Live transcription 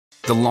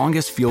The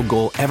longest field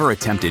goal ever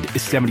attempted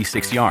is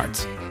 76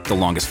 yards. The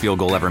longest field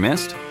goal ever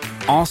missed?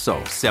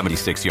 Also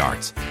 76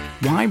 yards.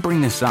 Why bring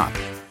this up?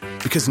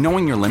 Because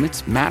knowing your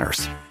limits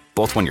matters,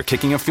 both when you're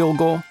kicking a field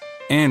goal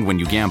and when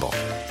you gamble.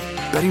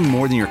 Betting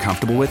more than you're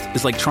comfortable with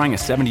is like trying a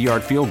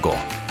 70-yard field goal.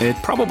 It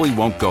probably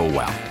won't go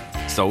well.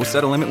 So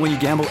set a limit when you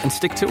gamble and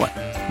stick to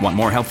it. Want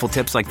more helpful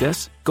tips like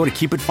this? Go to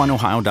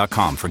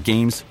keepitfunohio.com for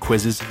games,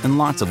 quizzes, and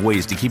lots of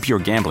ways to keep your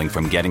gambling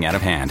from getting out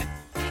of hand.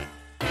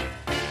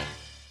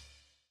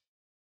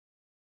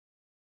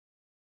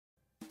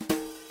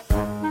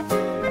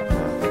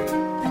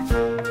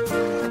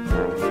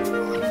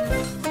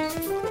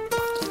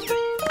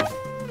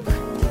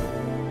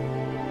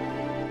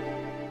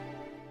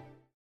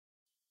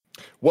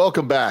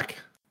 Welcome back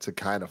to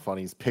Kind of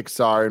Funny's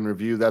Pixar in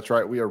Review. That's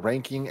right, we are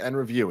ranking and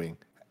reviewing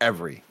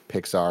every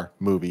Pixar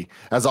movie.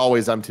 As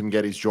always, I'm Tim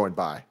Geddes, joined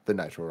by the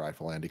Nitro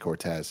Rifle, Andy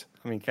Cortez.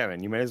 I mean,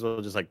 Kevin, you might as well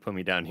just put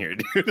me down here,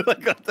 dude.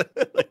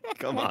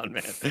 Come on,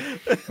 man.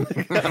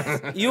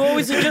 You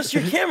always adjust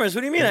your cameras. What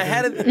do you mean? I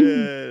had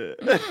it.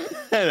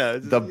 I know.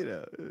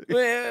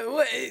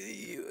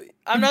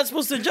 I'm not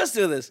supposed to adjust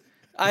to this.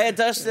 I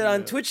adjusted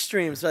on Twitch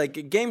streams,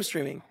 like game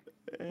streaming,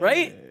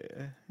 right?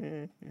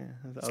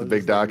 It's the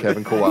big dog,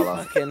 Kevin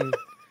Koala. You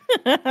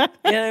know what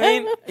I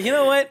mean? You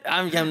know what?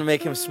 I'm gonna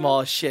make him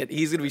small as shit.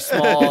 He's gonna be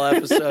small all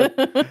episode.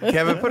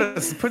 Kevin,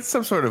 put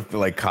some sort of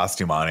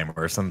costume on him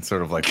or some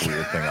sort of weird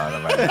thing on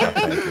him.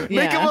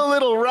 Make him a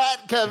little rat,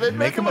 Kevin.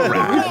 Make him a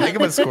rat. Make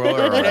him a squirrel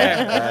or a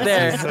rat.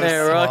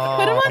 There, Rook.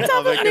 Put him on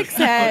top of Nick's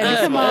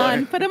head. Come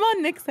on, put him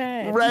on Nick's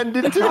head.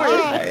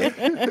 Ratatouille.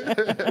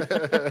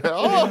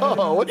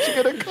 Oh, what you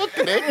gonna cook,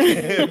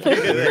 Nick?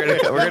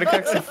 We're gonna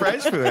cook some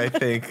French food, I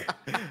think.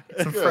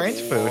 Some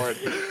French food.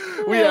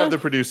 We have the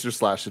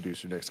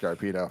producer/seducer, Nick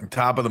Scarpino.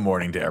 Top of the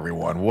morning to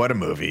everyone. What a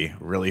movie.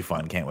 Really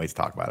fun. Can't wait to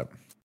talk about it.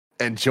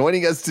 And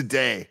joining us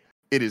today,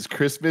 it is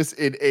Christmas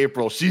in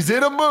April. She's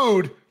in a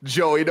mood,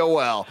 Joey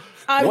Noel.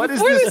 What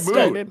is this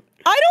mood?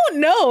 I don't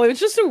know. It was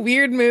just a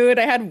weird mood.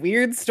 I had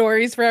weird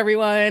stories for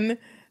everyone.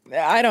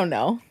 I don't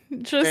know.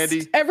 Just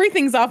Andy?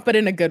 Everything's off, but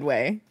in a good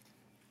way.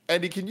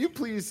 Andy, can you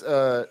please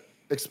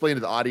explain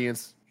to the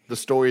audience the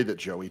story that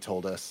Joey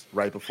told us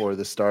right before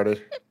this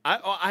started?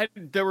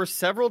 There were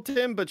several,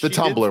 Tim, but the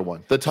Tumblr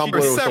one. The Tumblr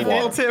was the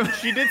one. Tim.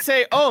 She did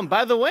say, "Oh, and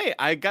by the way,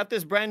 I got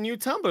this brand new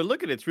tumbler.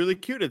 Look at it; it's really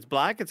cute. It's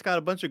black. It's got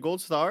a bunch of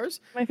gold stars.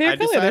 My favorite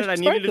color. I decided I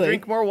needed to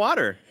drink more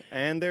water,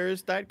 and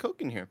there's Diet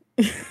Coke in here."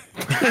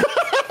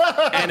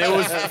 And it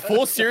was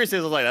full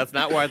seriousness. I was like, "That's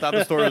not where I thought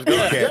the story was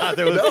going."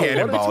 There was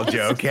cannonball,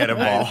 Joe.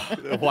 Cannonball.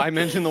 Why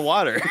mention the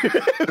water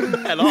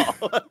at all?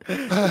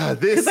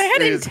 Because I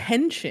had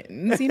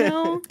intentions, you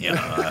know.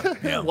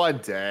 Yeah. One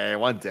day.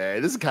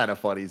 This is Kind of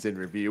Funny's in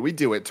review. We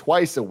do it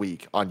twice a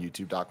week on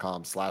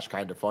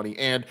youtube.com/kindafunny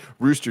and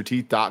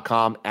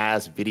roosterteeth.com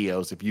as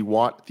videos. If you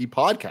want the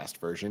podcast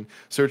version,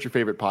 search your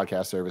favorite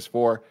podcast service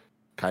for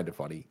Kind of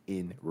Funny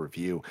in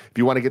Review. If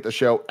you want to get the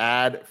show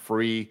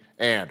ad-free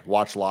and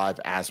watch live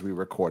as we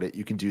record it,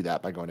 you can do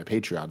that by going to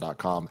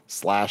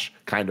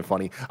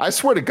patreon.com/kindafunny. I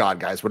swear to God,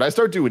 guys, when I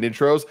start doing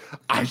intros,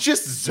 I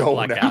just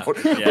zone out.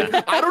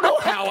 Yeah. I don't know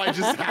how I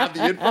just have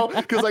the info,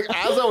 because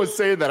as I was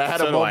saying that, I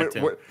had a moment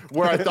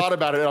where I thought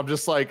about it, and I'm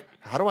just like,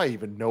 how do I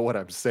even know what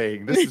I'm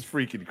saying? This is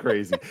freaking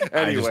crazy.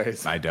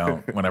 Anyways. I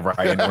don't. Whenever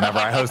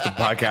I host a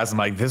podcast, I'm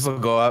like, this will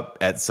go up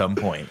at some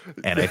point,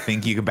 and I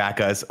think you can back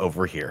us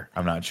over here.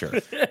 I'm not sure.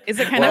 Is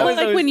it kind of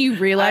like when you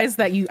realize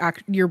that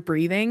you're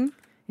breathing?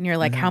 And you're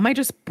like, how am I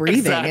just breathing?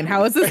 Exactly. And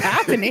how is this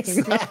happening?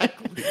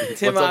 Exactly.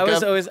 Tim, I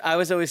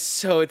was always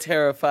so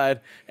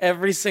terrified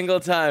every single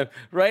time,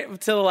 right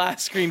until the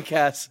last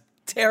screencast.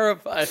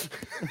 Terrified.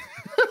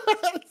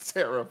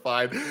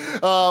 Terrified.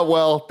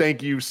 Well,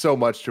 thank you so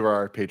much to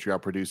our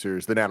Patreon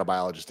producers, the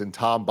nanobiologist and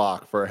Tom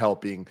Bach, for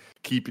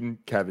keeping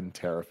Kevin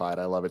terrified.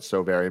 I love it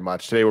so very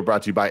much. Today we're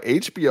brought to you by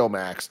HBO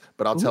Max,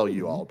 but I'll tell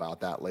you all about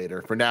that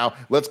later. For now,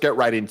 let's get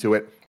right into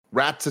it.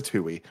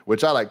 Ratatouille,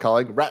 which I like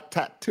calling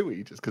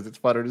Rat-Tat-Touille, just because it's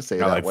funner to say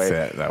that way. I like to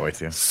say it that way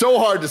too. So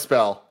hard to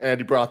spell.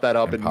 Andy brought that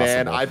up, Impossible.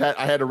 And man,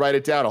 I had to write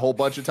it down a whole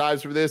bunch of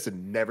times for this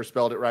and never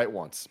spelled it right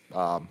once.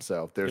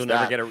 So there's you'll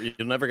that.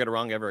 You'll never get it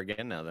wrong ever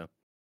again now, though.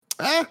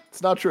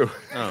 It's not true.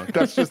 Oh.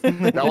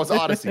 That was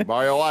Odyssey.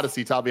 Mario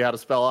Odyssey taught me how to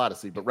spell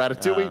Odyssey, but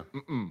Ratatouille,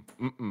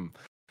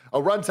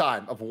 A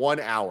runtime of 1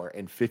 hour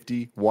and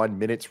 51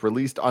 minutes,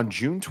 released on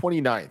June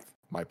 29th,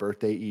 my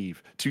birthday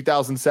eve,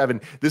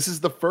 2007. This is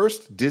the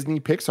first Disney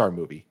Pixar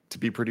movie to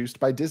be produced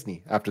by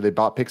Disney after they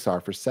bought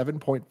Pixar for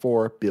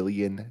 $7.4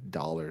 billion.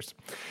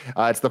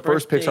 It's the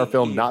first Pixar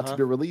film not to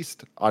be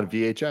released on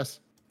VHS.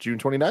 June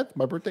 29th,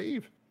 my birthday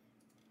eve.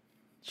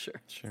 Sure.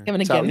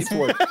 Having a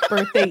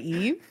birthday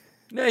eve?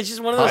 No, it's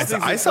just one of those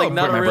things. I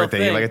celebrate my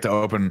birthday eve. I get to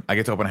open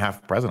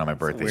half a present on my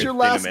birthday. It's your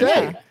last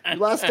day. Your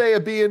last day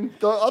of being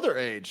the other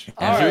age.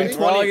 All right,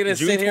 we're all gonna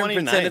sit here and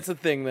pretend it's a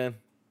thing, then.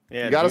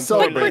 Yeah, you gotta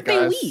celebrate,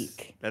 birthday guys.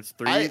 week. That's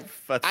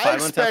 5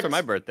 months after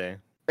my birthday.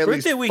 At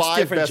Birthday least week's 5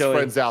 different, best Joey.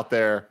 friends out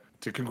there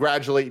to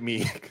congratulate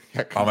me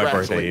On my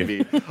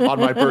birthday on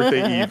my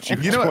birthday eve,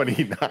 June You know what?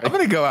 29th. I'm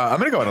gonna go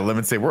on a limb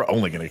and say we're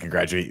only gonna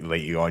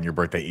congratulate you on your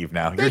birthday eve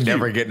now. You're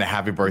never getting a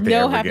happy birthday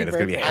No ever happy again. It's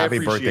gonna be birthday. happy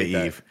I appreciate birthday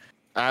that. eve.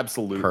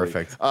 Absolutely.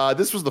 Perfect.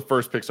 This was the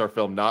first Pixar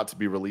film not to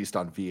be released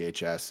on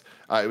VHS.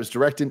 It was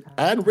directed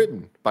and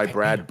written by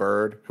Brad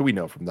Bird, who we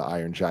know from The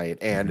Iron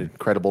Giant and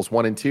Incredibles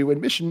 1 and 2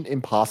 and Mission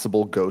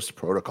Impossible Ghost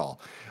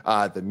Protocol.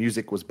 The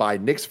music was by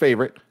Nick's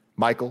favorite,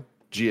 Michael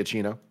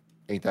Giacchino.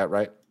 Ain't that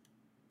right?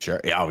 Sure.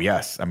 Yeah, oh,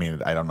 yes. I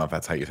mean, I don't know if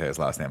that's how you say his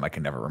last name. I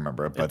can never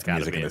remember it, but It's the gotta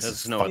music be. in this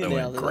There's is no other fucking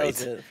way. That was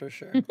great. it for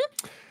sure.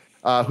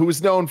 Who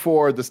was known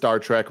for the Star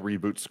Trek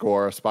reboot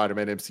score,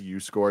 Spider-Man MCU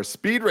score,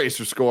 Speed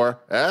Racer score,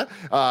 The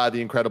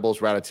Incredibles,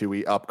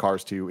 Ratatouille, Up,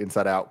 Cars 2,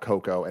 Inside Out,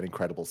 Coco, and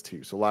Incredibles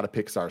 2. So a lot of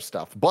Pixar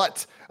stuff.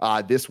 But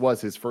this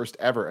was his first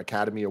ever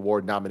Academy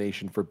Award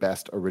nomination for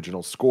Best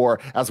Original Score,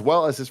 as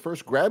well as his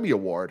first Grammy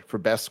Award for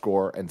Best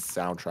Score and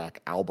Soundtrack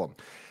Album.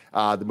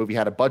 The movie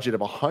had a budget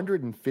of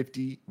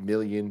 $150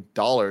 million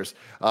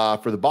for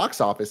the box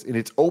office in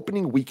its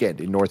opening weekend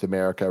in North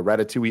America.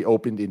 Ratatouille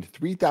opened in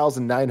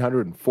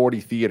 3,940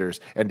 theaters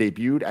and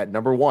debuted at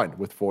number 1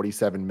 with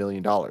 $47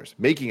 million,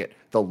 making it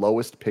the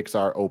lowest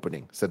Pixar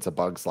opening since A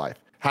Bug's Life.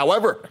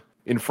 However,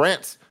 in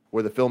France,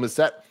 where the film is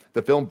set,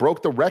 the film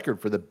broke the record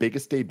for the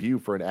biggest debut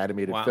for an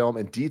animated film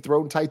and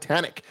dethroned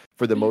Titanic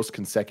for the most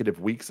consecutive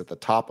weeks at the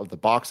top of the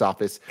box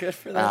office. Good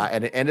for them.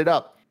 And it ended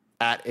up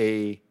at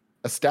a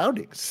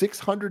astounding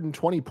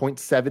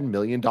 $620.7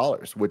 million,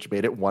 which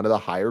made it one of the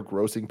higher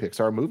grossing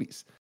Pixar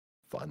movies.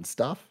 Fun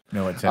stuff.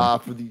 No, it's Tim.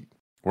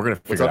 We're going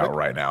to figure it out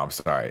right now. I'm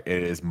sorry.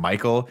 It is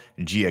Michael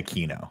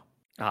Giacchino.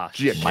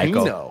 Giacchino.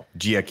 Michael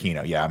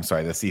Giacchino. Yeah, I'm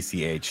sorry. The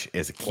CCH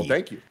is a key. Well,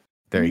 thank you.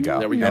 There you go.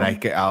 There we go. And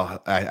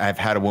I've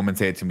had a woman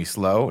say it to me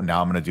slow.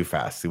 Now I'm going to do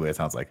fast. See what it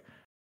sounds like.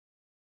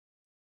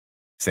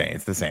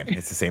 It's the same.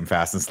 It's the same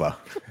fast and slow.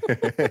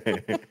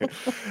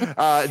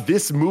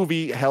 This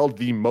movie held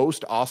the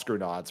most Oscar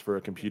nods for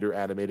a computer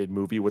animated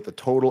movie with a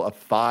total of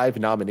 5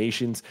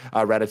 nominations.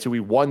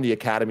 Ratatouille won the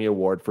Academy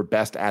Award for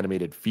Best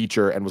Animated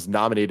Feature and was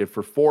nominated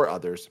for 4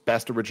 others: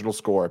 Best Original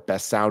Score,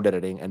 Best Sound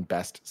Editing, and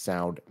Best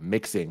Sound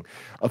Mixing.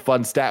 A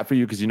fun stat for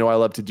you, because you know I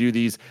love to do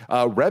these.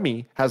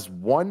 Remy has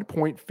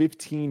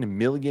 1.15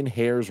 million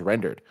hairs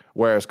rendered,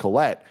 whereas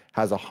Colette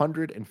has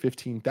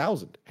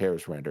 115,000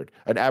 hairs rendered.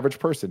 An average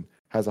person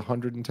has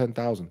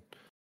 110,000.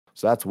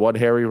 So that's one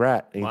hairy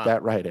rat. Ain't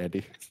that right,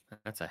 Andy?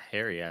 That's a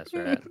hairy ass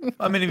rat.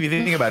 I mean, if you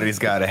think about it, he's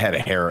got a head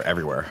of hair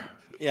everywhere.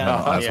 Yeah.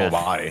 On his whole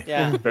body.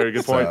 Yeah. Very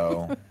good point.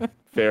 So,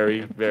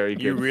 Very, very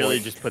good. You really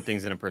point. just put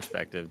things into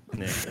perspective,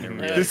 Nick.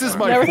 This is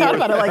my Never thought fourth,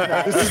 about it like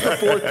that. This is the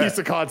 4th piece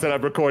of content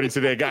I'm recording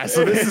today, guys.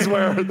 So this is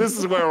where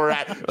we're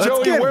at.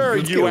 Joey, get- where are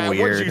let's you get at? What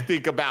weird. did you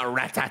think about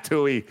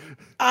Ratatouille?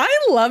 I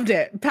loved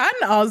it.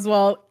 Patton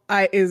Oswalt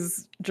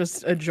is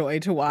just a joy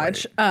to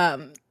watch.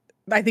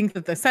 I think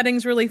that the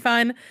setting's really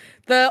fun.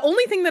 The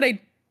only thing that I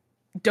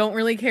don't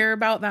really care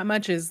about that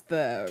much is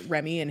the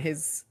Remy and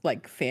his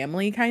like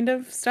family kind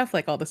of stuff.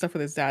 Like all the stuff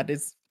with his dad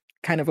is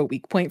kind of a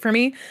weak point for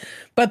me.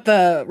 But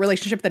the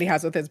relationship that he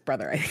has with his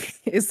brother, I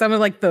think, is some of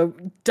like the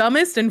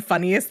dumbest and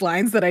funniest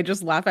lines that I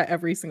just laugh at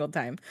every single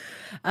time.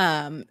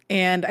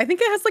 And I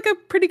think it has like a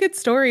pretty good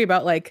story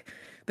about like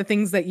the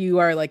things that you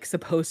are like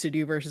supposed to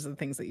do versus the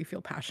things that you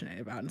feel passionate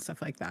about and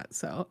stuff like that.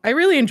 So I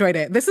really enjoyed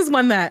it. This is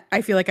one that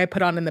I feel like I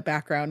put on in the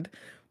background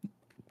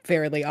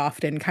fairly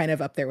often, kind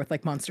of up there with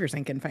like Monsters,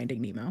 Inc. and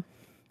Finding Nemo.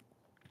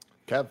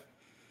 Kev?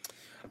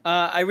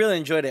 I really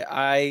enjoyed it.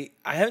 I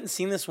haven't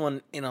seen this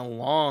one in a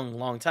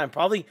long time,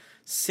 probably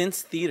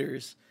since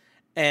theaters.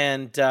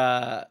 And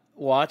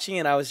watching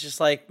it, I was just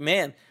like,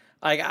 man,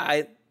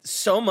 I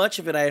so much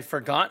of it I had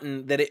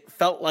forgotten that it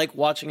felt like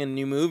watching a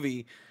new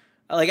movie.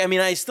 Like, I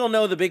mean, I still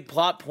know the big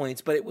plot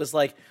points, but it was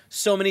like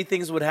so many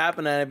things would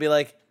happen, and I'd be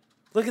like,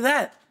 look at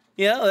that.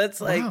 You know,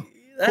 it's like,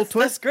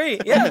 that's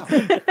great. Yeah.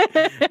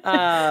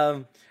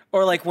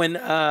 Or like when,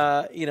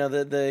 you know,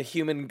 the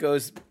human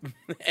goes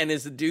and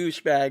is a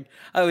douchebag,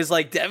 I was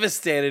like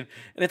devastated.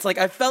 And it's like,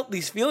 I felt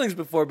these feelings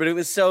before, but it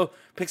was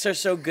Pixar's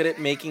so good at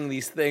making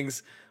these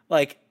things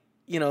like,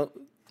 you know.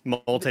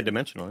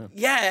 Multi-dimensional,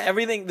 Yeah,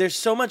 everything. There's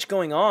so much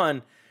going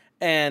on.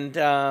 And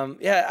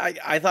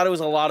I thought it was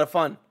a lot of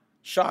fun.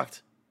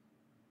 Shocked.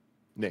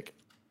 Nick?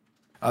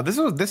 This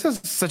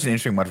is such an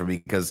interesting one for me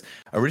because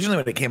originally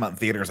when it came out in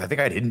theaters, I think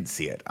I didn't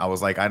see it. I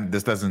was like,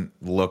 this doesn't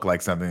look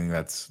like something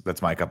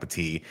that's my cup of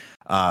tea.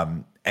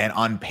 And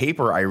on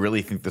paper, I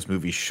really think this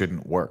movie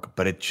shouldn't work,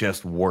 but it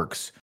just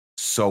works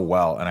so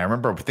well. And I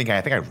remember thinking,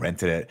 I think I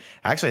rented it.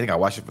 Actually, I think I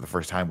watched it for the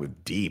first time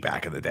with D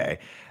back in the day.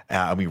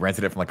 We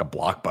rented it from like a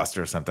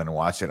Blockbuster or something and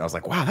watched it. And I was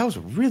like, wow, that was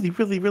a really,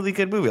 really, really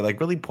good movie. Like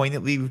really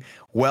poignantly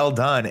well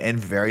done and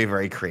very,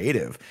 very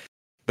creative.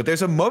 But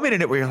there's a moment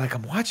in it where you're like,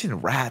 I'm watching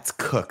rats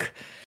cook,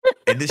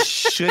 and this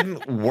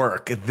shouldn't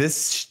work.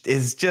 This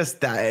is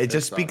just that. It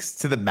just speaks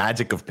to the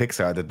magic of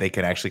Pixar that they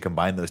can actually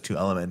combine those two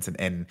elements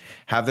and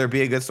have there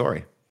be a good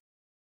story.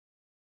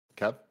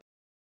 Kev?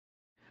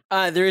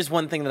 There is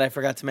one thing that I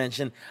forgot to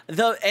mention.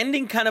 The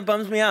ending kind of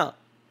bums me out.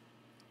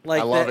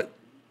 Like I love it.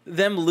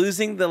 them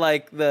losing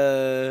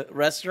the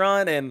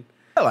restaurant and.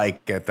 I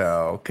like it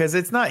though, because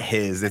it's not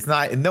his. It's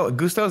not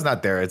Gusto's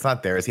not there. It's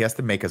not theirs. He has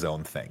to make his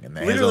own thing, and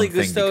Literally, his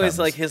own Gusto thing is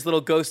like his little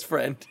ghost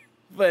friend,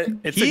 but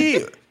I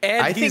he's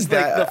think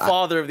like the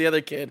father of the other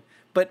kid.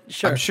 But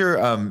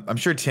sure, I'm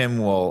sure Tim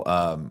will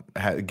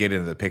get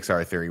into the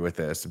Pixar theory with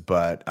this.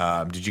 But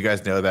did you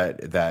guys know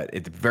that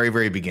at the very,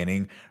 very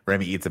beginning,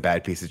 Remy eats a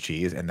bad piece of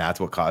cheese, and that's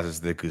what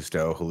causes the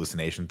Gusto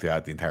hallucination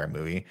throughout the entire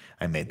movie?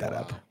 I made that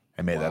up.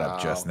 I made that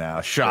up just now.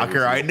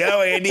 Shocker! I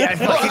know, Andy. I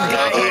fucking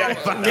got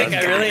you.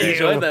 I really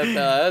enjoyed that.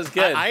 That was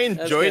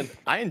good.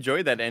 I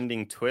enjoyed that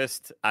ending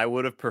twist. I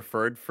would have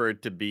preferred for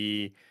it to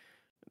be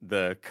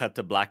the cut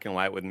to black and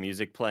white with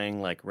music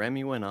playing, like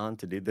Remy went on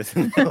to do this.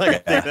 Like, I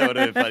think that would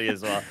have been funny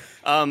as well.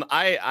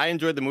 I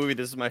enjoyed the movie.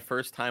 This is my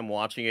first time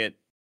watching it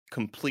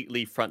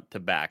completely front to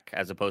back,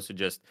 as opposed to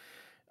just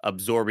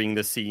absorbing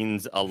the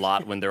scenes a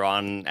lot when they're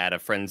on at a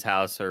friend's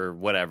house or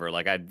whatever.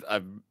 Like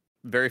I'm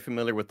very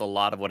familiar with a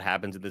lot of what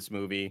happens in this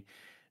movie,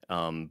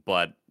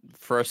 but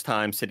first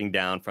time sitting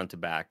down front to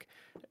back.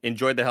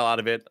 Enjoyed the hell out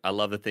of it. I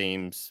love the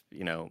themes.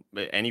 You know,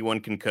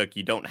 anyone can cook.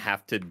 You don't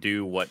have to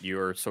do what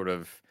you're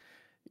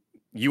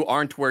you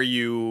aren't where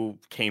you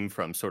came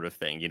from, sort of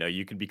thing. You know,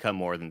 you can become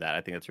more than that.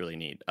 I think that's really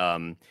neat.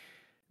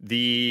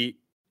 The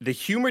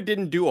humor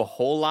didn't do a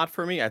whole lot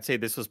for me. I'd say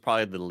this was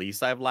probably the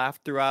least I've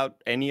laughed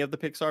throughout any of the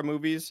Pixar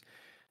movies.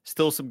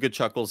 Still some good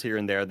chuckles here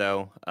and there,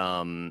 though.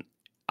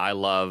 I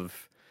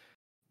love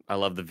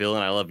the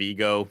villain. I love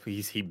Ego.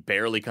 He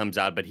barely comes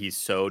out, but he's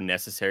so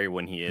necessary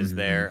when he is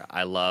there.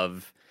 I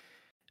love,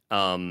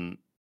 I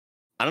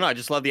don't know. I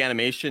just love the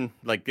animation.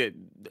 Like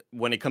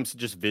when it comes to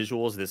just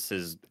visuals, this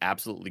is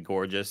absolutely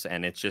gorgeous,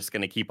 and it's just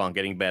going to keep on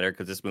getting better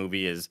because this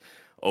movie is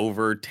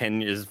over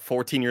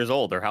 14 years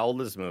old. Or how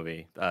old is this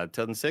movie?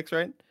 2006,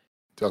 right?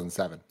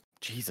 2007.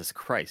 Jesus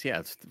Christ. Yeah,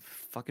 it's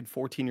fucking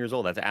 14 years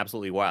old. That's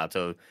absolutely wild.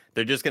 So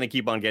they're just going to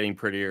keep on getting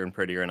prettier and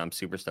prettier, and I'm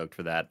super stoked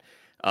for that.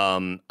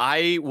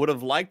 I would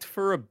have liked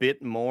for a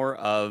bit more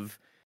of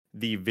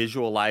the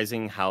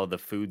visualizing how the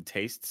food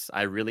tastes.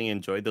 I really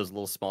enjoyed those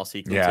little small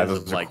sequences. Yeah,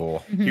 those of are like, cool.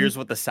 Here's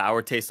what the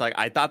sour tastes like.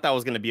 I thought that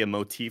was going to be a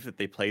motif that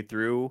they play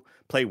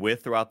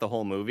with throughout the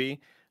whole movie.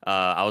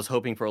 I was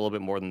hoping for a little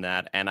bit more than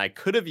that, and I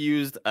could have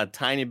used a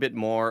tiny bit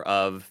more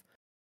of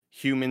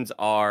humans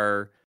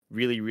are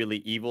really, really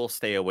evil.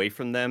 Stay away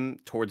from them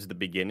towards the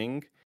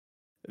beginning.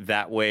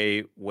 That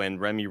way, when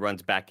Remy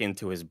runs back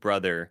into his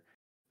brother,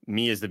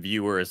 me as the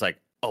viewer is like,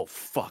 oh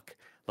fuck,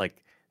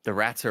 like the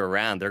rats are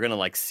around. They're gonna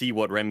like see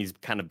what Remy's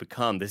kind of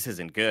become. This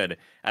isn't good.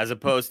 As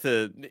opposed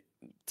to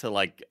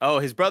like, oh,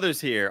 his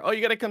brother's here. Oh,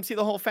 you gotta come see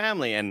the whole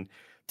family. And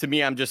to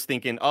me, I'm just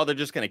thinking, oh, they're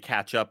just gonna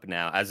catch up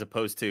now. As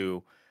opposed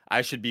to,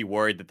 I should be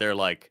worried that they're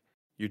like,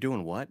 you're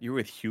doing what? You're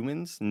with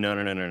humans?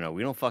 No.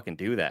 We don't fucking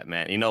do that,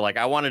 man. You know, like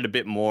I wanted a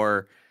bit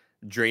more,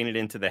 drain it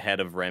into the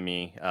head of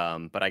Remy.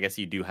 But I guess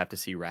you do have to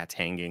see rats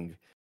hanging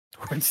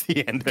towards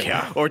the end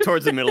or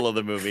towards the middle of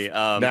the movie.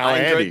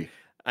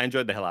 I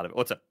enjoyed the hell out of it.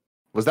 What's up?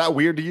 Was that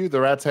weird to you,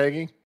 the rats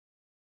hanging?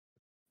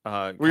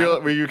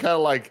 Were you kind of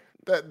like,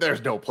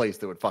 there's no place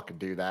that would fucking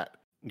do that?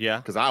 Yeah.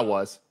 Because I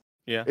was.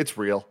 Yeah. It's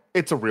real.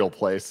 It's a real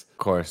place. Of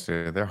course,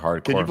 dude. They're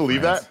hardcore. Can you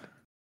believe fans. that?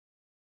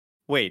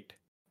 Wait.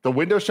 The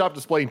window shop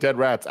displaying dead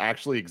rats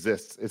actually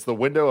exists. It's the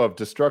window of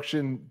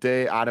Destruction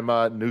de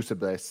Anima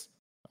Nusibes.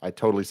 I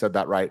totally said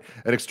that right.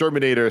 An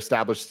exterminator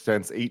established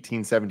since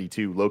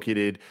 1872,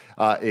 located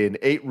in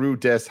 8 Rue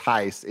des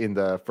Heis in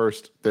the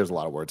first. There's a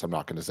lot of words I'm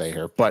not going to say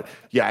here, but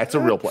yeah, it's a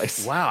real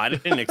place. Wow, I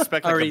didn't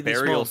expect like a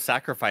burial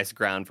sacrifice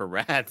ground for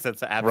rats.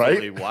 That's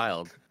absolutely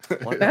wild.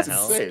 What That's the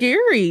hell?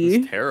 scary.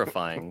 That's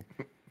terrifying.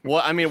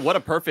 Well, I mean, what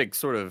a perfect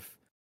sort of,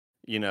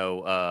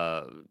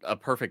 a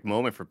perfect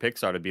moment for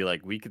Pixar to be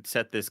like, we could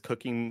set this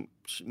cooking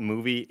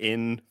movie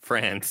in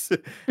France.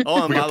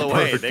 Oh, and by the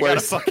way, they got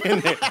a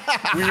fucking.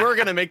 We were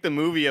gonna make the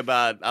movie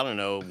about, I don't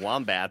know,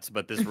 wombats,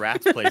 but this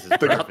rats place is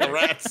perfect. They got the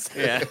rats.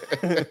 Yeah.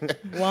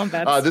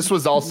 Wombats. This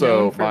was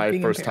also my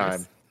being first in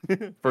Paris.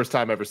 first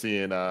time ever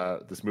seeing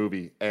this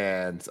movie,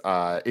 and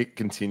it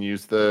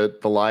continues the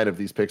line of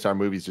these Pixar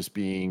movies just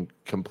being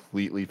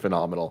completely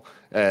phenomenal,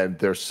 and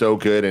they're so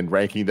good. And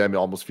ranking them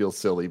almost feels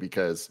silly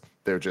because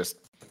they're just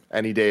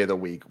any day of the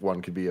week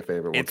one could be a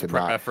favorite. It's one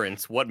could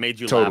preference. What made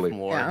you Totally. laugh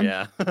more?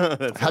 Yeah.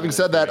 Having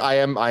said that, I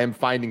am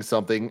finding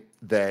something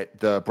that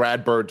the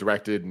Brad Bird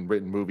directed and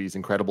written movies,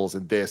 Incredibles,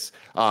 and this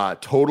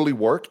totally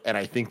work, and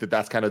I think that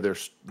that's kind of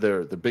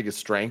the biggest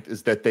strength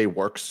is that they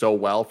work so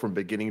well from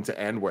beginning to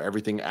end, where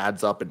everything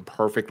adds up and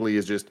perfectly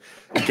is just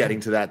getting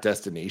to that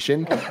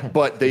destination.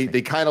 But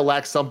they kind of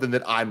lack something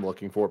that I'm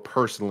looking for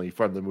personally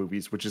from the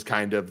movies, which is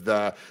kind of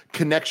the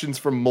connections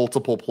from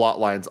multiple plot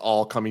lines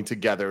all coming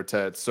together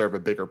to serve a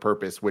bigger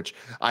purpose, which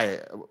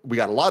we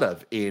got a lot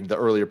of in the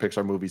earlier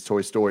Pixar movies, Toy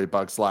Story,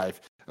 Bugs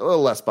Life. A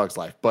little less Bugs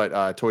Life,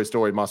 but Toy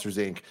Story, Monsters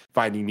Inc.,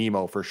 Finding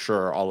Nemo, for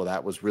sure. All of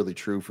that was really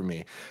true for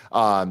me.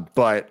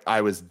 But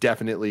I was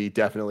definitely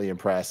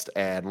impressed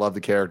and love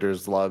the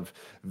characters, love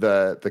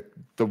the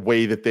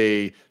way that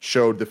they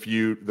showed the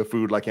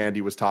food like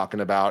Andy was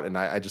talking about. And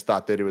I just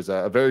thought that it was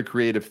a very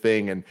creative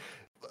thing. And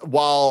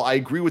while I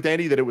agree with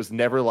Andy that it was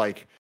never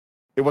like,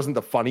 it wasn't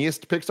the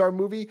funniest Pixar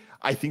movie,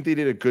 I think they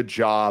did a good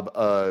job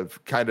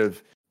of kind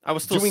of. I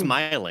was still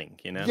smiling,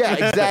 you know? Yeah,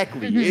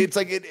 exactly. It's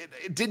like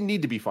it didn't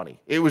need to be funny.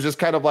 It was just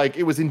kind of like,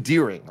 it was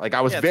endearing. Like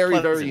I was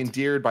very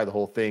endeared by the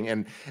whole thing.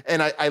 And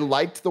I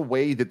liked the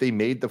way that they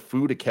made the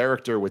food a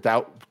character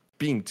without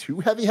being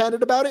too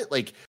heavy-handed about it.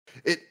 Like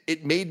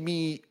it made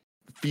me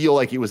feel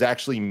like it was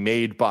actually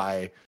made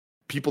by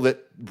people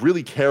that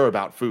really care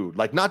about food.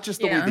 Like not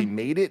just the way they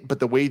made it, but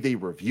the way they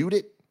reviewed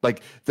it.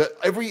 Like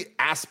every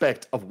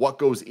aspect of what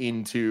goes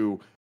into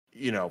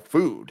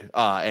food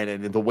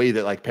and the way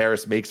that like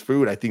Paris makes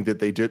food, I think that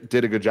they did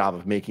a good job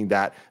of making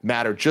that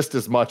matter just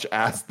as much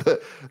as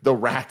the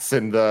rats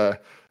and the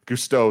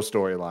Gusteau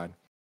storyline.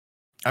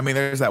 I mean,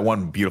 there's that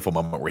one beautiful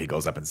moment where he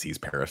goes up and sees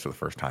Paris for the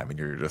first time, and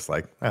you're just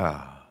like,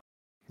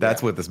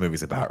 that's what this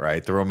movie's about,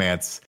 right? The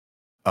romance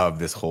of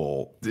this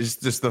whole,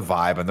 just the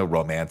vibe and the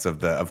romance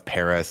of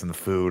Paris and the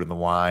food and the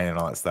wine and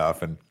all that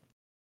stuff. And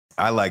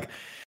I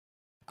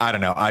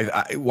don't know.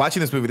 I watching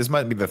this movie, this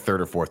might be the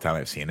third or fourth time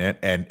I've seen it,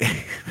 and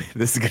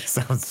this is gonna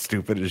sound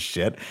stupid as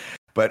shit,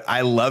 but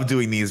I love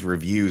doing these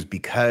reviews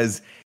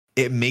because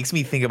it makes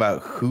me think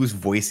about who's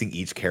voicing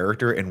each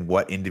character and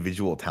what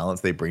individual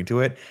talents they bring to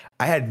it.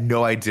 I had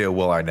no idea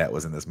Will Arnett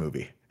was in this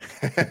movie.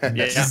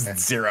 Just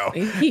zero.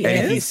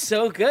 He's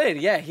so good.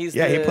 Yeah, he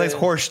plays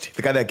Horst,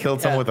 the guy that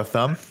killed someone with a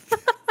thumb.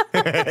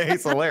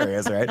 He's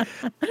hilarious, right?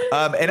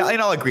 And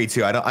I'll agree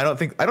too. I don't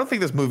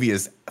think this movie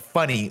is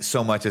funny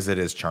so much as it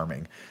is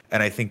charming,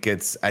 and I think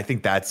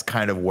that's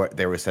kind of what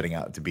they were setting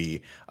out to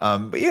be.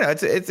 But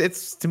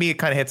it's to me it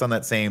kind of hits on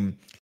that same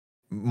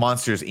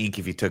Monsters Inc.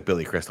 if you took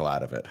Billy Crystal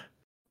out of it,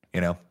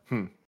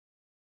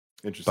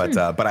 Interesting.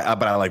 But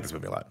I like this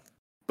movie a lot.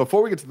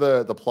 Before we get to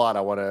the plot,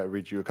 I want to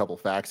read you a couple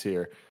facts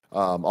here,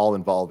 all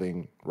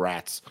involving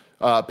rats.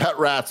 Pet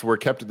rats were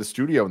kept at the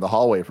studio in the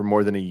hallway for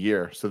more than a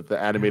year so that the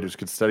animators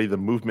could study the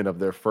movement of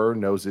their fur,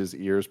 noses,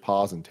 ears,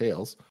 paws, and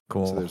tails.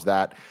 Cool. So there's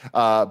that.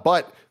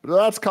 But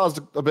that's caused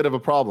a bit of a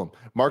problem.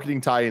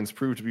 Marketing tie-ins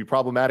proved to be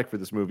problematic for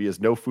this movie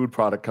as no food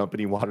product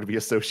company wanted to be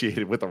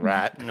associated with a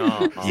rat.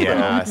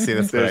 Yeah, see,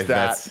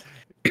 that's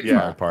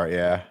hard part,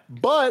 yeah.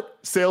 But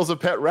sales of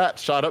pet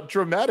rats shot up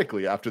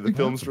dramatically after the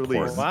film's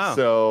release. Wow.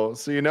 So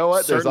you know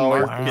what? There's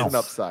always an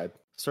upside.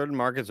 Certain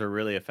markets are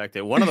really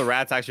affected. One of the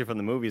rats actually from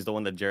the movie is the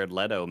one that Jared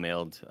Leto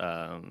mailed.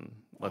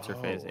 What's her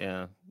face?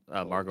 Yeah,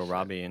 Margot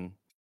Robbie and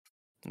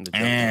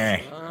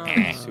the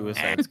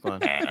Suicide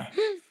Squad.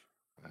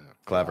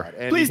 Clever.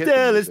 Please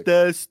tell us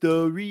the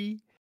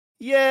story.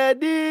 Yeah,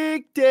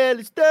 Nick, tell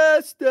us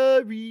the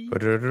story.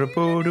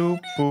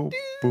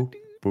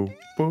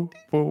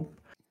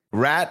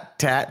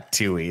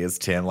 Ratatouille, as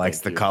Tim likes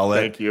to call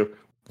it. Thank you.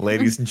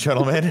 Ladies and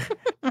gentlemen,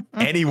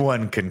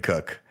 anyone can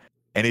cook.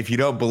 And if you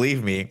don't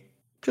believe me,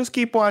 just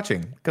keep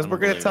watching because we're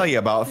going to tell you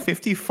about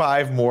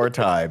 55 more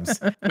times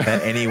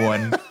that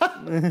anyone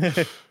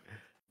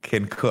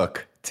can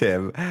cook,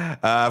 Tim.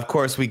 Of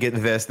course, we get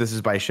this. This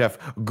is by Chef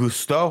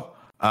Gusteau.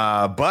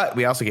 But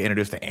we also get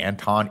introduced to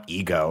Anton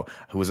Ego,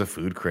 who is a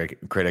food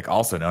critic,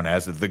 also known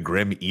as the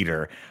Grim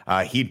Eater.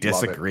 He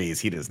disagrees.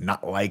 He does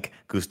not like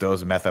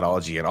Gusteau's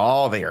methodology at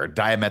all. They are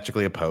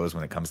diametrically opposed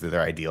when it comes to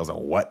their ideals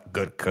on what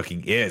good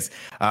cooking is.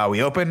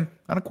 We open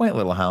on a quaint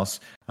little house.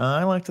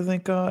 I like to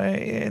think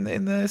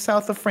in the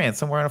south of France,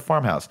 somewhere in a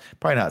farmhouse.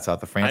 Probably not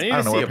south of France. I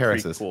don't know where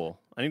Paris is.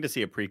 I need to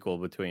see a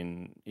prequel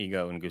between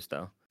Ego and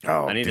Gusteau.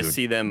 Oh, I need to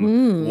see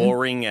them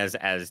warring as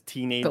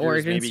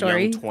teenagers, maybe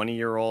story. Young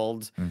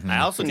 20-year-olds. I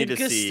also need to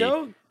see. Did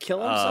Gusteau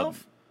kill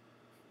himself?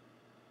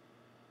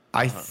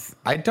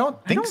 I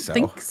don't think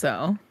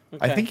so. Okay.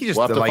 I think he just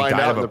We'll died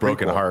out of a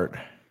broken heart.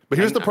 But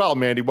here's the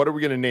problem, Andy. What are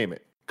we going to name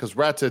it? Because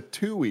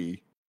Ratatouille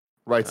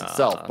writes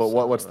itself. But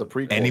what's the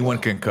prequel? Anyone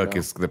can cook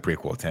is the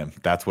prequel, Tim.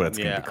 That's what it's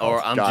going to be called.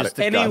 Or I'm just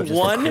a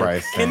Anyone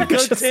can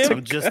cook, Tim.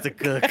 I'm just a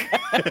cook.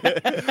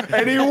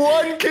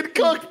 Anyone can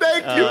cook.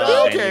 Thank you.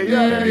 Okay.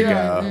 There you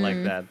go. I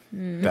like that.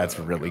 That's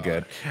really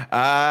good.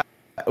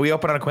 We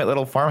open on a quaint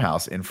little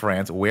farmhouse in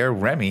France where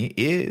Remy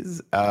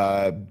is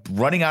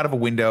running out of a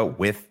window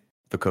with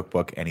the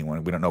cookbook.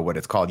 Anyone. We don't know what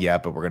it's called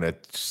yet, but we're going to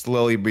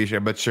slowly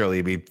but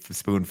surely be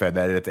spoon-fed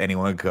that it's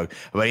anyone can cook.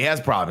 But he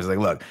has problems. He's like,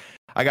 look,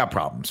 I got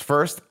problems.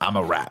 First, I'm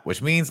a rat,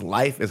 which means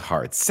life is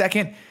hard.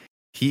 Second,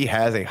 he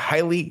has a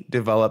highly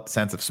developed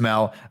sense of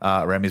smell.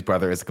 Remy's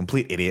brother is a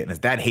complete idiot, and his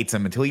dad hates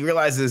him until he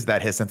realizes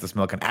that his sense of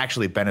smell can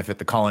actually benefit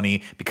the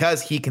colony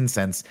because he can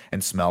sense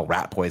and smell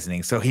rat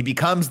poisoning. So he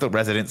becomes the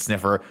resident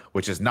sniffer,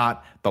 which is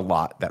not the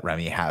lot that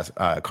Remy has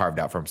carved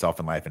out for himself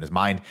in life in his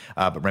mind.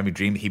 But Remy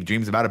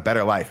dreams about a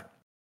better life.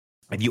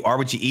 And you are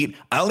what you eat.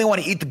 I only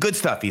want to eat the good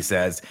stuff, he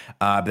says.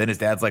 But then his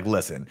dad's like,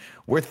 listen,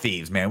 we're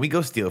thieves, man. We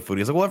go steal food.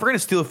 He's like, well, if we're going to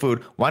steal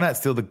food, why not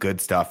steal the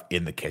good stuff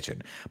in the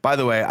kitchen? By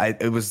the way,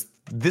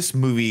 this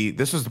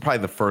was probably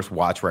the first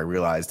watch where I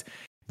realized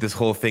this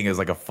whole thing is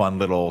like a fun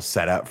little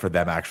setup for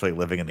them actually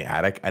living in the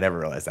attic. I never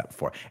realized that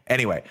before.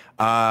 Anyway,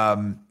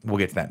 we'll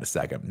get to that in a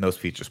second. No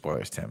future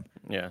spoilers, Tim.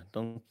 Yeah,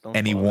 don't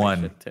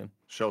anyone shit, Tim.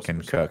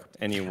 Can cook.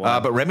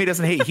 Anyone. But Remy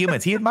doesn't hate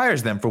humans. He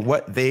admires them for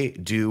what they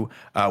do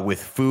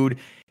with food.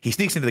 He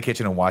sneaks into the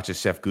kitchen and watches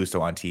Chef Gusto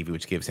on TV,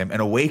 which gives him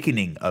an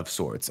awakening of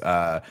sorts.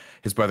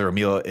 His brother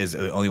Emil is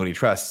the only one he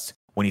trusts.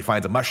 When he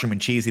finds a mushroom and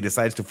cheese, he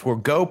decides to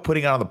forego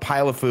putting it on the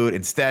pile of food.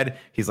 Instead,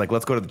 he's like,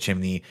 let's go to the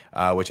chimney,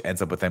 which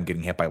ends up with them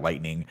getting hit by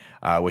lightning,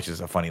 which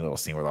is a funny little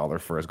scene where all their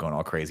fur is going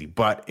all crazy.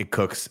 But it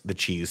cooks the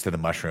cheese to the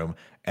mushroom,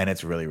 and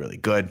it's really, really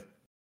good.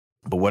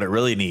 But what it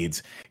really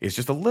needs is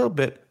just a little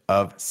bit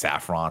of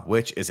saffron,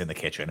 which is in the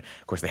kitchen.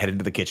 Of course, they head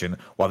into the kitchen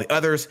while the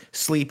others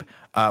sleep,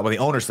 while the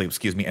owner sleeps,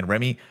 and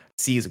Remy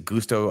sees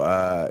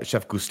Gusto,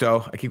 Chef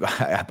Gusto.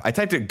 I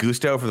typed it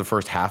Gusto for the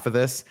first half of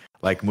this,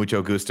 like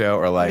mucho gusto,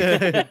 or like.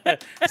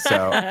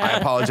 So I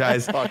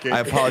apologize. I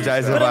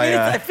apologize if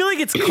I feel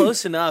like it's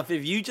close enough.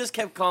 If you just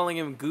kept calling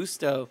him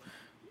Gusto,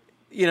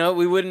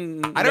 we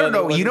wouldn't. I don't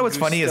know. You know what's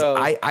funny is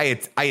I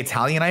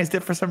Italianized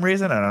it for some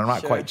reason, and I'm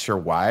not quite sure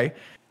why.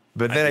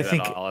 But then I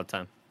think all the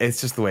time.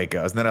 It's just the way it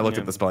goes. And then I looked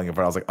at the spelling of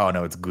it. I was like, oh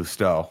no, it's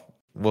Gusto.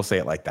 We'll say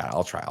it like that.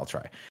 I'll try.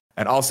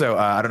 And also,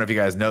 I don't know if you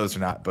guys know this or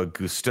not, but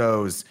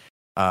Gusto's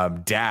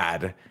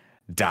dad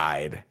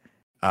died.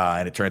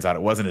 And it turns out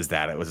it wasn't his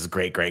dad. It was his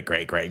great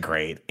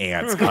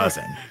aunt's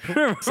cousin.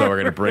 So we're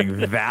going to bring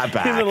that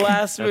back. In the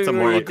last movie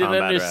where you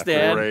didn't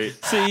understand.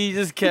 Right. So you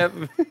just kept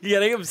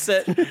getting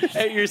upset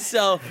at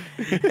yourself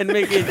and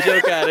making a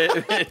joke at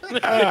it.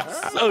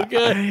 It's so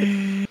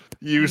good.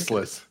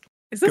 Useless.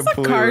 Is this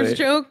a Cars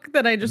joke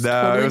that I just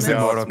totally it was in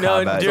missed? Mortal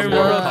Kombat. No, during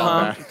Mortal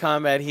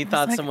Kombat, he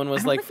thought someone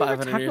was like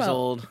 500 years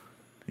old.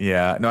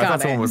 Yeah. No, I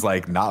thought someone was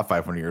like not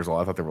 500 years old.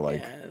 I thought they were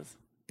like,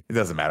 it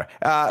doesn't matter.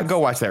 Go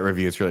watch that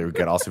review. It's really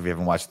good. Also, if you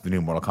haven't watched the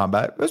new Mortal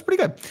Kombat, it was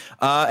pretty good.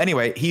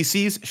 Anyway, he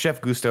sees Chef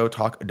Gusto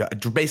talk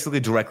basically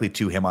directly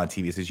to him on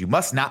TV. He says, you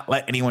must not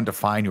let anyone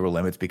define your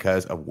limits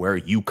because of where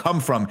you come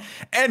from.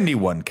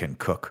 Anyone can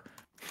cook,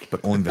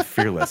 but only the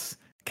fearless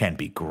can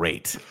be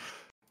great.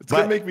 It's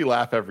going to make me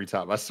laugh every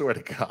time. I swear to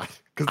God.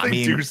 Because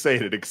they do say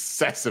it in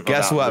excessive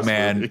Guess what,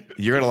 man? Movie.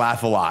 You're going to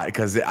laugh a lot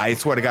because I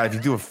swear to God, if you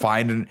do a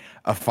find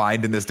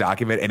in this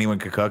document, anyone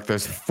could cook,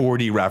 there's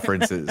 40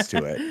 references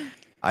to it.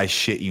 I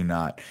shit you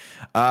not.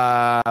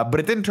 But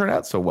it didn't turn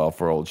out so well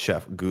for old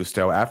Chef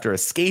Gusto. After a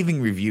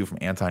scathing review from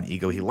Anton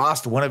Ego, he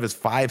lost one of his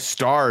 5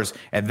 stars,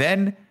 and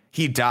then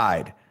he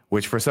died,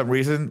 which for some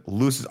reason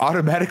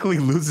automatically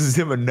loses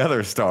him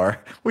another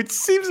star, which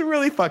seems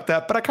really fucked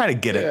up, but I kind of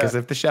get it because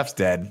if the chef's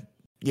dead,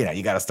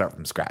 you got to start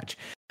from scratch.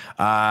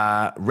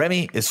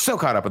 Remy is so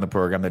caught up in the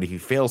program that he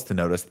fails to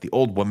notice that the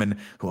old woman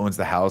who owns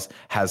the house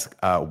has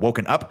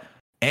woken up,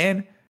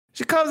 and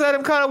she comes at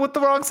him kind of with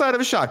the wrong side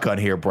of a shotgun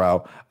here,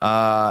 bro.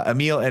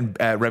 Emil and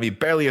Remy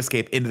barely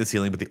escape into the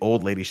ceiling, but the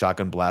old lady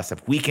shotgun blasts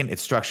have weakened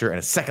its structure, and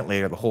a second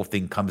later, the whole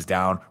thing comes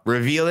down,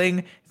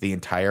 revealing the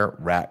entire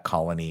rat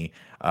colony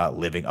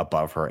living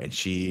above her. And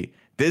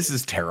this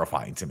is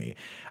terrifying to me.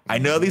 I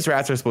know these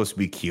rats are supposed to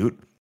be cute,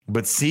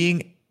 but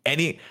seeing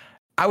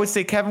I would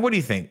say, Kevin, what do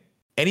you think?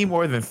 Any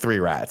more than 3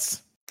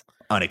 rats,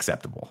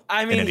 unacceptable.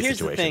 I mean, here's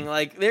the thing.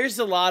 Like, there's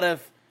a lot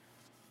of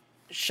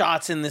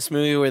shots in this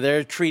movie where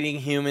they're treating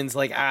humans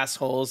like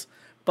assholes.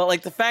 But,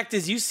 like, the fact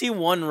is, you see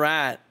one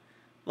rat,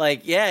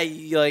 like, you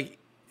gotta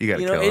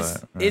kill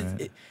it.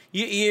 Right?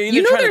 You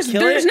either try to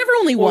kill there's it, never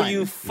only or one.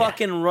 you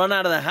fucking run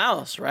out of the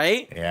house,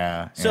 right?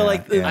 Yeah. So,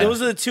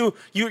 those are the two.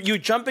 You're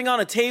jumping on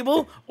a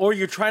table, or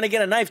you're trying to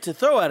get a knife to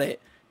throw at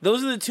it.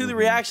 Those are the two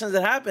reactions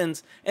that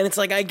happens. And it's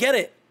like, I get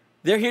it.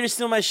 They're here to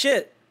steal my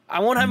shit.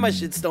 I won't have my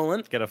shit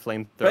stolen. Get a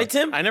flamethrower. Right,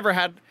 Tim? I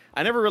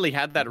never really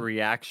had that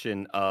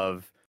reaction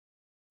of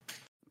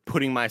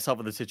putting myself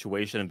in the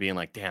situation and being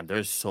like, damn,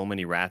 there's so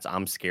many rats.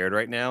 I'm scared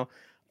right now.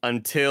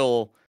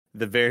 Until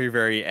the very,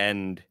 very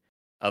end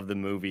of the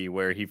movie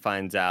where he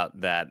finds out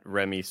that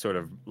Remy sort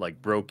of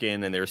like broke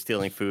in and they were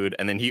stealing food.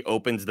 And then he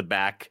opens the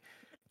back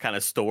kind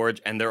of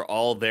storage and they're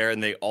all there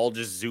and they all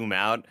just zoom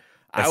out.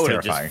 I would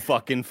have just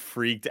fucking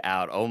freaked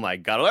out. Oh my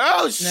God. Like,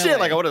 oh shit.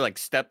 Like I would have like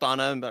stepped on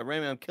him. But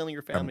Remy, I'm killing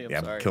your family.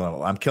 I'm sorry.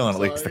 I'm killing at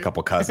least a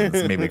couple cousins,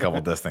 maybe a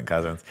couple distant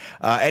cousins.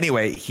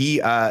 Anyway,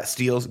 he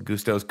steals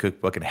Gusto's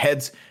cookbook and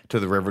heads to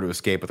the river to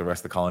escape with the rest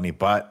of the colony.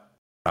 But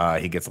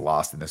he gets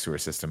lost in the sewer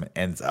system and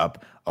ends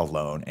up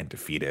alone and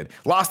defeated.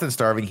 Lost and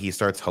starving, he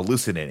starts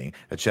hallucinating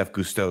that Chef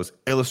Gusto's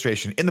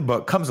illustration in the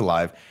book comes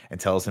alive and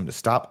tells him to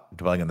stop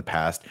dwelling in the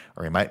past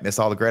or he might miss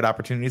all the great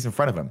opportunities in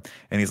front of him.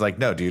 And he's like,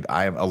 no, dude,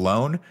 I am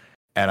alone.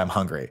 And I'm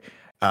hungry.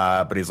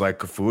 But he's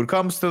like, food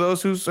comes to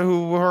those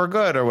who are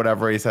good or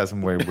whatever. He says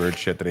some weird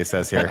shit that he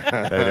says here.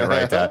 I didn't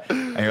write that.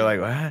 And you're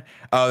like, what?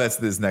 Oh, that's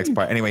this next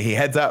part. Anyway, he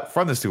heads up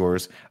from the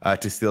sewers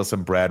to steal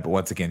some bread. But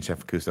once again,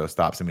 Chef Gusto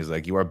stops him. He's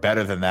like, you are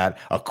better than that.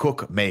 A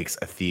cook makes,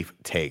 a thief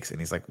takes. And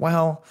he's like,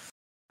 well,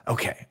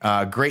 Okay.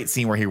 Great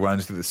scene where he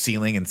runs through the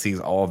ceiling and sees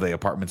all the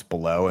apartments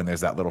below, and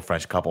there's that little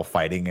French couple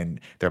fighting, and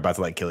they're about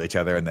to like kill each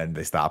other, and then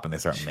they stop and they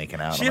start making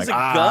out. She I'm has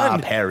like, a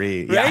gun,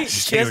 Perry. right? Yeah,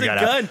 she has a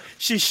gun.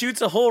 She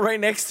shoots a hole right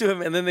next to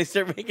him, and then they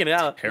start making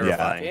out.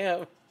 Terrifying.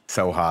 Yeah.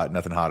 So hot,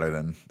 nothing hotter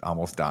than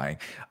almost dying.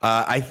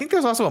 I think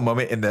there's also a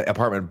moment in the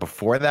apartment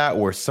before that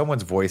where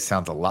someone's voice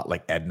sounds a lot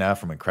like Edna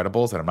from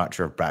Incredibles, and I'm not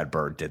sure if Brad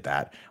Bird did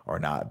that or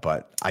not,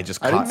 but I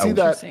just I caught didn't see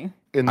that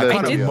in the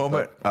I video,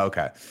 moment.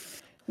 Okay.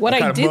 What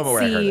I did moment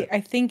where I heard see, it.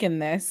 I think, in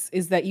this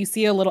is that you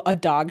see a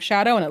dog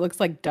shadow, and it looks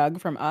like Doug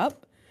from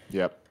Up.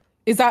 Yep.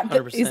 Is that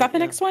the 100%,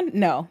 next one?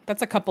 No,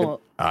 that's a couple.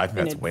 I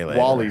think that's way later.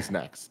 Wally's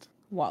next.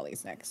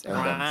 Wally's next. And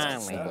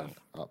then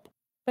up.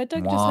 But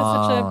Doug just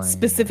has such a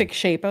specific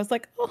shape. I was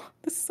like, oh,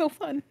 this is so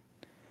fun.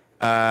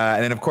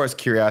 And then, of course,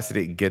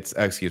 Curiosity gets,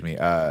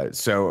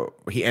 so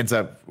he ends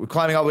up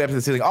climbing all the way up to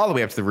the ceiling, all the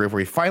way up to the roof,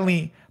 where he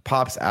finally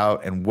pops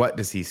out. And what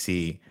does he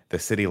see? The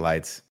city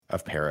lights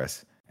of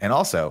Paris. And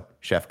also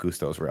Chef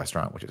Gusteau's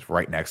restaurant, which is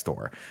right next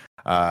door.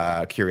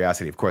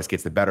 Curiosity, of course,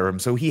 gets the better of him.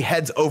 So he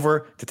heads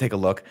over to take a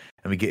look,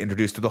 and we get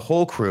introduced to the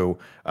whole crew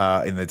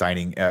in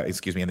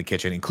the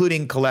kitchen,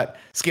 including Colette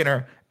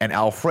Skinner and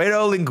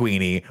Alfredo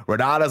Linguini,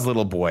 Renata's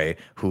little boy,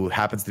 who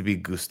happens to be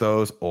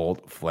Gusteau's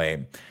old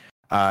flame.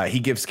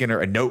 He gives Skinner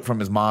a note from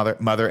his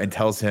mother and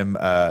tells him,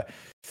 but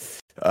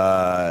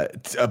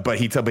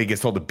he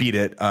gets told to beat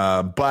it.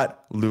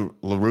 But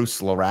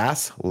Larousse,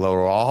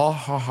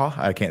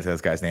 I can't say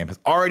this guy's name, has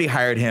already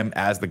hired him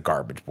as the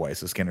garbage boy.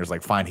 So Skinner's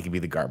like, fine, he can be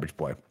the garbage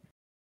boy.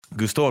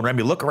 Gusteau and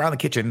Remy look around the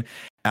kitchen,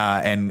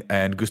 and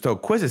Gusteau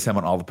quizzes him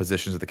on all the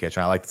positions of the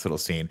kitchen. I like this little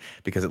scene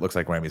because it looks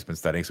like Remy's been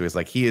studying. So he's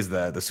like, he is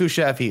the sous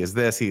chef, he is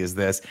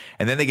this.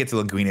 And then they get to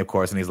Linguini, of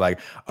course, and he's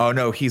like, oh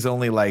no, he's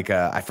only like,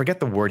 I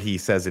forget the word he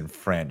says in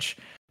French,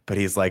 but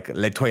he's like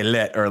le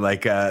toilette, or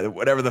like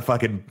whatever the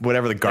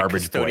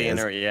garbage boy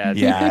is.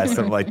 Yeah,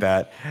 something like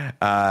that.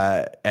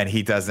 And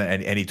he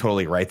doesn't, and he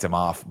totally writes him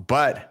off.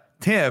 But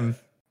Tim,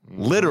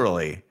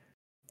 literally,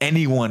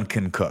 anyone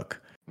can cook.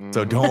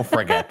 So don't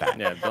forget that.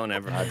 Yeah, don't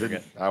ever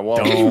forget. I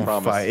won't. Don't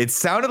promise. fight. It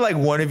sounded like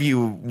one of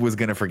you was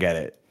gonna forget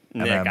it.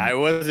 And Nick, I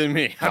wasn't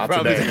me. I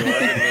promise today. it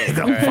wasn't me.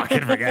 Don't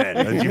fucking forget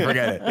it. Don't you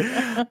forget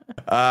it.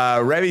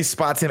 Remy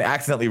spots him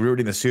accidentally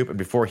ruining the soup, and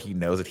before he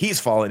knows it,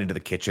 he's fallen into the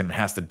kitchen and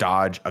has to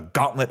dodge a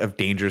gauntlet of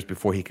dangers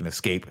before he can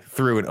escape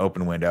through an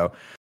open window.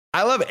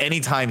 I love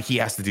any time he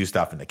has to do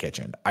stuff in the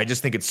kitchen. I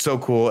just think it's so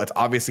cool. It's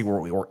obviously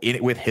we're in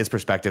it with his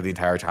perspective the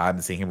entire time,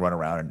 and seeing him run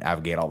around and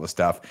navigate all this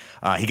stuff.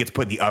 He gets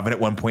put in the oven at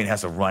one point,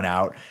 has to run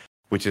out,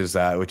 which is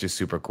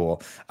super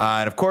cool.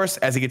 And of course,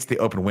 as he gets to the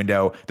open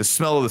window, the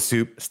smell of the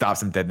soup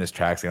stops him dead in his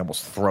tracks. He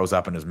almost throws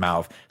up in his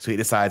mouth. So he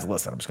decides,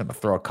 listen, I'm just going to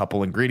throw a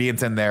couple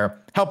ingredients in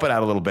there, help it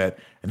out a little bit,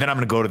 and then I'm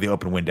going to go to the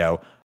open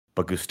window.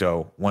 But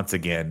Gusteau once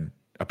again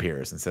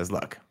appears and says,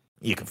 look,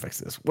 you can fix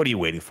this. What are you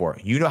waiting for?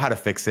 You know how to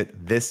fix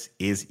it. This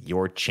is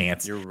your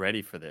chance. You're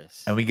ready for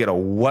this. And we get a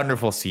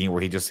wonderful scene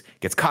where he just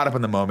gets caught up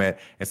in the moment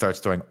and starts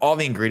throwing all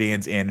the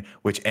ingredients in,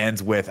 which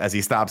ends with, as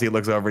he stops, he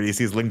looks over and he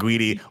sees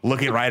Linguini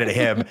looking right at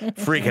him,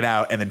 freaking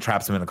out, and then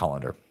traps him in the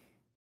colander.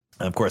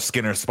 And of course,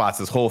 Skinner spots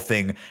this whole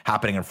thing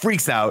happening and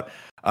freaks out.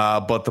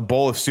 But the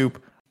bowl of soup,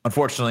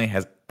 unfortunately,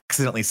 has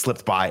accidentally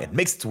slipped by and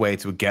makes its way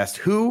to a guest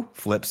who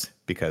flips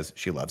because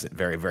she loves it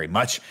very, very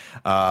much.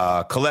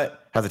 Colette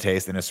has a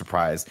taste and is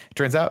surprised. It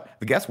turns out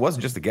the guest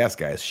wasn't just a guest,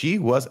 guys. She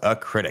was a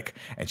critic,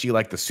 and she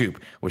liked the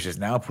soup, which is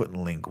now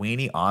putting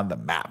Linguini on the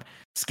map.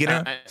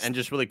 Skinner. And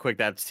just really quick,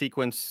 that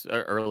sequence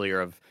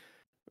earlier of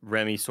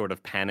Remy sort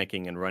of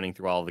panicking and running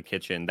through all of the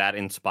kitchen, that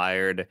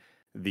inspired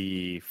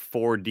the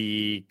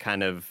 4D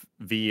kind of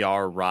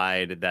VR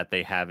ride that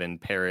they have in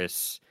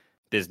Paris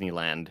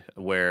Disneyland,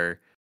 where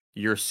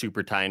you're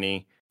super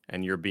tiny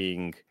and you're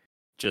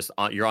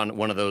on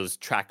one of those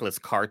trackless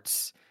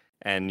carts,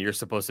 and you're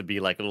supposed to be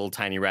like a little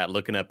tiny rat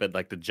looking up at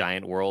like the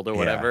giant world or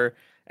whatever.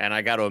 Yeah. And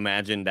I got to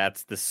imagine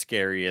that's the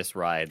scariest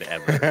ride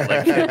ever.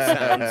 Like, it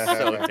sounds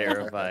so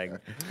terrifying.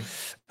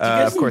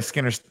 Of course,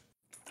 Skinner's.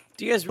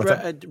 Do you guys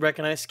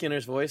recognize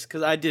Skinner's voice?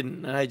 Because I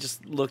didn't. And I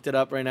just looked it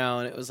up right now,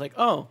 and it was like,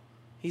 oh,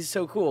 he's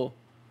so cool.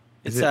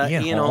 Is it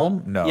Ian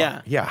Holm? No.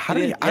 Yeah. How do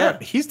you?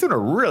 He's doing a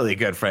really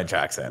good French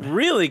accent.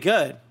 Really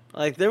good.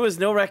 Like, there was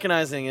no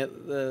recognizing it.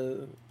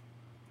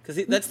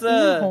 Because that's the...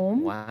 Ian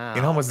Holm? Wow.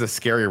 Ian Holm was the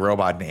scary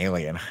robot in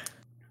Alien.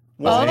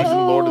 Well, he's in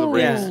Lord of the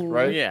Rings, Yeah.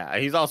 right? Yeah,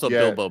 he's also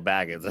Bilbo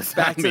Baggins. That's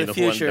Back to the the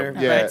Future.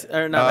 one Yeah. Right?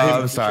 Or not Back to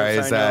the I'm sorry.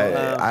 Future, Is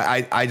that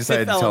I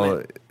decided to Fifth tell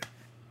Element.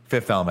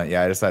 Fifth Element.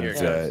 Yeah, I decided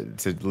Here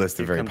to list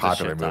a Here very comes the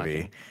popular shit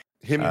movie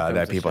talking.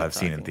 that people have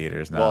seen in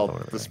theaters. Not Well, Lord of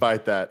the Rings.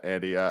 despite that,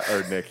 Andy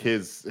or Nick,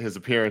 his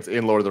appearance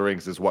in Lord of the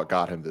Rings is what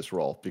got him this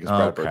role, because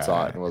Brad Bird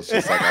saw it and was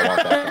just like, I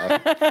want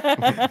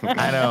that guy.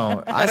 I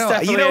don't.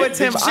 That's You know what,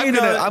 definitely- Tim? did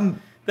you know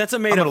That's a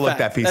made I'm up gonna look fact.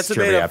 that piece That's of a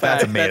made trivia up up.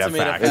 That's a fact. made up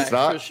fact. It's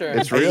not. For sure.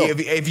 It's real.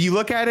 If you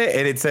look at it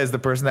and it says the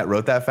person that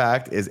wrote that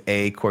fact is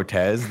A.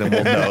 Cortez, then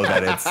we'll know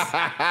that it's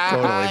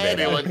totally made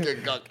Anyone up.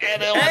 can cook.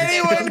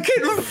 Anyone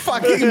can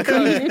fucking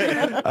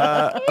cook.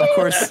 Of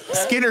course,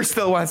 Skinner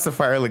still wants to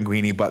fire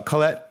Linguini, but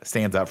Colette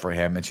stands up for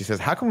him and she says,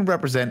 "How can we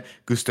represent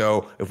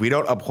Gusteau if we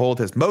don't uphold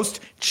his most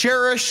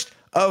cherished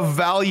of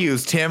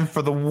values, Tim?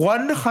 For the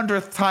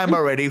 100th time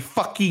already,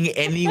 fucking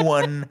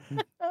anyone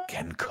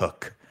can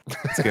cook."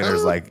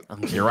 Skinner's like,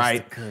 "You're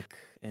right."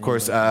 Of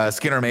course,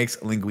 Skinner makes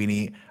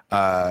Linguini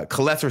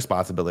Colette's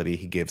responsibility.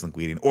 He gives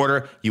Linguini an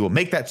order. "You will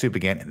make that soup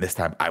again, and this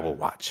time I will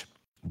watch."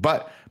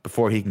 But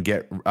before he can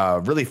get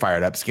really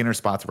fired up, Skinner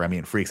spots Remy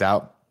and freaks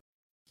out.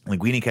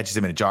 Linguini catches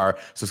him in a jar,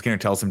 so Skinner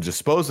tells him to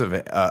dispose of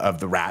it, of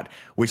the rat,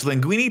 which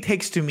Linguini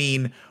takes to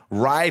mean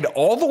ride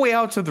all the way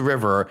out to the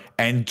river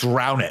and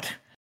drown it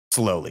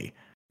slowly.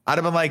 I'd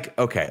have been like,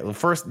 okay, well,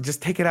 first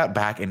just take it out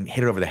back and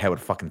hit it over the head with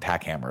a fucking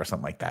tack hammer or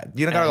something like that.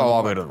 You don't gotta go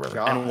all the way to the river.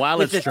 And while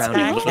With it's the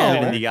drowning, look at it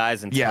in tack the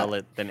eyes and Yeah. tell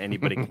it, then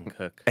anybody can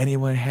cook.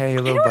 Anyone, hey,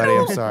 little buddy,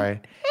 I'm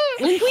sorry.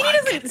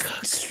 Linguini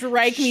doesn't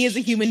strike me as a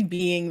human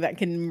being that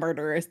can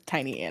murder a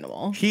tiny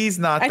animal. He's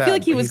not. I feel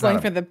like he was going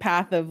for for the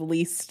path of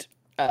least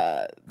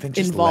Then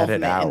just let it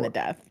involvement in out. the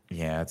death.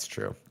 Yeah, that's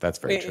true. That's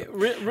very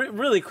Wait, true.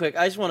 really quick,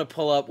 I just want to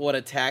pull up what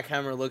a tack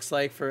hammer looks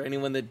like for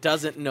anyone that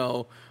doesn't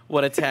know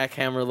what a tack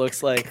hammer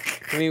looks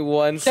like. Give me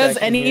one second.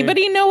 Does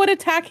anybody know what a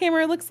tack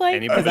hammer looks like?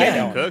 Anybody I can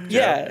don't. cook.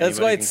 Yeah, Joe. that's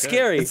why Anybody it's can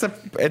cook.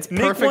 scary. It's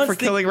Nick perfect wants for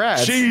to- killing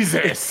rats.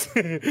 Jesus.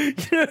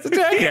 It's a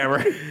tack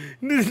hammer.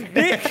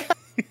 Nick,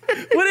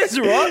 what is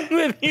wrong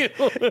with you?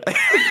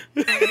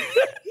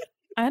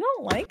 I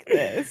don't like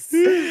this.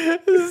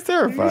 This is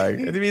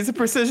terrifying. I mean, it's a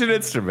precision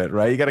instrument,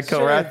 right? You got to kill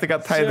Sure, rats. They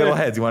got tiny sure. little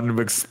heads. You want them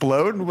to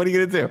explode? What are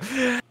you gonna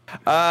do?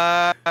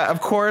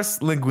 Of course,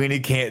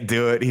 Linguini can't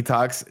do it. He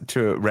talks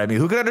to Remy,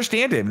 who can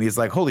understand him, and he's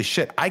like, "Holy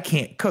shit, I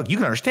can't cook. You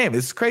can understand me.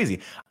 This is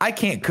crazy. I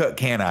can't cook,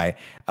 can I?"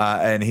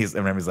 And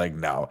Remy's like,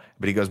 "No,"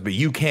 but he goes, "But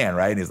you can,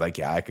 right?" And he's like,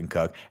 "Yeah, I can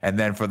cook." And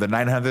then for the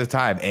 900th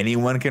time,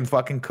 anyone can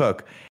fucking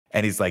cook.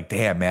 And he's like,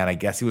 "Damn, man, I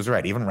guess he was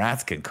right. Even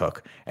rats can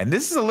cook." And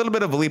this is a little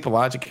bit of a leap of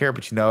logic here,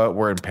 but you know what?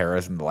 We're in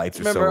Paris and the lights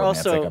are so Remember,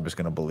 romantic. also- I'm just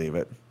gonna believe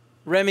it.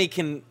 Remy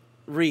can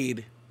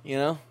read, you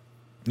know?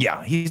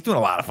 Yeah, he's doing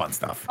a lot of fun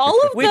stuff. All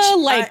of Which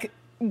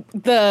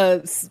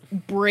the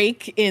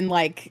break in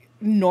like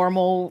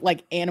normal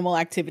like animal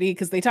activity,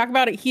 because they talk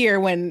about it here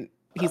when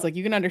he's like,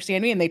 "You can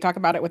understand me," and they talk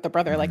about it with the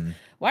brother, like,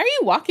 "Why are you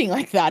walking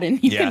like that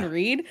and you Yeah. can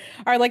read?"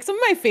 Are like some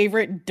of my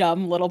favorite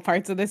dumb little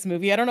parts of this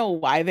movie. I don't know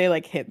why they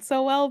like hit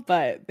so well,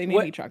 but they made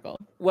What- me chuckle.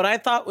 What I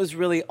thought was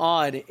really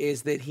odd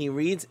is that he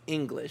reads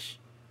English.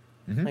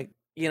 Like,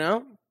 you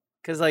know?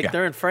 Because, like, Yeah.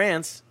 they're in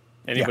France.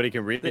 Anybody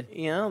can read th- it.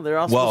 You know, they're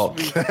all Well,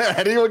 supposed to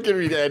be... Anyone can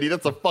read Andy.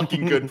 That's a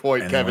fucking good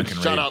point, Anyone Kevin.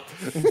 can Shut read. up.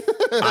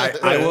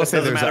 I will say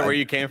Doesn't there's matter a, where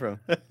you came from.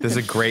 there's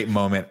a great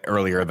moment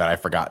earlier that I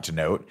forgot to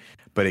note,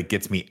 but it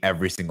gets me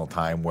every single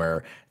time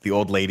where the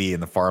old lady in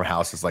the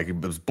farmhouse is like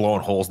was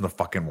blowing holes in the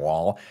fucking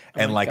wall,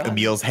 and like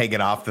Emil's hanging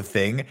off the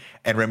thing,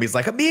 and Remy's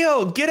like,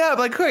 "Emil, get up!"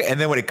 Like, quick. And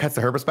then when it cuts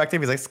to her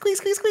perspective, he's like, "Squeak,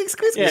 squeak, squeak,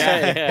 squeak."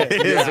 Yeah.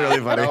 It is really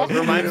funny. That was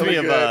Reminds me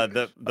of good.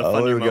 the Oh,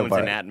 funny really good moments in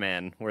part.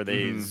 Ant-Man where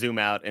they zoom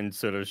out and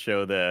sort of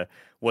show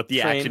what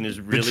the Train. action is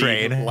really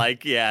train.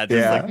 like. Yeah, just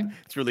Yeah. like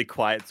it's really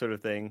quiet sort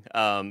of thing.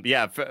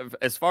 Yeah,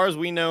 as far as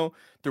we know,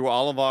 through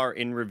all of our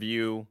in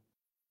review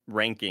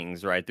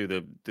rankings, right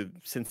through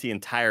since the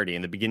entirety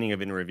in the beginning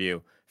of in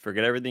review,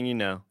 forget everything you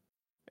know.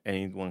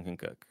 Anyone can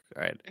cook.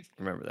 All right,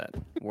 remember that.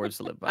 Words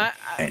to live by.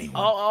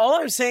 all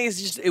I'm saying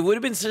is just it would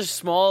have been such a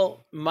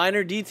small,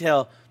 minor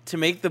detail to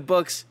make the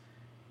books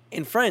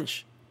in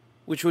French,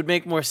 which would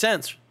make more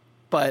sense.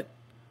 But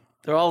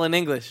they're all in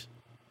English.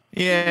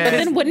 But Yeah.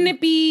 then wouldn't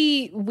it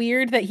be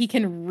weird that he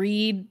can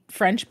read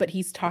French, but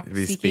he's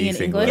He speaking in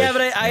speaks English? Yeah,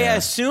 but I Yeah.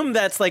 assume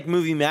that's like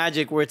movie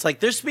magic, where it's like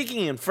they're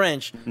speaking in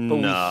French, but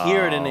no, we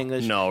hear it in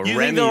English. No, you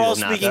Remy think they're all is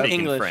not speaking speaking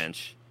English?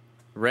 French.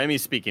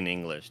 Remy's speaking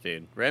English,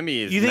 dude.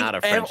 Remy is You think not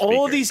a French all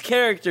speaker. these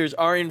characters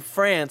are in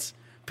France,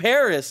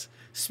 Paris,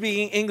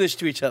 speaking English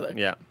to each other?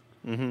 Yeah.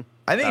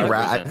 I think 100%.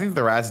 I think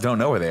the rats don't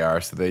know where they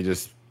are, so they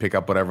just pick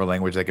up whatever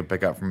language they can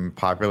pick up from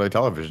popular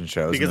television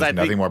shows. Because And there's I think-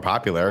 nothing more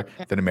popular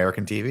than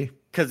American TV.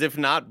 Because if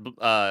not,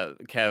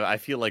 Kev, I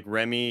feel like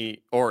Remy,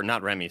 or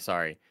not Remy,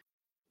 sorry.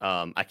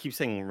 I keep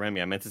saying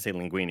Remy. I meant to say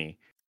Linguini.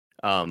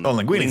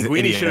 Linguini's an Linguini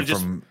idiot should have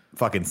just from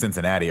fucking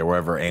Cincinnati or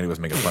wherever Andy was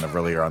making fun of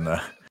earlier on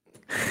the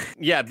on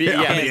the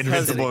because,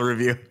 Invincible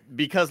review.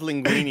 because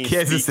Linguini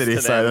Kansas speaks City,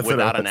 to sorry, them that's what it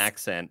without an was.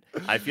 accent.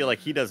 I feel like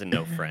he doesn't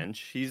know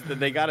French.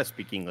 They got to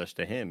speak English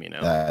to him, you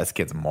know. This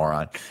kid's a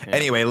moron.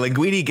 Anyway,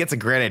 Linguini gets a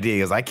great idea. He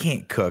goes, "I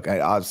can't cook."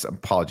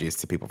 Apologies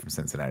to people from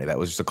Cincinnati. That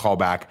was just a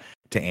callback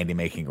to Andy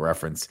making a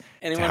reference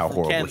Anyone to how from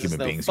horrible Kansas, human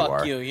though, beings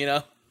fuck you are. you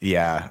know?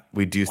 Yeah,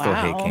 we do still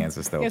hate Wow.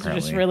 Kansas, though. You guys are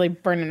Apparently, just really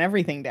burning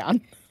everything down.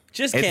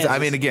 Just It's, Kansas. I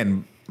mean,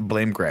 again,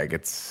 blame Greg.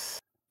 It's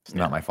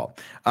not my fault.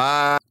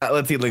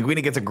 Let's see.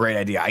 Linguini gets a great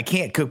idea. "I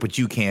can't cook, but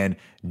you can.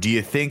 Do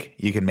you think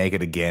you can make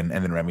it again?"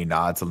 And then Remy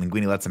nods. So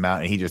Linguini lets him out,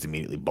 and he just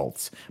immediately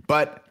bolts.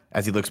 But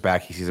As he looks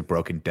back, he sees a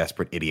broken,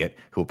 desperate idiot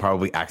who will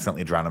probably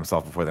accidentally drown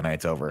himself before the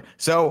night's over.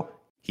 So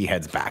he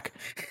heads back.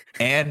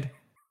 And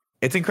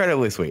it's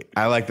incredibly sweet.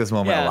 I like this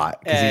moment a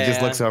lot because he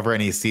just looks over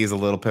and he sees a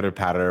little pitter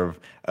patter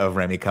of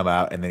Remy come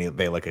out, and then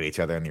they look at each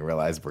other and you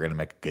realize we're going to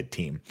make a good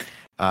team.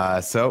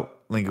 So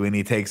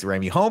Linguini takes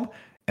Remy home,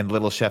 and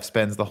Little Chef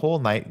spends the whole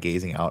night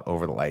gazing out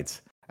over the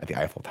lights at the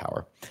Eiffel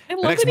Tower. I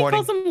love that he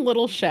calls him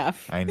Little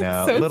Chef. I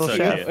know. So Little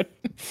Chef. cute.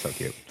 So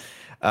cute.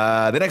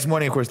 The next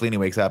morning, of course, Lini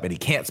wakes up and he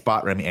can't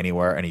spot Remy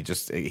anywhere, and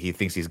he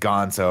thinks he's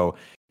gone, so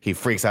he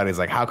freaks out. He's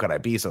like, how could I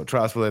be so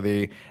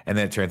trustworthy? And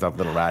then it turns out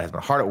Little Rat has been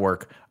hard at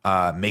work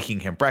making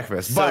him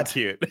breakfast. So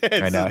cute.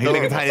 I know. He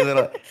made a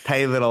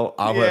tiny little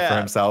omelet for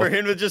himself. For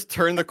him to just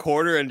turn the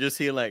corner and just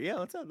see like, yeah,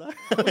 what's up, Doc?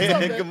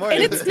 Good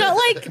morning. And it's not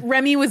like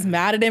Remy was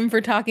mad at him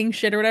for talking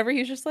shit or whatever.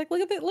 He's just like,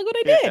 look what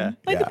I did.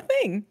 The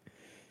thing.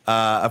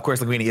 Of course,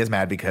 Linguini is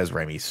mad because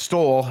Remy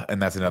stole,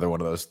 and that's another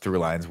one of those through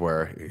lines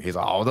where he's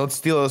like, oh, don't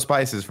steal those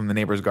spices from the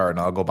neighbor's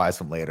garden. I'll go buy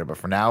some later. But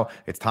for now,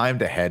 it's time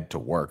to head to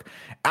work.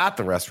 At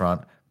the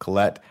restaurant,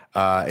 Colette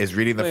is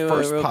reading the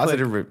first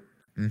positive.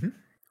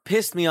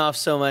 Pissed me off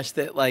so much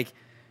that like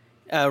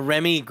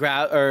Linguini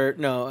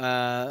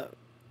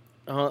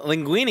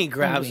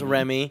grabs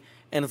Remy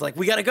and it's like,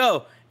 we gotta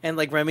go. And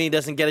like Remy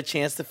doesn't get a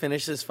chance to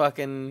finish this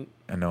fucking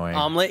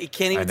omelet. He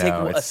can't even take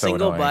a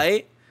single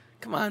bite.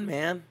 Come on,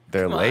 man.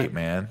 They're late,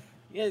 man.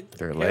 Yeah,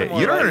 they're late.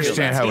 You don't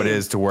understand how it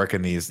is to work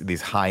in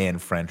these high-end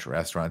French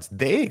restaurants.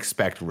 They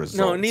expect results.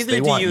 No, neither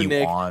they do want you, you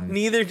Nick. on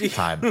Neither do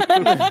time.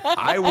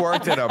 I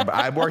worked at a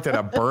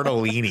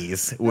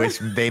Bertolini's, which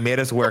they made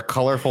us wear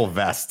colorful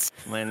vests.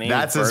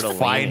 That's as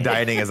fine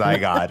dining as I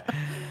got.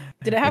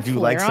 Did it have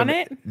flair on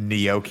it?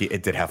 Gnocchi.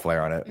 It did have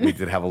flair on it. We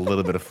did have a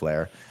little bit of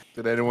flair.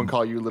 Did anyone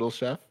call you Little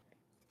Chef?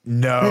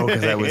 No,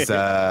 because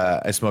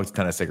I smoked a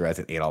ton of cigarettes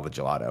and ate all the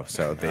gelato,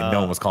 so no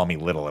one was calling me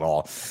little at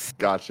all.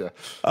 Gotcha.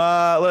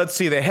 Let's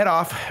see. They head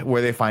off where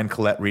they find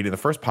Colette reading the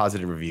first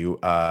positive review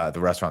the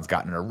restaurant's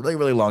gotten in a really,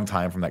 really long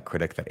time from that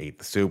critic that ate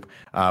the soup.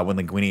 When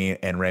Linguini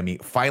and Remy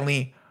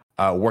finally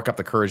work up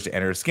the courage to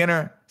enter,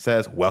 Skinner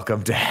says,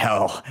 "Welcome to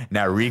hell.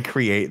 Now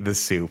recreate the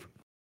soup."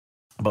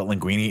 But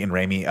Linguini and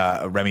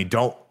Remy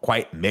don't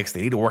quite mix.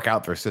 They need to work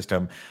out their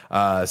system.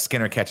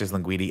 Skinner catches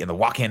Linguini in the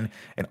walk-in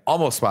and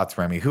almost spots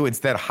Remy, who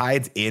instead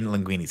hides in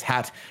Linguini's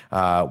hat.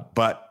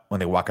 But when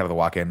they walk out of the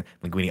walk-in,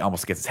 Linguini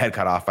almost gets his head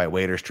cut off by a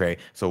waiter's tray.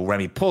 So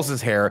Remy pulls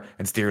his hair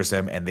and steers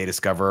him, and they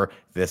discover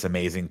this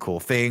amazing, cool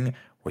thing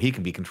where he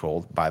can be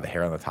controlled by the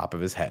hair on the top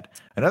of his head.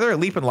 Another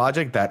leap in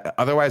logic that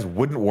otherwise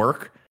wouldn't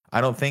work,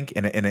 I don't think,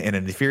 in an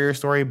inferior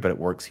story, but it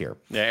works here.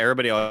 Yeah,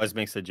 everybody always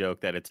makes the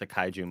joke that it's a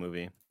kaiju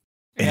movie.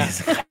 It is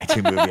a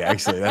kaiju movie,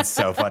 actually. That's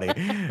so funny.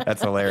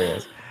 That's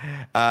hilarious.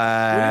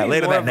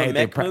 Later that night,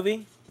 they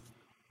movie.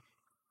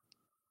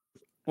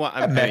 Well,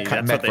 mech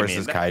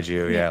versus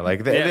kaiju. Yeah,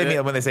 like they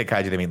mean, when they say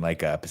kaiju, they mean like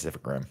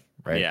Pacific Rim,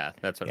 right? Yeah,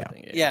 that's what I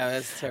think. Yeah,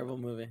 that's a terrible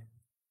movie,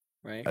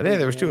 right?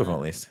 There was two of them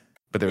at least,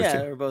 but there was two.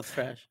 They were both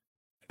trash.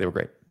 They were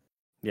great.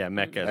 Yeah,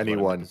 mecha.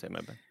 Anyone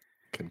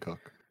can cook.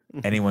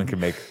 Anyone can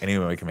make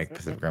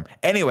Pacific Rim.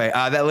 Anyway,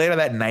 later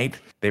that night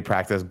they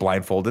practice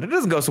blindfolded. It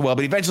doesn't go so well,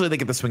 but eventually they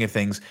get the swing of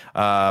things.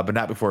 But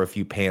not before a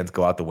few pans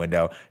go out the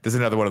window. This is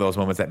another one of those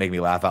moments that make me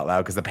laugh out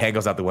loud because the pan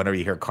goes out the window,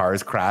 you hear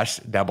cars crash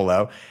down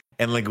below,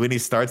 and Linguini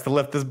starts to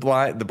lift the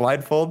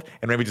blindfold,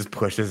 and Remy just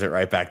pushes it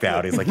right back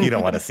down. He's like, "You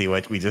don't want to see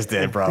what we just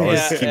did, bro.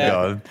 Let's keep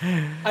going."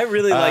 I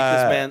really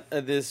like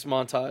this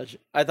montage.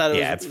 I thought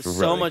it was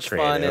so much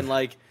fun, and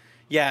like,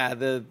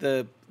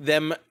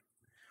 them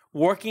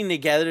working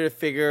together to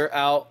figure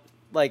out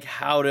like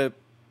how to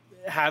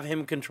have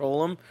him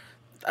control him.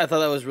 I thought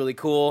that was really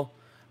cool.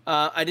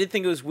 I did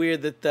think it was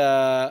weird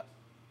that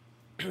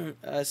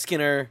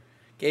Skinner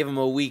gave him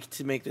a week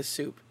to make this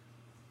soup.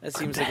 That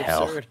seems like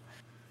absurd.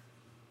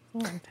 A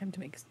long time to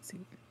make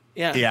soup.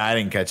 Yeah, I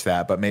didn't catch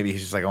that, but maybe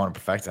he's just like, I want to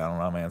perfect it. I don't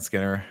know, man.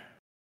 Skinner.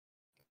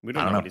 We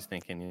don't know what he's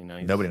thinking. You know,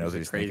 nobody knows what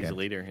he's thinking. Crazy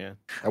leader, yeah.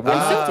 And we'll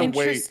have to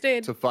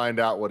wait to find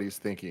out what he's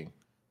thinking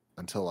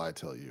until I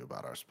tell you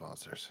about our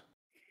sponsors.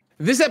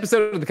 This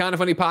episode of the Kinda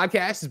Funny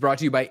podcast is brought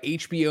to you by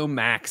HBO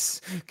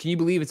Max. Can you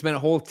believe it's been a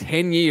whole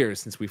 10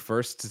 years since we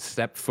first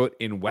stepped foot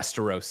in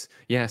Westeros?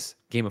 Yes,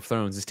 Game of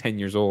Thrones is 10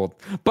 years old.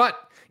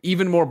 But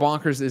even more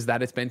bonkers is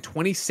that it's been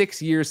 26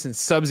 years since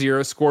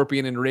Sub-Zero,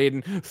 Scorpion, and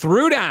Raiden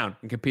threw down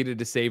and competed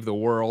to save the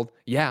world.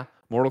 Yeah,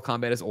 Mortal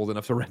Kombat is old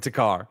enough to rent a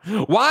car.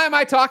 Why am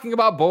I talking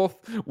about both?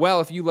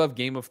 Well, if you love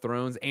Game of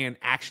Thrones and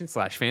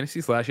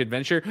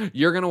action/fantasy/adventure,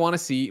 you're going to want to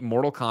see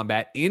Mortal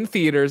Kombat in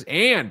theaters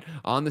and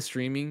on the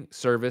streaming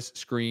service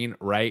screen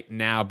right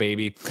now,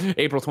 baby.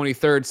 April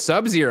 23rd,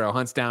 Sub-Zero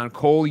hunts down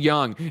Cole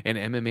Young, an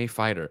MMA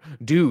fighter.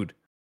 Dude,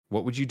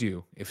 what would you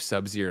do if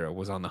Sub-Zero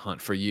was on the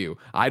hunt for you?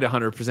 I'd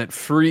 100%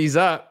 freeze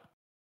up.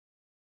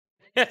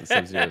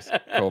 Sub-Zeros.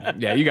 Cool.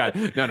 Yeah, you got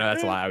it. No,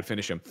 that's a lie. I would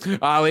finish him.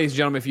 Ladies and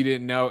gentlemen, if you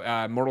didn't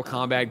know, Mortal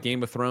Kombat,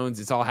 Game of Thrones,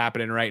 it's all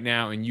happening right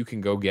now, and you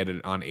can go get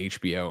it on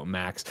HBO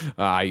Max.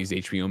 I use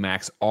HBO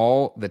Max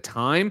all the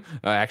time.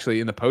 Actually,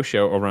 in the post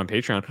show over on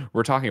Patreon,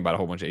 we're talking about a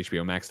whole bunch of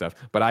HBO Max stuff,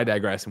 but I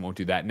digress and won't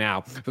do that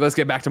now. But let's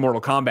get back to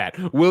Mortal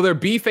Kombat. Will there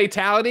be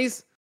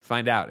fatalities?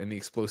 Find out in the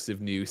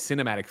explosive new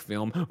cinematic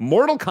film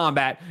Mortal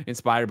Kombat,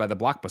 inspired by the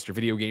blockbuster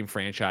video game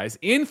franchise,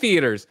 in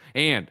theaters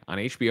and on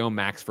HBO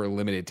Max for a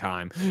limited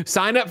time.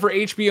 Sign up for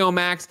HBO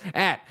Max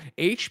at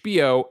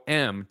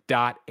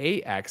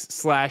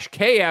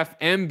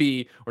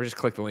hbom.ax/KFMB, or just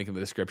click the link in the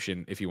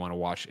description if you want to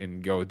watch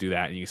and go do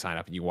that, and you sign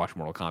up and you watch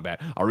Mortal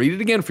Kombat. I'll read it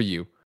again for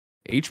you.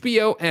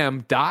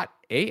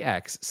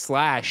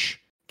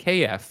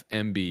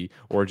 hbom.ax/KFMB,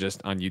 or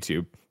just on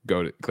YouTube.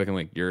 Go to click a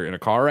link. You're in a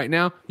car right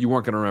now. You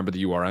weren't going to remember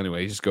the URL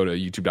anyway. You just go to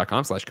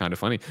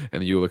youtube.com/kindafunny,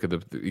 and then you look at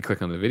you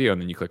click on the video,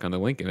 and then you click on the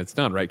link, and it's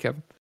done. Right,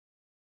 Kevin?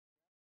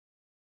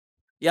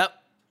 Yep.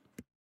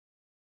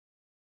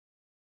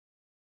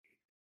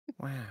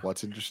 Wow.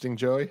 What's interesting,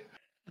 Joey?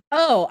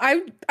 Oh,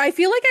 I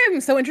feel like I'm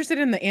so interested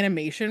in the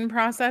animation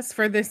process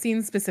for this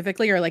scene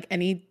specifically, or like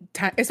any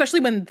time,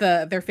 especially when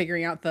they're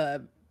figuring out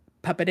the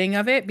puppeting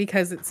of it,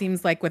 because it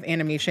seems like with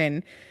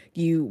animation,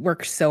 you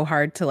work so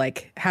hard to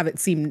like have it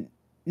seem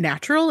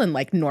natural and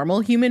like normal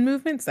human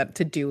movements, that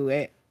to do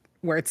it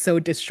where it's so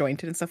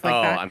disjointed and stuff like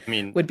that, I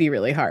mean, would be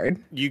really hard.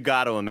 You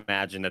got to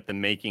imagine that the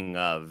making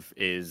of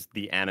is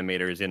the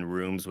animators in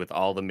rooms with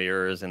all the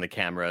mirrors and the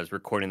cameras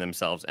recording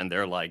themselves, and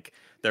they're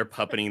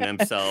puppeting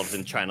themselves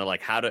and trying to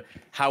like how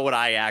would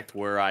I act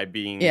were I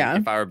being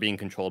if I were being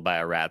controlled by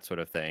a rat, sort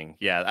of thing.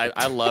 Yeah,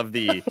 I love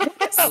the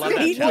I love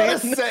that What a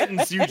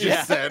sentence you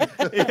just said.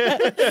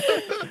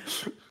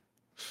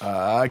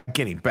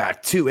 Getting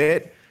back to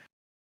it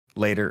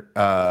later.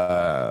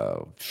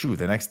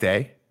 The next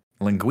day,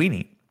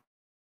 Linguini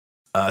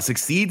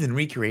succeeds in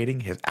recreating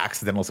his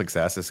accidental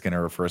success, as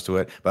Skinner refers to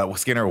it. But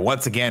Skinner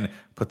once again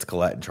puts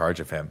Colette in charge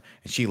of him,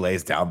 and she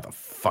lays down the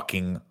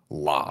fucking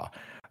law,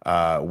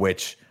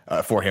 which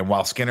for him,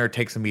 while Skinner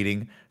takes a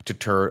meeting to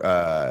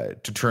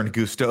turn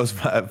Gusto's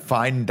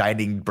fine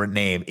dining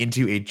name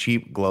into a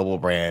cheap global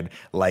brand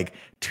like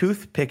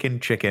Toothpick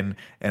and Chicken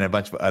and a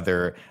bunch of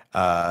other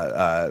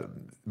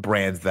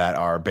brands that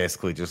are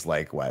basically just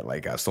sold in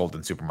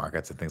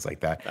supermarkets and things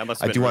like that. That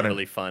must have been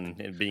really fun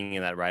being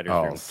in that writer's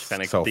room,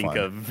 trying to think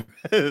of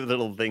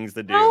little things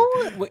to do.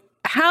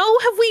 How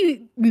have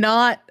we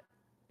not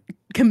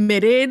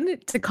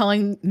committed to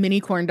calling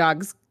mini corn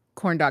puppies?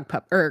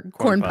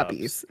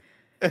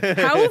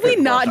 How have we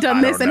not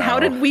done this, and how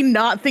did we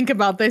not think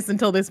about this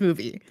until this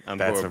movie?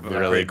 That's a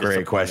really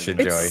great question,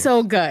 Joey. It's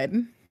so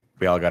good.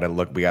 We all gotta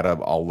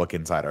all look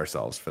inside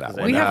ourselves for that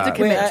one. We have to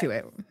commit to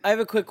it. I have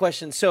a quick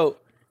question. So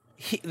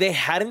they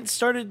hadn't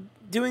started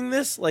doing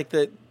this, like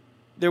there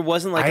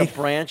wasn't like a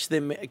branch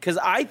because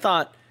I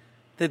thought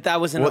that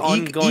was an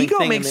ongoing Ego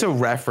thing. makes a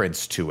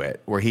reference to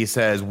it where he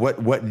says,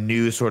 what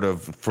new sort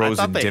of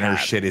frozen dinner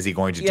shit is he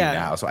going to do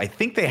now? So I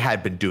think they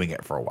had been doing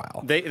it for a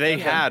while. They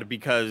had,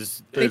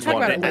 because they talk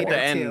about it at later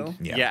the end.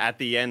 too. At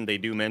the end they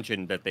do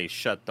mention that they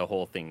shut the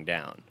whole thing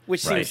down.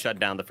 Which they seems shut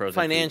down the frozen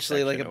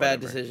financially like a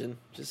bad whatever. decision.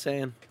 Just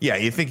saying. Yeah,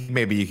 you think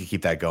maybe you could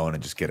keep that going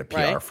and just get a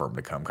PR firm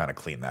to come kind of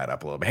clean that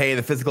up a little bit. Hey,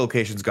 the physical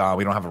location's gone.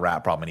 We don't have a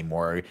rat problem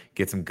anymore.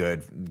 Get some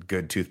good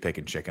Toothpick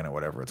and Chicken or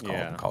whatever it's called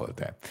and call it a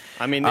day.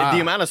 I mean, the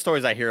amount of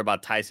stories I hear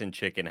about Tyson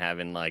Chicken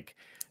having like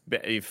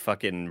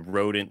fucking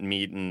rodent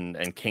meat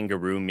and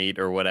kangaroo meat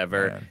or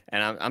whatever,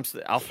 and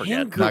I'll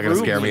forget. Not gonna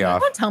scare me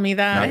off. Don't tell me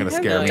that. Not gonna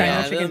scare me Dino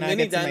off. chicken The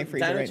mini nuggets in my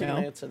freezer right now.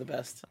 nuggets are the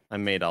best. I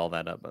made all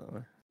that up, by the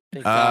way.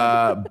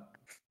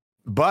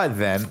 But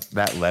then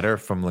that letter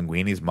from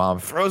Linguini's mom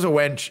throws a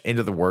wench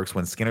into the works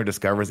when Skinner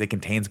discovers it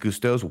contains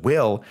Gusto's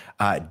will,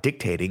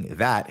 dictating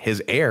that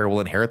his heir will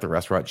inherit the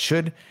restaurant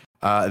should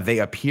they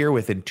appear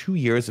within 2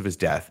 years of his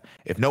death.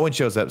 If no one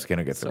shows up,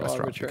 Skinner gets the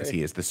restaurant because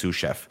he is the sous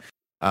chef.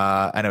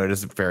 I know it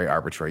is very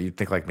arbitrary. You'd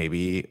think like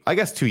maybe, I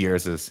guess 2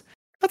 years that's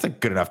a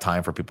good enough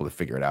time for people to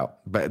figure it out.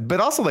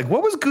 But also, like,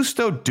 what was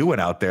Gusto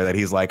doing out there that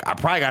he's like, I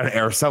probably got an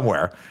heir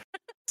somewhere.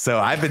 So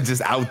I've been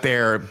just out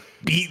there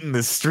beating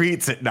the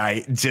streets at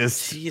night,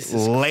 just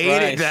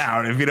laid it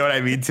down, if you know what I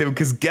mean, Tim.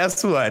 Because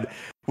guess what?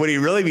 What he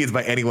really means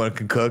by anyone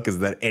can cook is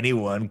that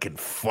anyone can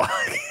fuck.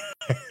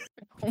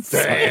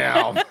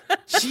 Damn.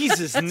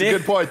 Jesus, That's Nick. a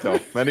good point,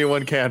 though.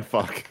 Anyone can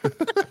fuck.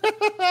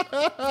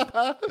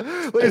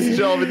 Ladies and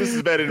gentlemen, this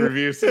has been In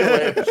Review. See you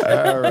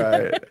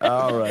later.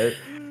 All right.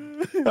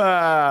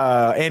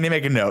 Andy,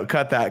 make a note.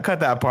 Cut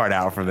that part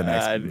out for the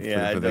next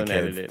for the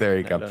kids. There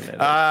you go.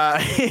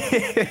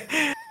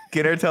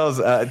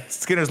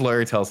 Skinner's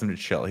lawyer tells him to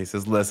chill. He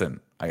says,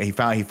 "Listen, he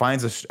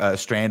finds a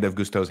strand of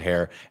Gusto's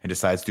hair and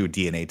decides to do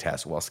a DNA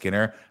test." While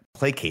Skinner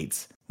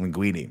placates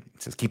Linguini, he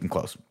says, "Keep him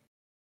close."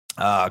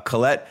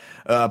 Colette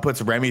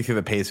puts Remy through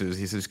the paces.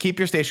 He says, "Keep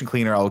your station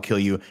clean or I will kill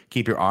you.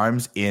 Keep your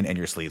arms in and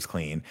your sleeves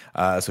clean."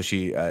 So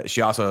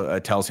she also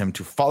tells him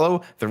to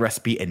follow the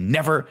recipe and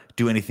never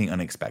do anything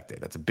unexpected.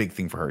 That's a big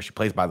thing for her. She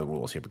plays by the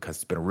rules here because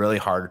it's been a really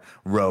hard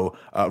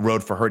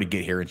road for her to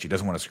get here, and she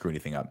doesn't want to screw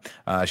anything up.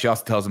 She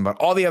also tells him about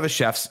all the other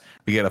chefs.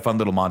 We get a fun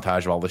little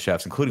montage of all the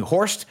chefs, including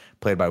Horst,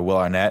 played by Will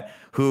Arnett,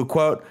 who,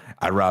 quote,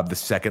 "I robbed the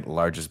second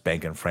largest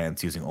bank in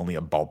France using only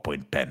a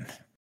ballpoint pen,"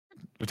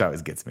 which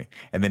always gets me.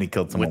 And then he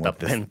killed someone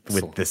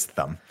with this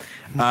thumb.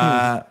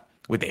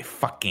 With a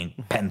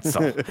fucking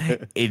pencil.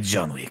 A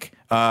John Wick.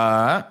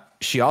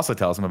 She also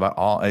tells him about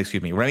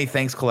Remy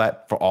thanks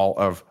Colette for all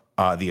of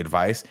the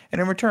advice.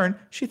 And in return,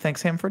 she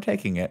thanks him for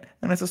taking it.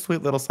 And it's a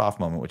sweet little soft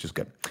moment, which is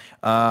good.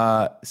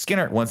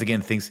 Skinner, once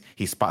again, thinks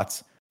he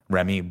spots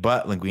Remy,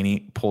 but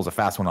Linguini pulls a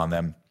fast one on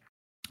him.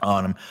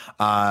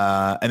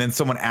 And then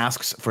someone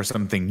asks for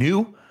something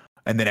new.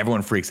 And then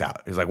everyone freaks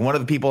out. It's like one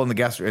of the people in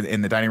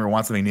the dining room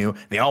wants something new.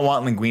 They all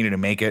want Linguini to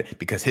make it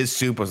because his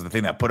soup was the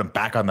thing that put him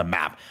back on the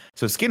map.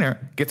 So Skinner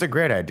gets a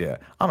great idea.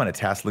 I'm going to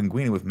task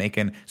Linguini with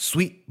making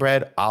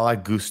sweetbread a la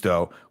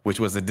gusto, which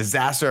was a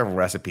disaster of a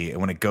recipe. And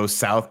when it goes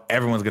south,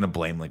 everyone's going to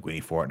blame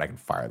Linguini for it, and I can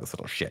fire this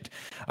little shit.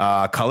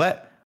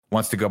 Colette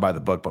wants to go by the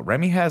book, but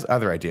Remy has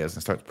other ideas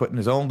and starts putting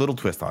his own little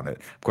twist on it.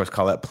 Of course,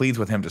 Colette pleads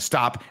with him to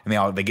stop,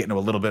 and they get into a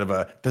little bit of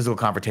a physical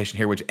confrontation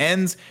here, which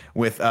ends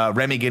with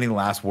Remy getting the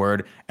last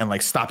word and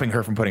like stopping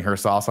her from putting her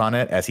sauce on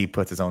it as he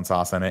puts his own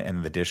sauce on it,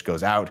 and the dish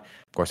goes out.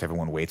 Of course,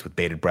 everyone waits with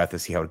bated breath to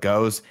see how it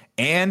goes,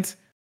 and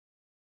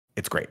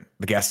it's great.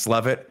 The guests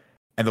love it.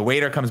 And the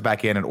waiter comes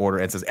back in and order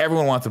and says,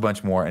 "Everyone wants a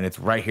bunch more." And it's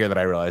right here that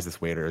I realize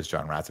this waiter is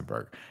John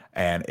Ratzenberg.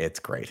 And it's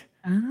great.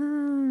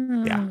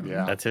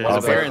 Yeah. That's his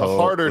appearance. Holy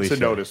Harder to shit.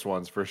 notice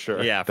ones for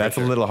sure. Yeah, That's a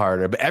little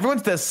harder. But everyone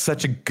does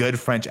such a good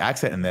French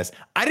accent in this.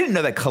 I didn't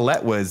know that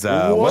Colette was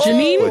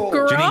Janine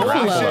Garofalo.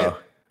 Garofalo.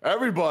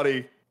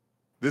 Everybody,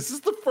 this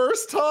is the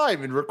first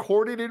time in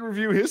recorded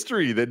interview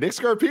history that Nick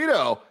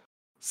Scarpino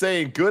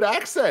saying good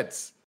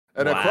accents.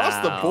 And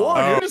across the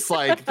board, you're just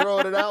like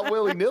throwing it out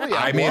willy-nilly.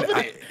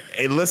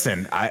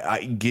 Listen,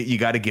 you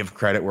got to give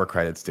credit where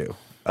credit's due.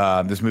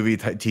 This movie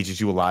teaches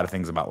you a lot of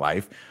things about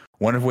life.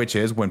 One of which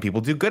is when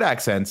people do good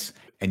accents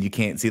and you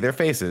can't see their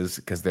faces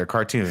because they're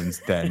cartoons,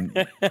 then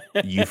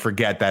you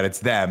forget that it's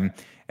them.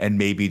 And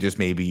maybe, just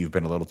maybe, you've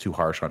been a little too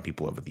harsh on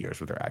people over the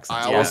years with their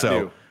accents.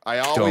 I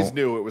always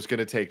knew it was going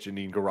to take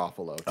Janine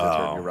Garofalo to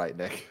turn you right,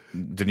 Nick.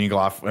 Janine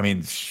Garofalo, I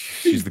mean,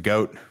 she's the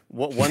GOAT.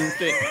 One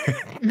thing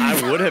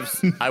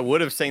I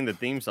would have sang the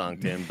theme song,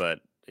 Tim,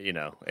 but you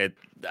know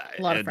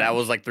that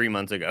was like 3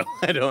 months ago.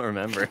 I don't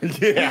remember.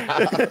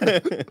 Yeah.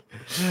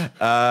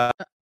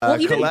 Well,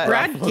 even Colette.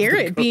 Brad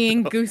Garrett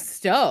being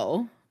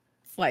Gusteau,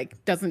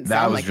 like, doesn't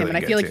sound like him, really and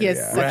I feel good like he has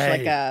too, yeah. such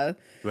like a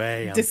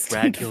Ray, I'm distinct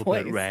Brad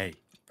Gilbert. voice. Ray.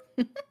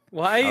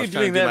 Why are you was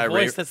trying doing to do that my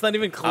voice? That's not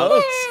even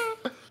close.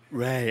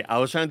 Ray. I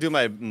was trying to do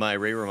my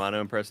Ray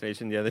Romano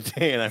impersonation the other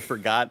day, and I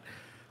forgot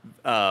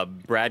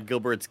Brad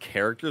Gilbert's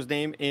character's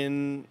name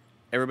in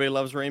Everybody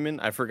Loves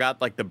Raymond. I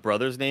forgot like the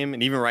brother's name,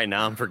 and even right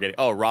now I'm forgetting.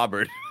 Oh,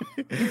 Robert.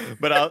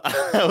 But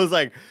I was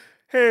like,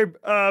 "Hey,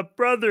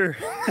 brother."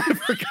 I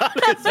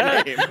forgot his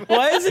name.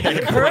 Why is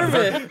it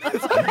Kermit?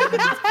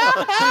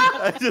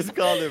 I just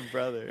called him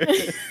brother.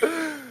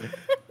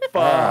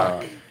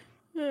 Fuck.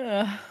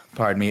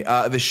 Pardon me.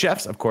 The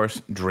chefs, of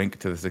course, drink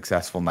to the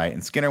successful night,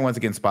 and Skinner once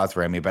again spots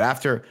Remy, but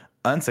after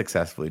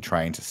unsuccessfully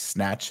trying to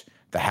snatch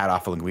the hat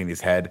off of Linguini's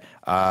head,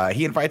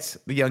 he invites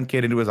the young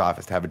kid into his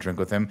office to have a drink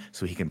with him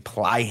so he can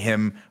ply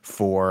him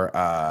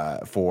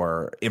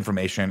for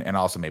information and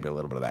also maybe a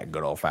little bit of that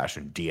good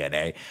old-fashioned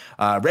DNA.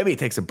 Remy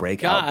takes a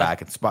break out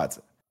back and spots.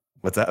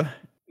 What's up?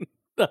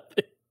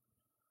 Nothing.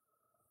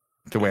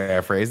 The way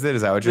I phrased it,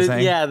 is that what you're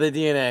saying? Yeah, the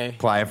DNA.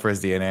 Ply him for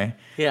his DNA?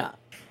 Yeah.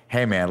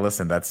 Hey man,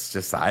 listen, that's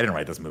just, I didn't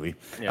write this movie.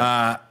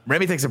 Yeah.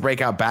 Remy takes a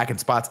break out back and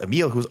spots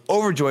Emile, who's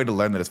overjoyed to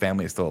learn that his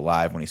family is still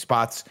alive. When he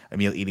spots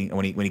Emile eating,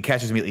 when he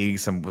catches Emile eating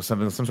some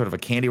sort of a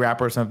candy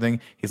wrapper or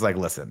something, he's like,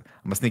 "Listen,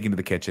 I'm gonna sneak into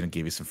the kitchen and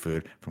give you some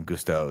food from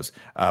Gusteau's."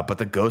 But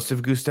the ghost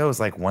of Gusteau is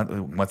like,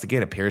 once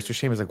again, appears to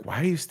shame. He's like, "Why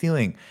are you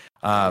stealing?"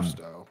 And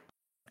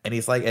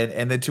he's like,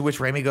 and then to which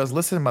Remy goes,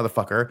 "Listen,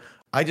 motherfucker,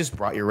 I just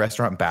brought your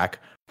restaurant back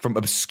from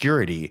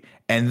obscurity,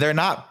 and they're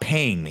not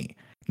paying me.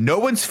 No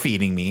one's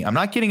feeding me. I'm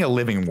not getting a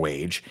living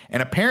wage.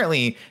 And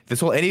apparently this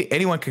whole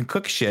anyone can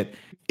cook shit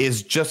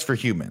is just for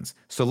humans.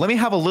 So let me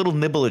have a little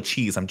nibble of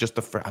cheese. I'm just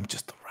the rat.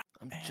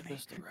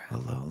 A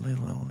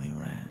lonely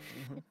rat."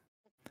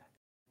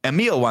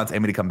 Emile wants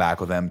Remy to come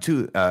back with them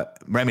to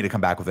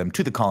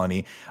the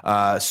colony.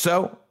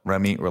 So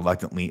Remy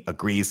reluctantly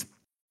agrees.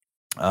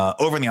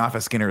 Over in the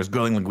office, Skinner is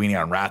grilling Linguini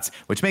on rats,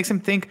 which makes him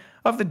think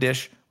of the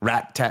dish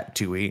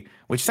Ratatouille,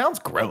 which sounds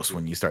gross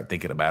when you start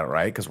thinking about it,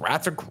 right? Because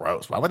rats are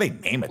gross. Why would they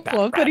name it that?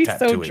 Love that he's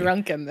so Ratatouille?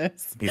 drunk in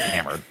this. He's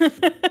hammered.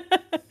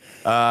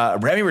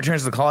 Remy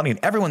returns to the colony and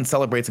everyone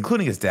celebrates,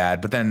 including his dad.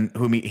 But then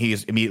he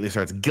immediately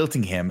starts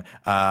guilting him.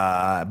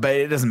 But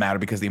it doesn't matter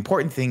because the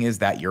important thing is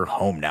that you're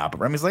home now. But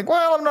Remy's like,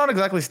 "Well, I'm not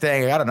exactly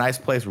staying. I got a nice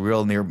place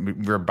real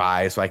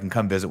nearby, so I can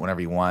come visit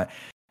whenever you want."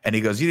 And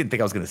he goes, you didn't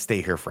think I was going to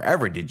stay here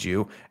forever, did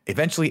you?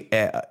 Eventually,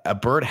 a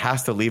bird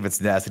has to leave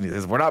its nest. And he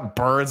says, we're not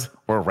birds,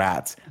 we're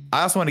rats.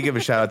 I also want to give a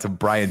shout out to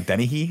Brian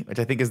Dennehy, which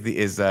I think I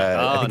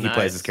think he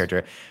plays this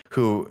character,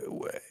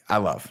 who I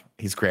love.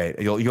 He's great.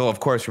 You'll of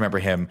course remember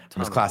him from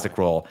his classic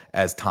role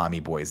as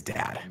Tommy Boy's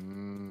dad.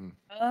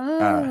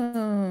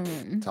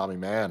 Tommy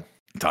man.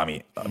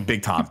 Tommy,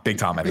 Big Tom.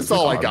 That's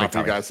all I got for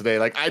you guys today.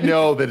 Like, I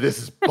know that this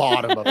is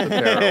bottom of the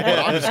barrel, but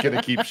I'm just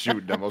gonna keep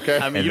shooting them. Okay.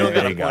 I mean, you don't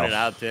gotta point it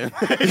out, Tim.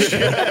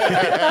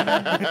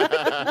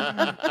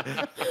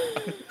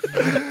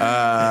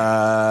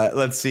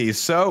 Let's see.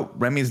 So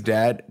Remy's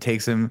dad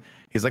takes him.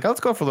 He's like, let's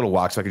go for a little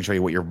walk so I can show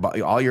you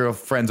what all your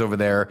friends over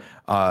there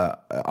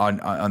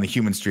on the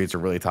human streets are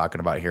really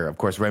talking about here. Of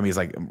course, Remy's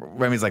like,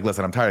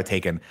 listen, I'm tired of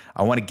taking.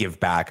 I want to give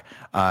back.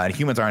 And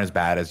humans aren't as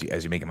bad as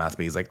you make them out to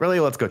be. He's like, really?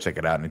 Let's go check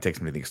it out. And he takes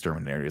him to the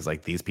exterminator. He's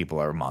like, these people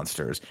are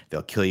monsters.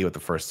 They'll kill you at the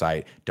first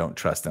sight. Don't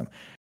trust them.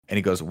 And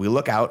he goes, we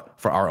look out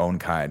for our own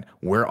kind.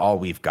 We're all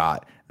we've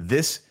got.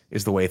 This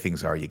is the way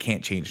things are. You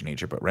can't change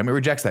nature. But Remy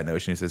rejects that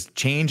notion. He says,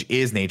 change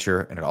is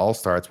nature, and it all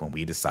starts when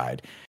we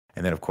decide.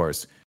 And then, of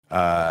course,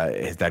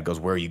 his dad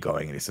goes, where are you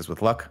going? And he says,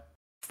 with luck,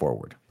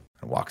 forward,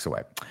 and walks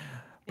away.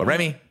 But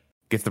Remy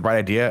gets the bright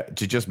idea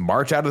to just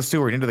march out of the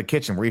sewer and into the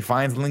kitchen, where he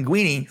finds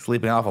Linguini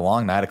sleeping off a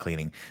long night of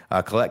cleaning.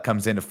 Colette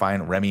comes in to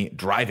find Remy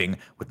driving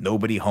with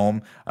nobody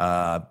home.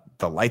 The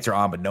lights are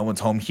on, but no one's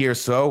home here.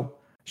 So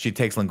she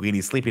takes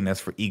Linguini's sleepiness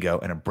for ego,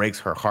 and it breaks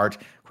her heart,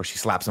 where she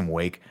slaps him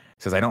awake.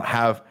 Says, I don't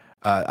have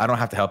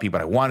to help you,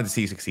 but I wanted to see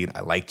you succeed.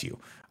 I liked you.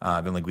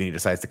 Then Linguini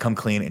decides to come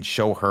clean and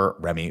show her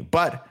Remy.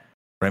 But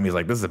Remy's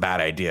like, this is a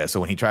bad idea. So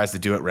when he tries to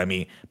do it,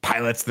 Remy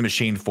pilots the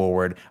machine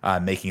forward,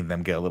 making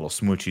them get a little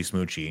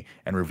smoochy,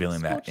 and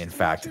revealing that, in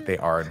fact, they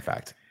are, in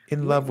fact,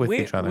 in love with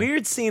each other.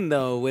 Weird scene,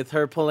 though, with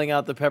her pulling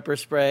out the pepper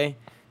spray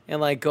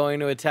and, like, going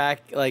to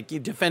attack, like,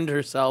 you defend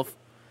herself.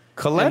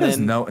 Colette is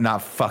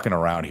not fucking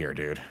around here,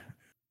 dude.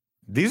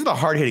 These are the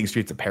hard-hitting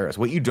streets of Paris.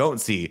 What you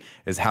don't see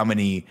is how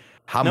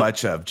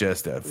much of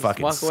just a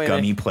fucking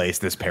scummy place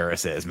this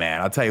Paris is,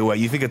 man. I'll tell you what,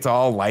 you think it's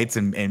all lights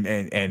and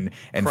crime,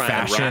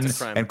 fashion,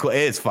 and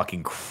it's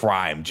fucking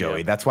crime, Joey.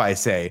 Yeah. That's why I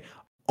say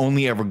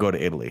only ever go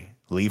to Italy.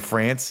 Leave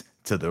France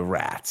to the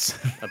rats.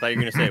 I thought you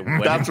were going to say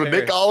that's what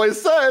Nick always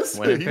says.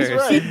 He's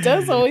right. He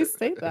does always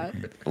say that.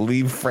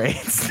 Leave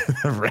France to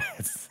the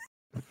rats.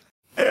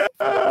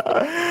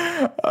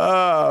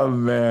 Oh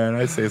man,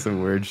 I say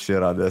some weird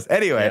shit on this.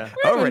 Anyway,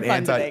 over at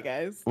Anton, today,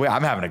 guys.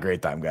 I'm having a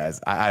great time, guys.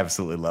 I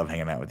absolutely love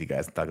hanging out with you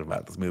guys and talking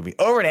about this movie.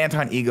 Over at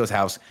Anton Ego's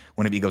house,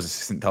 one of Ego's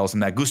assistants tells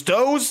him that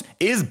Gusteau's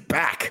is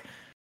back.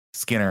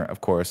 Skinner,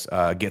 of course,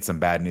 gets some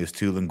bad news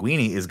too.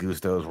 Linguini is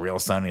Gusteau's real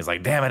son. He's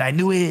like, damn it, I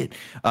knew it.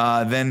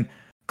 Then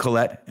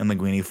Colette and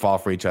Linguini fall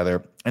for each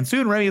other, and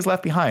soon Remy is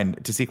left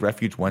behind to seek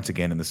refuge once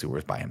again in the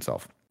sewers by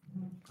himself.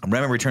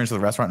 Remy returns to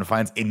the restaurant and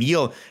finds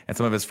Emile and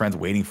some of his friends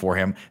waiting for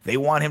him. They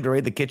want him to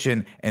raid the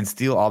kitchen and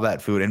steal all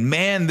that food. And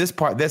man, this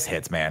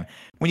hits, man.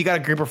 When you got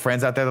a group of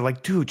friends out there, they're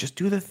like, dude, just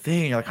do the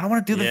thing. You're like, I don't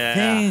want to do the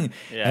thing.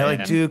 Yeah, and they're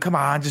like, dude, come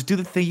on, just do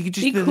the thing. You can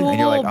just do the thing. And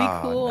you're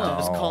like, cool. No.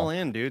 Just call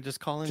in, dude. Just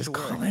call in. Just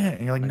call in.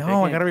 And you're like,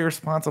 no, I got to be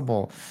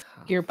responsible.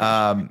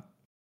 Once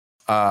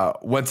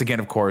again,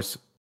 of course,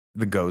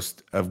 the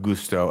ghost of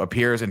Gusteau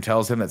appears and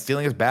tells him that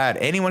stealing is bad.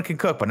 Anyone can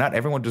cook, but not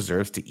everyone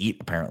deserves to eat,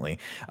 apparently.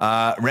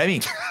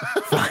 Remy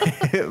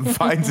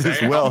finds his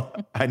will.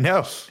 I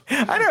know.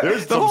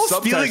 There's the whole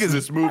stealing is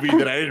this movie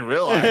that I didn't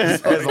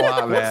realize. There's a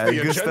lot, man.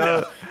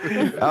 Gusteau.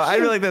 I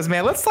really like this,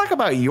 man. Let's talk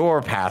about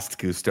your past,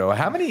 Gusteau.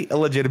 How many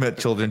illegitimate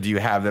children do you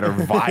have that are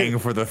vying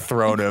for the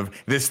throne of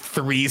this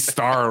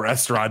 3-star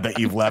restaurant that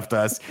you've left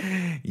us?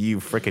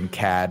 You freaking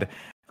cad.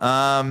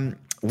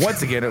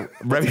 Once again,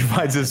 Remy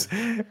finds his.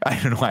 I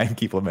don't know why I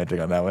keep lamenting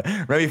on that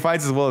one. Remy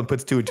finds his will and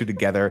puts 2 and 2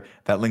 together.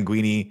 That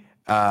Linguini.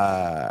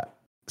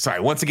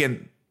 Once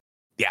again.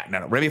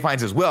 Remy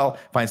finds his will,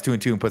 finds 2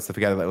 and 2, and puts them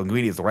together that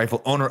Linguini is the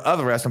rightful owner of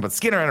the restaurant. But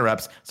Skinner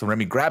interrupts, so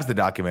Remy grabs the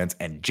documents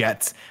and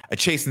jets. A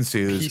chase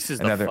ensues. Pieces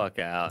the fuck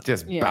out.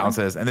 Just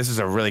bounces. And this is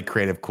a really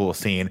creative, cool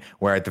scene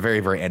where at the very,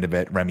 very end of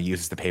it, Remy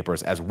uses the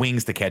papers as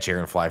wings to catch air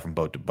and fly from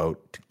boat to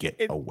boat to get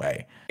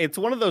away. It's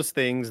one of those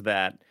things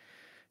that,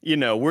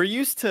 we're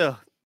used to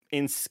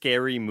in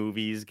scary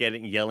movies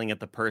yelling at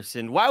the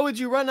person, why would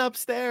you run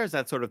upstairs?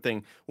 That sort of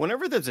thing.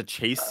 Whenever there's a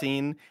chase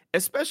scene,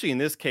 especially in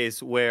this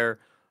case where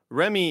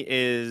Remy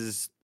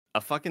is a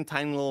fucking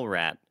tiny little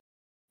rat,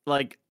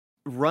 like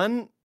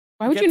run.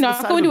 Why would you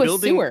not go into a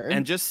sewer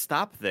and just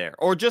stop there?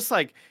 Or just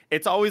like,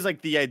 it's always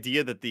like the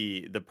idea that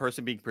the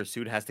person being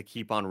pursued has to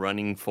keep on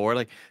running forward.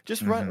 Like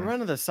just run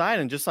to the side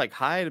and just like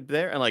hide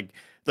there. And like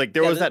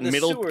there was that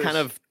middle sewers. Kind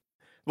of.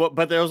 Well,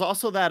 but there was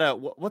also that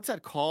what's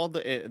that called?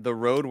 The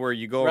road where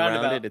you go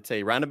around it. It's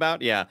a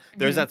roundabout. Yeah,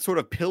 there's that sort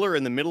of pillar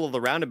in the middle of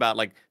the roundabout.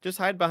 Like, just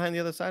hide behind the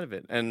other side of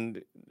it.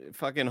 And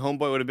fucking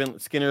homeboy would have been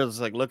Skinner was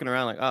like looking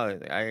around, like, oh,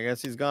 I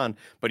guess he's gone.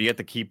 But you have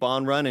to keep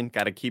on running.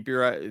 Got to keep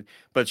your.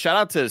 But shout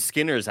out to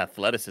Skinner's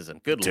athleticism.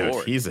 Good Dude,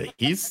 lord, he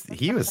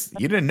was.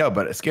 You didn't know,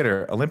 but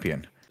Skinner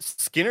Olympian.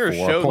 Skinner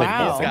 4 showed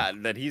points.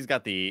 that he's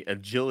got the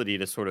agility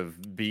to sort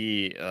of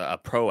be a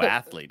pro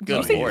athlete. Did you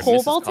Good say Lord, pole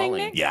this is vaulting,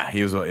 calling. Nick? Yeah,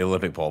 he was an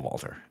Olympic pole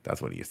vaulter.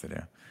 That's what he used to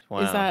do. Wow.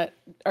 Is that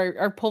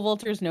are pole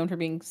vaulters known for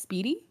being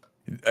speedy?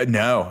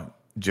 No,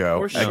 Joe.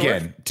 Or short.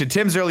 Again, to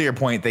Tim's earlier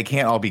point, they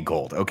can't all be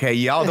gold. Okay,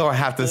 y'all don't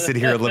have to sit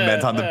here and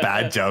lament on the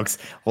bad jokes.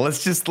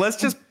 Let's just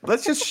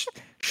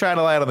shine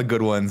a light on the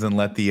good ones and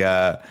let the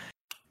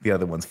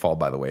other ones fall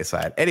by the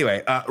wayside.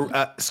 Anyway,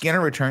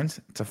 Skinner returns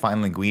to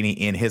find Linguini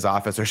in his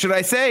office, or should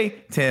I say,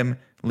 Tim,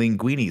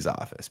 Linguini's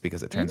office,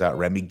 because it turns out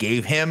Remy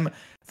gave him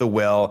the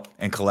will,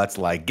 and Colette's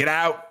like, "Get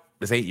out!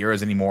 This ain't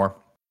yours anymore."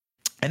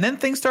 And then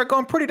things start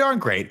going pretty darn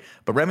great,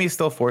 but Remy is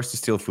still forced to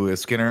steal food as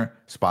Skinner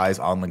spies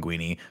on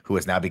Linguini, who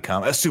has now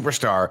become a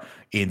superstar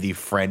in the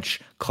French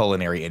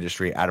culinary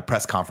industry. At a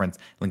press conference,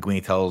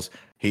 Linguini tells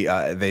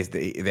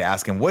they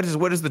ask him, what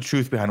is the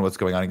truth behind what's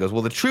going on? He goes,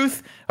 well, the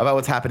truth about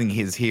what's happening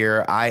is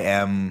here. I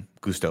am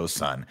Cousteau's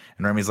son.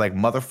 And Remy's like,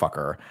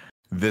 motherfucker,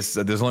 there's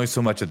only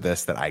so much of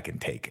this that I can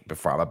take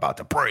before I'm about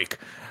to break.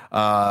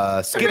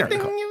 Skinner,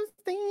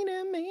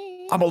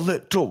 I'm a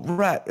little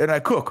rat and I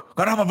cook,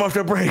 and I'm about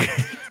to break.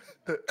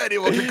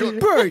 Anyone can cook.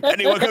 Break.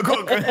 Anyone can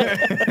cook.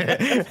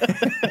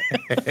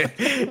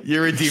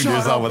 You redeemed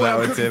yourself with that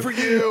one, Tim. For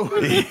you.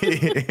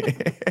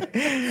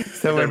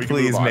 Someone we can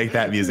please move on. make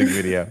that music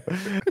video.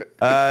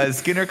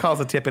 Skinner calls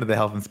a tip into the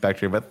health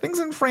inspector, but things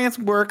in France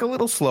work a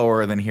little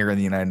slower than here in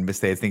the United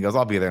States. And he goes,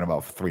 I'll be there in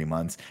about 3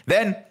 months.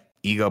 Then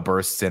Ego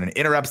bursts in and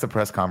interrupts the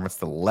press conference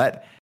to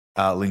let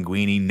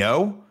Linguini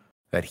know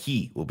that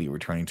he will be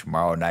returning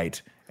tomorrow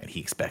night, and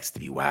he expects to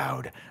be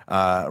wowed.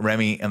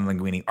 Remy and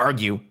Linguini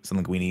argue, so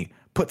Linguini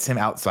puts him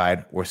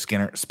outside where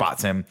Skinner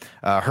spots him.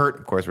 Hurt,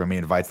 of course, Remy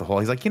invites the whole.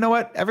 He's like, you know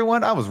what,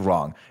 everyone, I was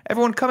wrong.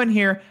 Everyone come in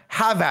here,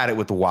 have at it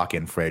with the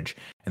walk-in fridge.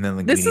 And then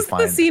Linguini This is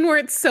finds the scene where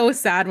it's so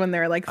sad when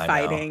they're like I know.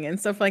 fighting and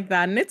stuff like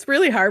that. And it's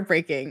really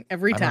heartbreaking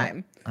every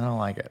time. I don't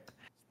like it.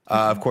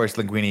 Of course,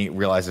 Linguini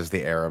realizes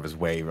the error of his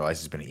way. He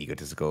realizes he's been an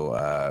egotistical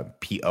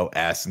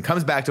POS and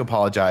comes back to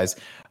apologize.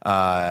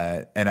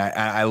 And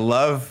I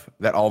love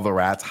that all the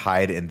rats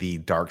hide in the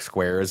dark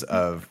squares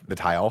of the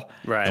tile.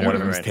 Right, And one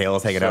of right, them's right. tail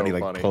is hanging out and he So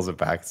like funny. pulls it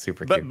back. It's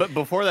super cute. But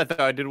before that,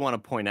 though, I did want to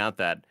point out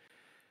that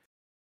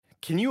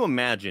can you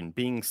imagine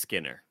being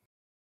Skinner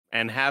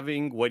and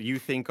having what you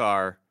think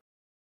are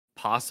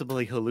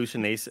possibly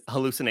hallucinations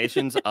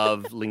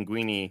of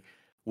Linguini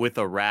with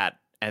a rat,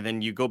 and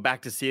then you go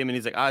back to see him and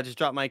he's like, I just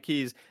dropped my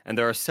keys. And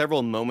there are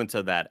several moments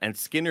of that. And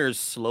Skinner is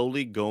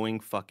slowly going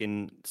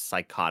fucking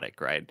psychotic,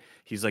 right?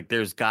 He's like,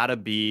 there's gotta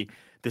be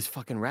this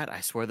fucking rat.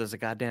 I swear there's a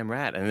goddamn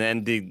rat. And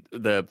then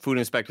the food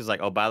inspector's like,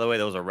 oh, by the way,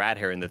 there was a rat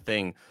hair in the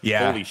thing.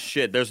 Yeah. Holy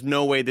shit. There's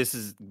no way this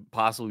is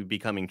possibly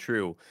becoming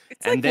true.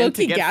 It's like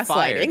low-key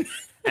gaslighting.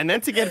 And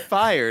then to get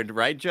fired,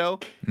 right, Joe?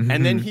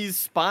 And then he's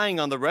spying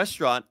on the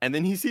restaurant, and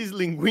then he sees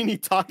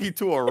Linguini talking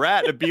to a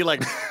rat and be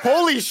like,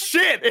 holy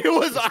shit,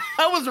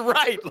 I was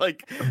right.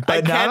 Like,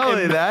 But not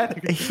only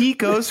that, he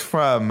goes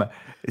from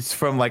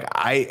like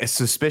I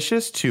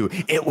suspicious to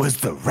it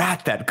was the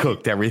rat that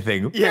cooked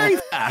everything very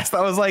fast.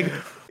 I was like,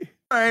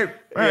 all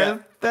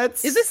right,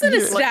 that's Is this an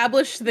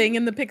established thing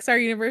in the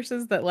Pixar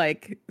universes that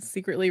like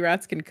secretly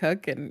rats can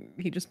cook and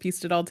he just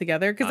pieced it all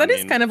together? Because that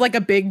is kind of like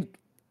a big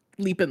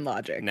leap in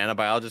logic.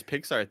 Nanobiologist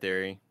Pixar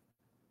theory.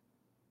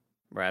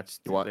 Rats,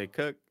 they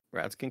cook.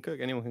 Rats can cook.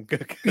 Anyone can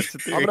cook. That's the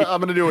theory. I'm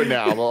gonna do it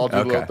now. I'll do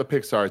Okay. the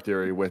Pixar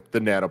theory with the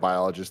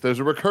nanobiologist. There's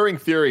a recurring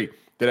theory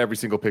that every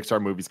single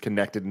Pixar movie is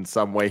connected in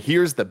some way.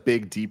 Here's the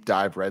big deep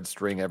dive red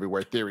string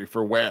everywhere theory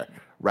for where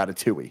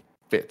Ratatouille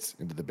fits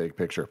into the big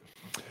picture.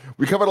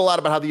 We covered a lot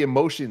about how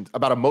emotions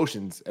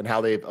and how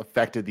they've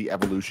affected the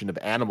evolution of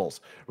animals.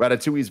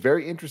 Ratatouille is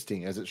very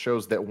interesting as it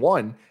shows that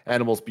 1,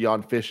 animals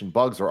beyond fish and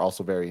bugs are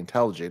also very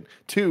intelligent.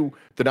 2,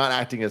 they're not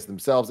acting as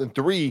themselves. And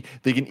 3,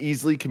 they can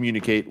easily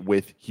communicate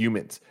with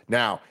humans.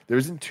 Now, there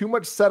isn't too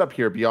much setup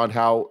here beyond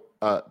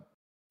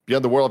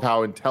the world of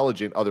how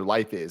intelligent other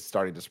life is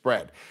starting to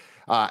spread.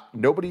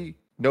 Nobody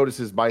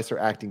notices mice are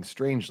acting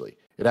strangely.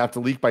 It'd have to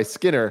leak by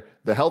Skinner,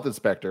 the health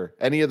inspector,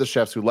 any of the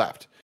chefs who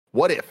left.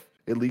 What if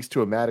it leaks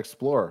to a mad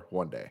explorer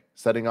one day,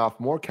 setting off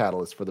more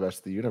catalysts for the rest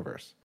of the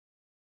universe?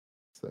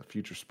 It's a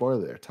future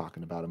spoiler there,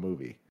 talking about a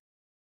movie.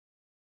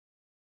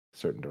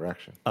 Certain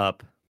direction.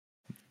 Up.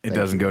 it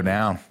doesn't go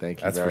down. Thank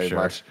you That's for very sure.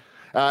 much.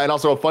 And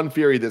also a fun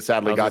theory that I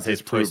sadly was got gonna say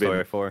it's Toy Story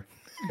disproven 4.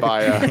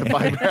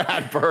 by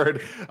Brad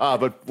Bird.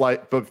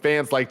 But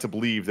fans like to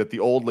believe that the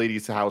old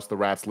lady's house the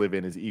rats live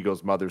in is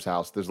Ego's mother's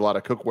house. There's a lot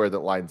of cookware that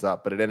lines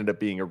up, but it ended up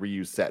being a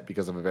reused set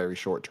because of a very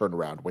short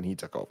turnaround when he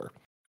took over.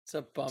 It's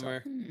a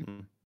bummer.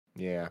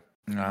 Yeah.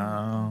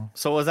 No,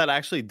 So was that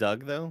actually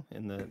Doug though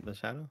in the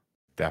shadow?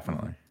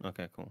 definitely.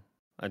 Okay, cool.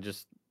 I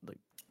just wanted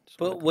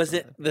But to was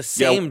it confirm the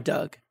same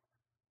Doug?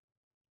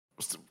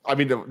 I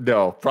mean,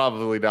 no,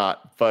 probably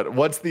not. But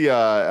once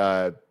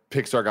the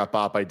Pixar got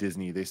bought by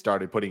Disney, they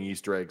started putting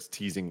Easter eggs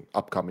teasing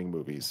upcoming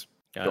movies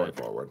Got going it.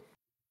 forward.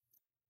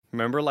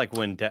 Remember, like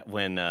when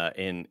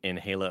in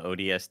Halo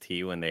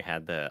ODST when they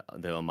had the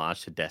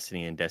homage to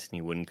Destiny and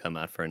Destiny wouldn't come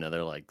out for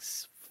another like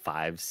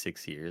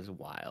 5-6 years.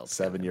 Wild.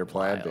 7-year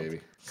plan, Wild.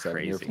 baby.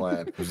 7-year Crazy.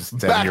 plan. Just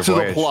Back to 7-year the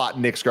voyage. plot.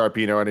 Nick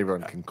Scarpino.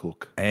 Anyone can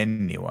cook.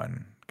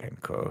 Anyone can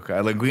cook.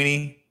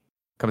 Linguini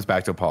comes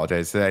back to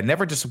apologize. Said, I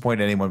never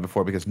disappointed anyone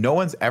before because no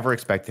one's ever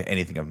expected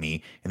anything of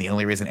me. And the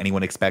only reason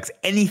anyone expects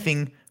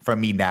anything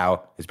from me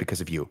now is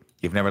because of you.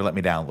 You've never let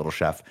me down, little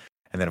chef.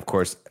 And then, of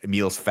course,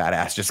 Emil's fat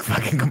ass just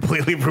fucking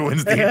completely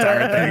ruins the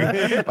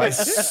entire thing by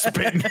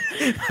spitting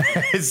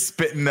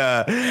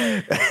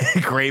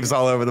grapes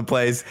all over the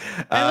place.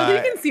 I love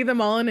you can see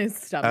them all in his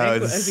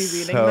stomach as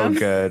he's eating so them.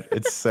 Good.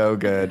 It's so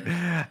good.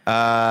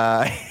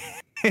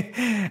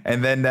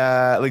 And then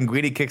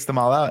Linguini kicks them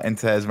all out and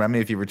says, Remy,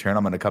 if you return,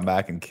 I'm going to come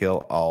back and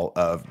kill all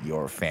of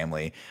your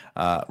family.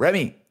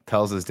 Remy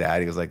tells his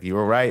dad, he was like, you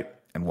were right,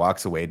 and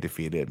walks away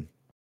defeated.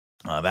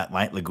 That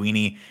night,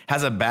 Linguini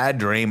has a bad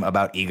dream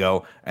about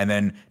Ego and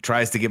then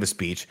tries to give a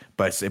speech,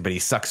 but he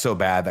sucks so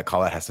bad that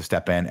Colette has to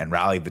step in and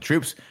rally the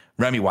troops.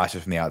 Remy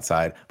watches from the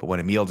outside, but when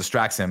Emil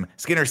distracts him,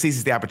 Skinner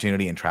seizes the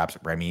opportunity and traps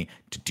Remy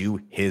to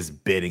do his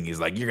bidding. He's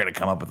like, you're going to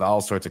come up with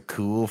all sorts of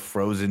cool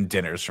frozen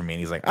dinners for me.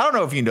 And he's like, I don't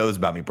know if you know this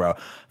about me, bro.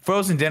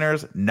 Frozen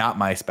dinners, not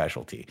my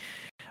specialty.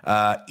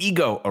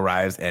 Ego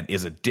arrives and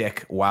is a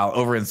dick, while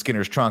over in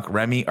Skinner's trunk,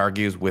 Remy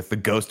argues with the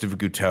ghost of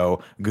Gusteau,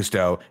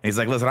 and he's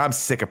like, listen, I'm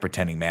sick of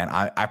pretending, man.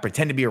 I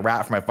pretend to be a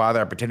rat for my father.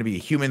 I pretend to be a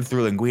human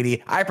through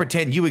Linguini. I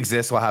pretend you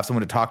exist so I'll have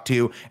someone to talk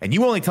to, and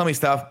you only tell me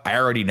stuff I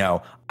already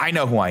know. I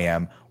know who I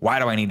am. Why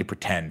do I need to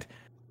pretend?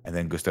 And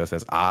then Gusteau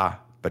says,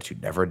 but you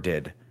never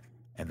did,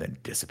 and then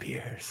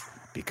disappears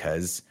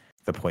because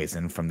the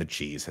poison from the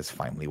cheese has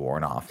finally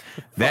worn off.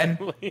 Then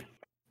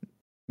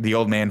the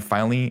old man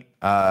finally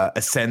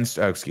ascends.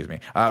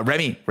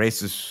 Remy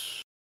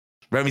races.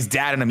 Remy's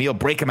dad and Emil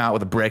break him out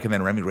with a brick, and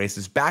then Remy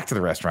races back to the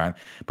restaurant.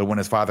 But when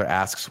his father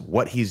asks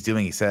what he's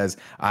doing, he says,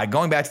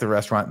 going back to the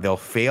restaurant, they'll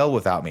fail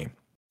without me.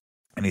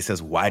 And he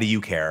says, why do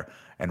you care?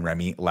 And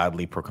Remy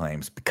loudly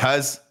proclaims,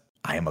 because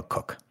I am a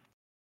cook.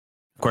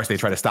 Of course, they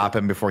try to stop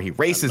him before he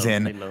races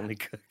lonely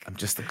cook. I'm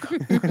just the cook.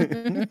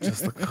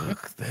 Just the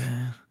cook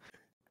there.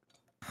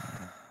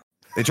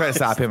 They try to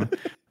stop him,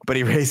 but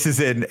he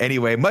races in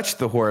anyway, much to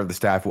the horror of the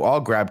staff, who all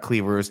grab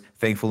cleavers.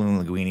 Thankfully,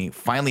 Linguini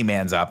finally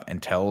mans up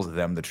and tells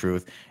them the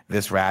truth.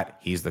 This rat,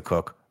 he's the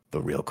cook,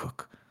 the real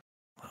cook.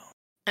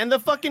 And the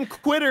fucking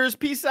quitters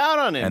peace out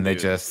on him. And they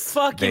dude. just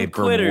Fucking they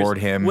quitters. reward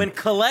him. When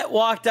Colette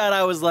walked out,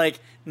 I was like,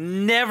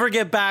 never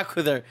get back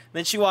with her.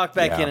 Then she walked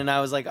back in, and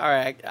I was like, all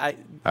right.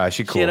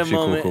 She had a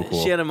moment.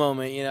 cool. She had a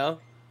moment, you know?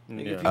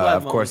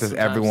 Of course, as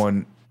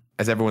everyone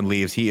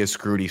leaves, he is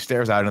screwed. He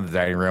stares out into the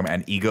dining room,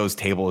 and Ego's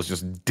table is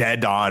just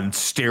dead on,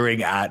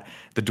 staring at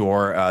the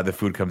door the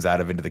food comes out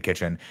of into the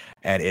kitchen.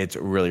 And it's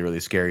really, really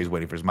scary. He's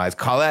waiting for his demise.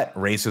 Colette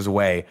races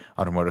away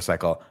on her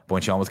motorcycle, but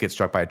when she almost gets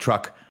struck by a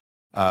truck,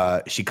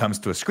 she comes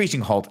to a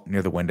screeching halt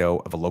near the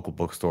window of a local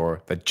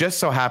bookstore that just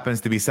so happens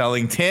to be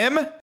selling Tim.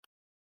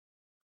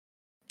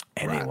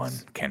 Anyone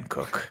can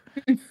cook.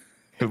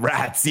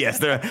 Rats, yes.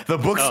 The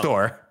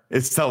bookstore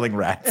is selling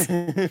rats.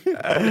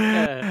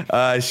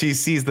 She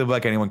sees the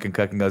book, anyone can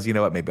cook, and goes, you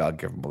know what, maybe I'll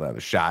give him another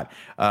shot.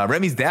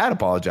 Remy's dad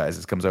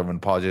apologizes, comes over and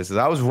apologizes, says,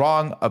 I was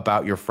wrong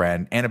about your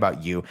friend and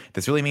about you.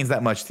 This really means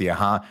that much to you,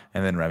 huh?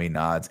 And then Remy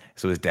nods.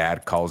 So his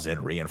dad calls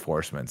in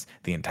reinforcements.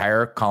 The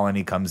entire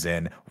colony comes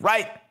in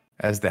right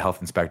as the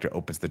health inspector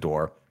opens the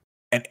door.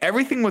 And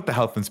everything with the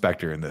health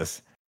inspector in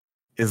this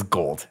is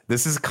gold.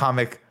 This is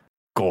comic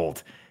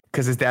gold.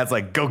 Because his dad's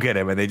like, go get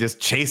him. And they just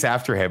chase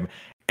after him.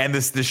 And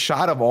the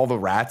shot of all the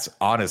rats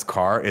on his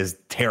car is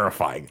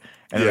terrifying.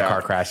 And then the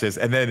car crashes.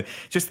 And then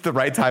just at the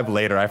right time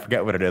later, I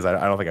forget what it is. I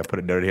don't think I put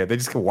a note here. They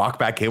just can walk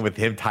back in with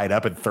him tied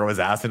up and throw his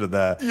ass into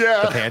the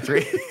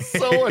pantry.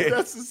 So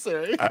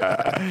unnecessary.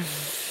 I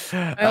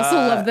also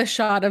love the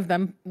shot of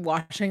them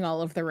washing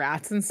all of the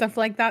rats and stuff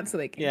like that so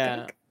they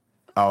can cook.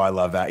 Oh, I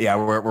love that. Yeah,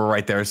 we're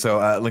right there. So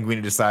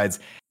Linguini decides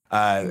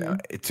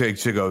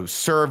to go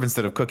serve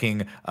instead of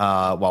cooking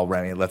while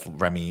Remy lets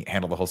Remy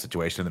handle the whole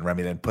situation. And then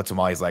Remy then puts them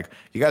all. He's like,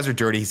 you guys are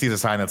dirty. He sees a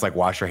sign that's like,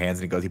 wash your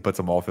hands. And he puts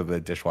them all through the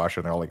dishwasher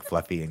and they're all like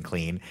fluffy and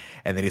clean.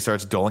 And then he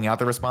starts doling out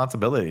the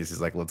responsibilities. He's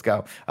like, let's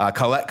go.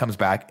 Colette comes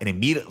back and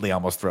immediately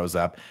almost throws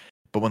up.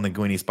 But when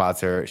Linguini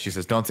spots her, she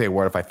says, don't say a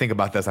word. If I think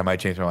about this, I might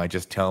change my mind.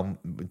 Just tell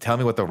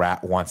me what the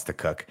rat wants to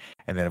cook.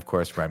 And then, of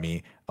course,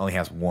 Remy only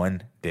has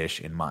one dish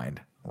in mind.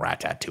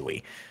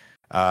 Ratatouille.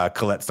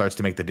 Colette starts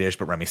to make the dish,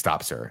 but Remy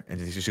stops her. And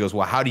she goes,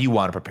 well, how do you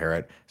want to prepare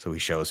it? So he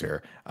shows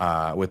her.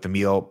 With the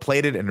meal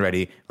plated and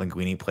ready,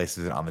 Linguini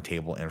places it on the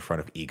table in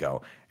front of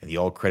Ego. And the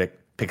old critic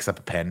picks up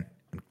a pen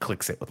and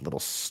clicks it with a little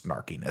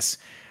snarkiness.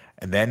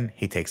 And then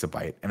he takes a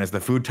bite. And as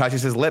the food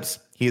touches his lips,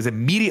 he is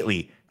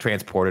immediately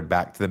transported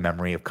back to the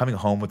memory of coming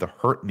home with a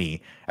hurt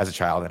knee as a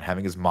child and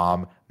having his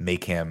mom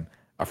make him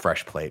a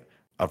fresh plate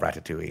of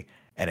ratatouille.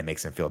 And it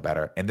makes him feel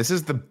better. And this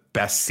is the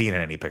best scene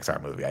in any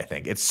Pixar movie, I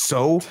think. It's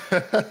so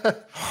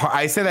hard.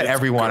 I say that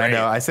everyone great. I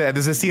know. I say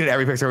there's a scene in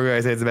every Pixar movie.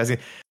 I say it's the best scene.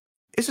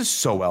 It's just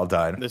so well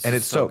done. And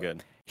it's so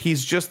good.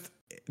 He's just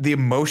the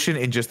emotion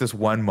in just this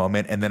one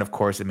moment. And then, of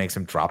course, it makes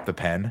him drop the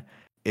pen.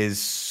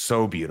 is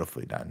so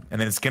beautifully done. And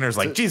then Skinner's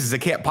like, Jesus, it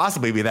can't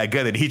possibly be that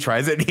good. And he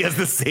tries it and he has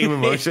the same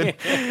emotion.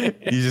 You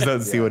just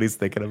don't see what he's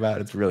thinking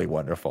about. It's really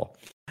wonderful.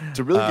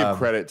 To really give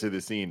credit to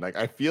the scene, like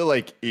I feel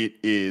like it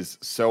is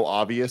so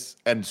obvious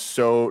and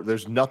so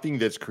there's nothing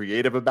that's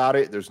creative about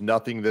it. There's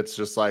nothing that's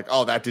just like,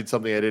 oh, that did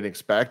something I didn't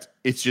expect.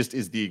 It's just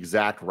is the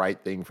exact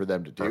right thing for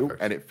them to do.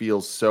 Perfect. And it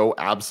feels so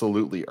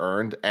absolutely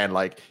earned. And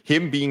like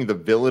him being the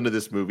villain of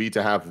this movie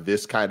to have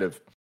this kind of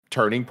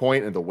turning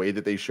point and the way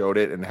that they showed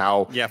it and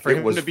how for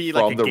him to be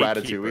like a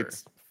gatekeeper.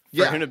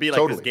 For him to be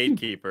like this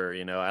gatekeeper,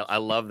 you know, I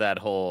love that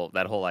whole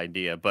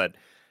idea. But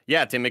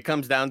yeah, Tim, it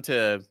comes down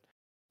to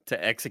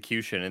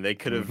execution, and they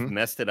could have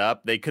messed it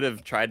up. They could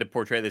have tried to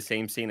portray the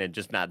same scene and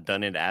just not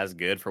done it as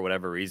good for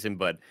whatever reason.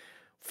 But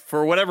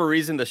for whatever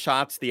reason, the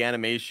shots, the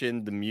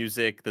animation, the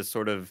music, the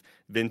sort of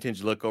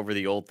vintage look over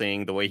the old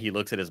thing, the way he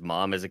looks at his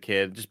mom as a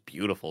kid, just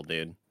beautiful,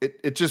 dude.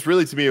 It just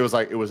really, to me, it was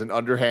like it was an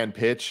underhand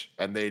pitch,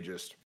 and they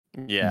just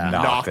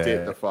knocked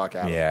it the fuck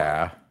out.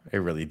 Yeah, it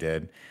really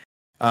did.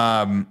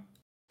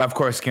 Of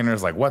course,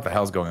 Skinner's like, what the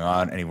hell's going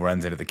on? And he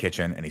runs into the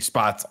kitchen and he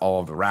spots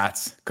all of the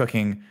rats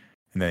cooking.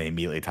 And then they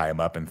immediately tie him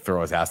up and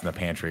throw his ass in the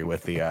pantry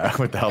with the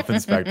health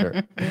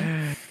inspector.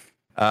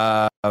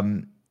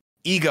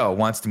 Ego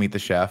wants to meet the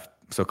chef.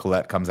 So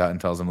Colette comes out and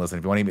tells him, listen,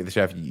 if you want to meet the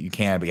chef, you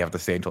can, but you have to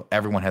stay until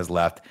everyone has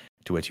left,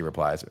 to which he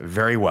replies,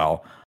 very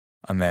well.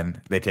 And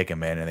then they take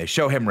him in and they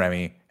show him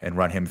Remy and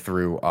run him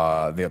through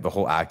the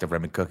whole act of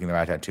Remy cooking the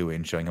ratatouille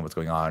and showing him what's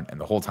going on. And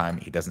the whole time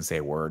he doesn't say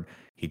a word.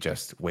 He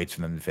just waits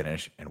for them to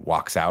finish and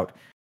walks out.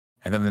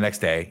 And then the next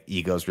day,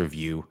 Ego's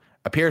review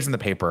appears in the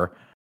paper.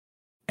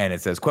 And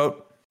it says,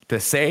 quote, to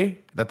say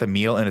that the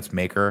meal and its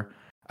maker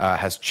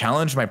has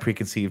challenged my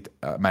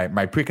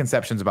my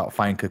preconceptions about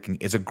fine cooking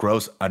is a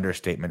gross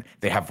understatement.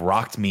 They have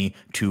rocked me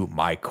to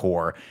my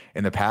core.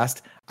 In the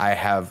past, I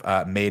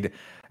have made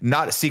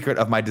not a secret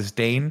of my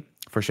disdain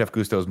for Chef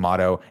Gusteau's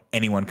motto,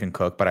 anyone can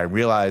cook, but I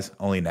realize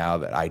only now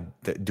that I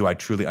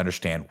truly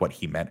understand what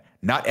he meant.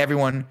 Not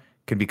everyone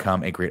can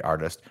become a great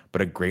artist,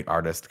 but a great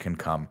artist can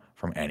come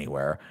from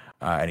anywhere.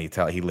 And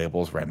he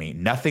labels Remy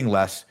nothing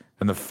less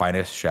than the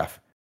finest chef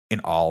in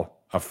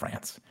all of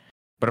France.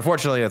 But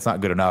unfortunately, that's not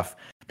good enough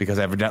because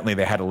evidently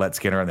they had to let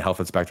Skinner and the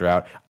health inspector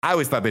out. I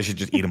always thought they should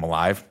just eat him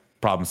alive.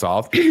 Problem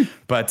solved.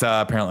 But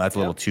apparently that's a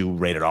little too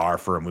rated R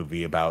for a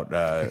movie about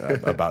a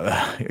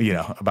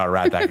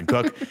rat that can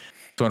cook.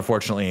 So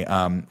unfortunately,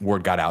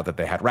 word got out that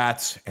they had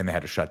rats and they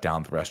had to shut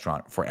down the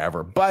restaurant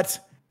forever. But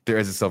there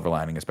is a silver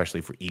lining,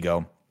 especially for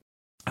Ego,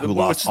 who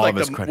lost all of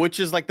his credit. Which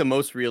is like the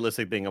most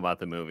realistic thing about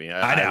the movie.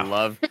 I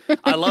love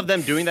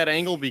them doing that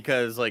angle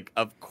because, like,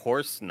 of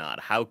course not.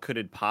 How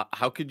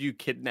could you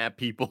kidnap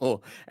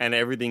people and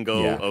everything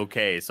go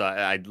okay? So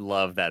I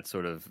love that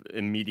sort of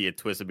immediate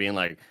twist of being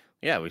like,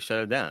 yeah, we shut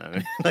it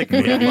down. Like,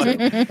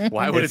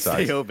 why would it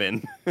stay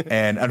open?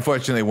 And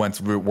unfortunately, once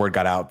word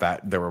got out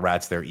that there were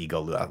rats there, Ego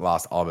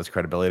lost all of his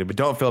credibility. But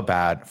don't feel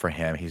bad for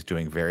him. He's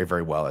doing very,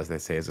 very well, as they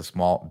say, as a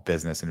small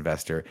business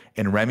investor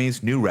in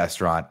Remy's new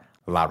restaurant,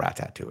 La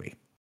Ratatouille.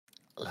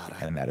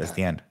 And that is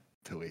the end.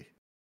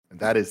 And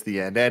that is the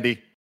end.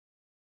 Andy,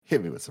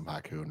 hit me with some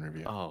haiku and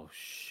review. Oh,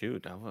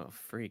 shoot. I'm a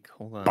freak.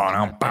 Hold on.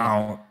 Here we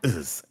go.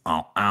 It's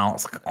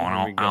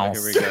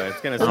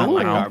going to sound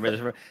like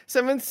garbage.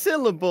 7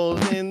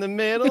 syllables in the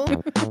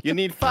middle. You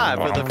need 5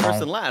 for the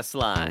first and last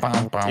line.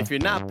 If you're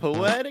not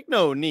poetic,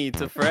 no need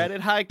to fret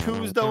it.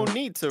 Haikus don't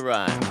need to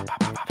rhyme.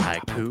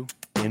 Haiku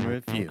in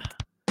review.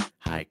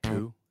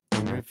 Haiku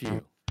in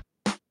review.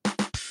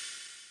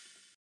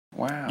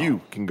 Wow. You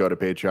can go to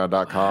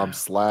patreon.com/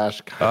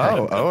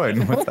 Oh,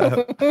 Owen, what's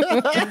up?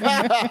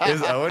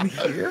 Is Owen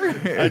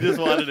here? I just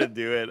wanted to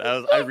do it.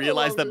 I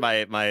realized that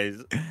my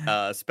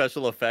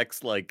special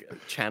effects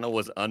channel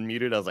was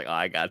unmuted. I was like, oh,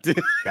 I got to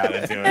do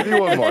it. Give me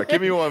one more.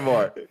 Give me one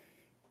more.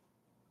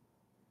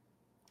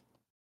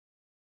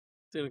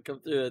 Didn't come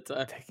through that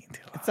time.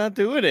 It's not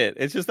doing it.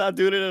 It's just not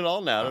doing it at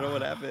all now. I don't know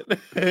what happened.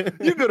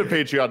 You go to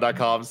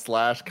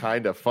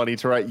patreon.com/kinda funny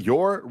to write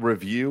your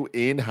review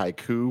in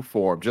haiku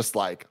form, just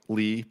like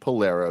Lee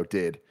Polero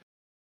did.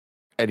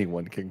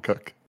 Anyone can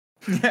cook.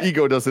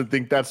 Ego doesn't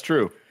think that's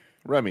true.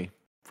 Remy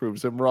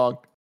proves him wrong.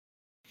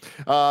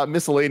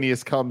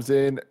 Miscellaneous comes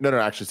in. No,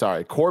 actually,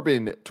 sorry.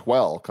 Corbin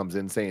 12 comes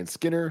in saying,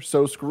 Skinner,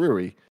 so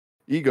screwy.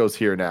 Ego's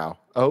here now.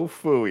 Oh,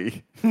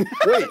 phooey. Wait,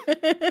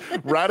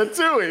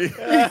 Ratatouille.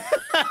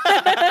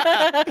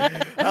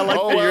 I like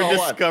that you're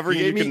discovering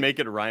you can make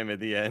it rhyme at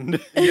the end.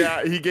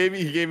 Yeah, he gave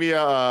me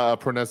a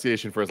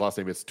pronunciation for his last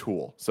name. It's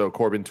Tool. So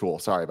Corbin Tool.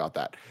 Sorry about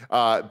that.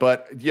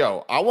 But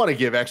yo, I want to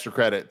give extra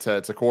credit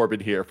to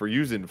Corbin here for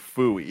using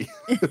phooey.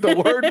 The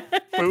word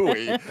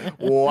phooey.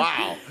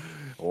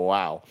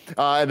 Wow.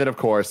 And then of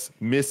course,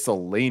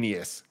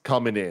 Miscellaneous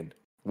coming in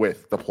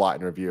with the plot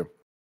and review.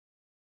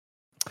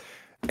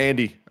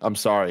 Andy, I'm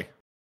sorry.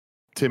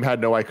 Tim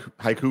had no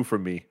haiku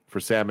from me for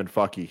Sam and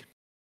Fucky.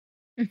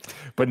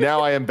 But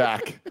now I am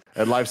back,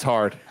 and life's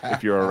hard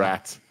if you're a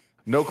rat.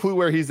 No clue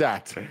where he's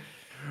at.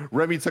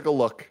 Remy took a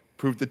look,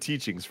 proved the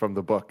teachings from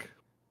the book.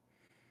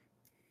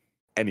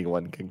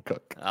 anyone can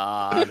cook.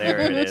 Ah, there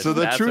it is. So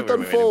the That's truth what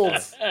we were waiting for.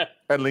 unfolds,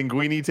 and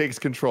Linguini takes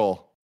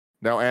control.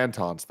 Now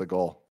Anton's the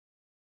goal.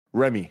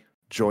 Remy,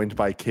 joined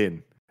by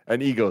Kin,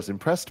 and Ego's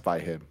impressed by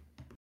him.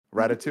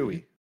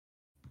 Ratatouille.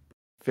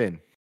 Finn.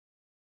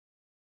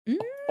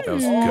 That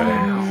was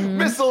good.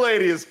 Miss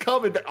Lady is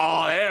coming back.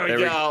 Oh, there we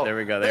go. There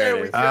we go. There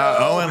it is.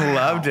 Owen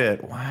loved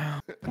it. Wow.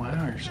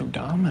 Wow, you're so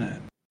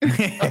dominant. Ew.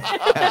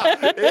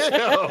 I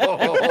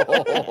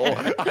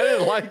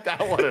didn't like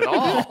that one at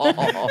all.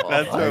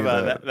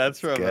 That's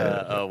from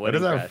good. What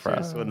Wedding is that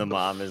Crashers from? when the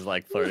mom is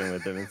like flirting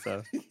with him and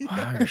stuff.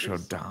 Wow, you're so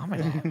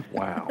dominant.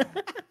 Wow.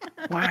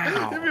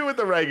 Hit me with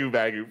the ragu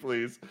bagu,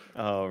 please.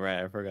 Oh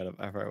right, I forgot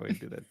we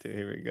did that too.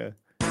 Here we go.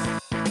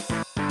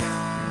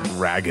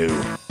 Ragu.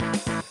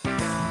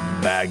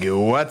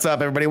 Bagu. What's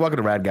up, everybody? Welcome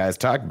to Rad Guys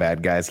Talk.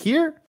 Bad Guys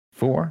here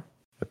for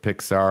the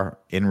Pixar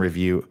in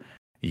review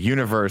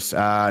universe.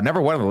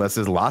 Number one on the list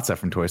is Lotsa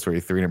from Toy Story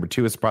 3. Number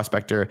 2 is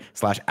Prospector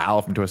 /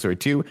 Al from Toy Story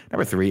 2.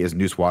 Number 3 is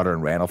Noosewater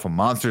and Randall from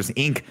Monsters,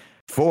 Inc.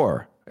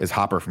 4 is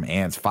Hopper from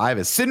Ants. 5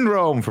 is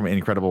Syndrome from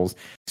Incredibles.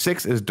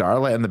 6 is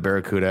Darla and the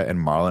Barracuda and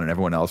Marlin and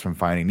everyone else from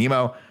Finding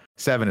Nemo.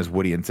 7 is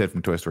Woody and Sid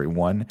from Toy Story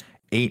 1.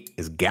 8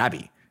 is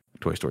Gabby from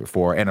Toy Story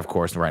 4. And of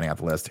course, rounding out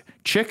the list,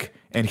 Chick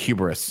and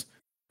Hubris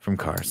from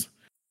Cars.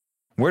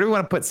 Where do we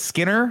want to put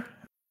Skinner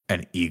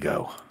and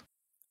Ego?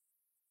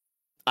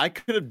 I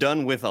could have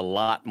done with a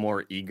lot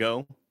more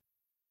Ego.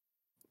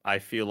 I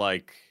feel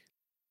like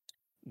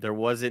there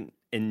wasn't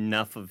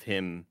enough of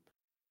him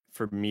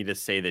for me to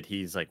say that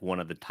he's like one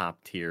of the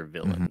top tier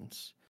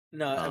villains.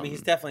 No, I mean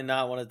he's definitely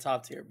not one of the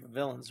top tier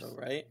villains, though,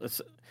 right?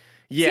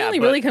 He only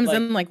really comes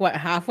in like what,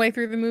 halfway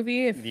through the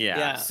movie?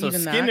 Yeah. So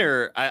even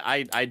Skinner,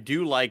 I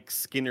do like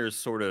Skinner's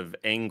sort of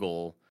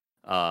angle,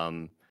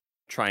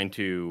 trying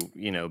to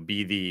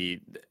be the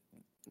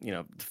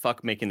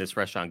fuck making this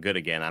restaurant good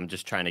again. I'm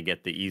just trying to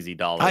get the easy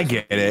dollars. I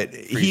get it.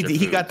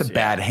 He got the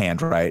bad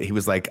hand, right? He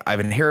was like,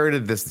 I've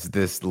inherited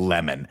this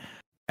lemon,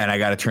 and I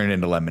got to turn it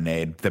into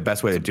lemonade. The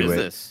best way to do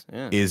it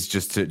is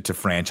just to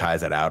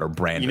franchise it out or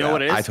brand it out.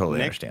 What it is? I totally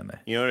Nick, understand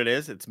that. You know what it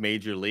is? It's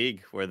Major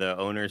League, where the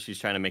owner, she's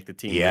trying to make the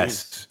team.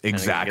 Yes, lose,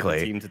 exactly. Get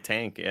the team to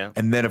tank, yeah.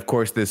 And then, of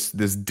course, this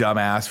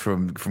dumbass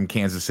from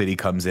Kansas City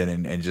comes in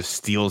and just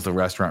steals the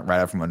restaurant right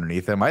out from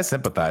underneath him. I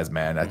sympathize,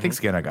 man. I think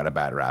Skinner got a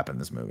bad rap in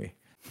this movie.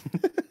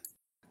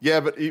 Yeah,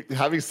 but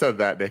having said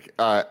that, Nick,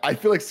 I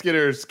feel like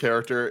Skinner's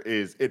character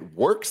it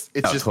works.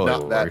 It's just totally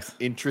not that works.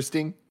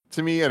 interesting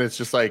to me, and it's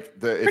just like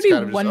it's pretty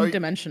kind of just,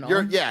 one-dimensional.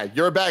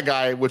 You're a bad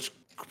guy, which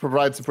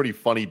provides some pretty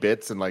funny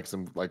bits and like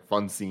some like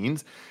fun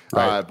scenes.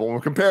 Right. But when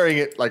we're comparing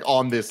it like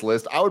on this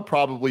list, I would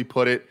probably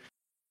put it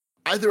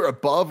either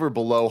above or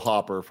below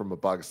Hopper from A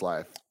Bug's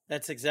Life.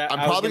 That's exactly.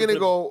 I'm probably gonna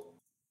go.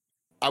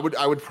 I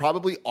would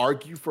probably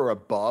argue for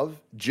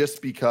above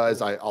just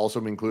because I also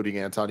am including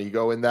Anton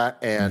Ego in that.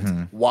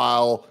 And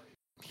while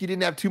he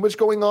didn't have too much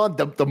going on,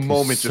 the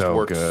moment just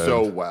worked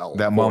so well.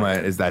 That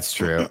moment that's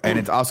true. And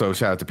it's also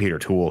shout out to Peter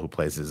Toole who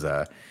plays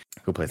that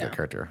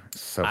character.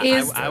 So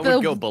I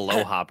would go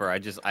below Hopper.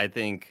 I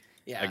think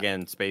Yeah.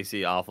 again,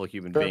 Spacey, awful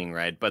human being,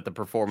 right? But the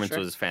performance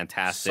was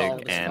fantastic,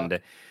 Solid as and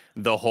fuck.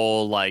 the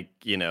whole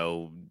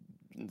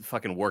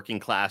fucking working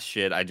class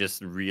shit. I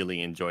just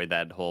really enjoyed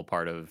that whole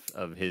part of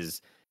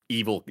his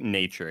evil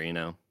nature.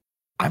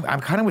 I'm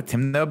kind of with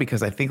Tim though,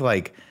 because I think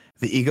like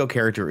the Ego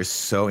character is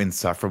so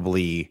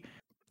insufferably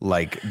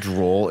like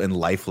droll and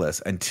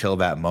lifeless until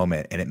that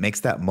moment, and it makes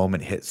that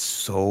moment hit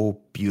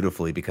so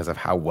beautifully because of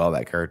how well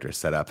that character is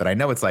set up. And I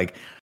know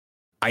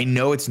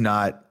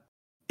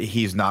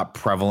he's not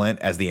prevalent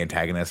as the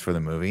antagonist for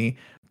the movie,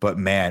 but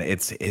man,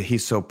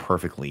 he's so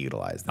perfectly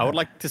utilized. I would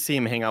like to see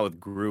him hang out with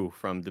Gru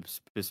from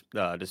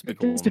Despicable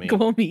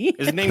Despicable Me.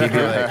 His name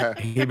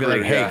He'd be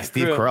like, "Hey,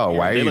 Steve Carell,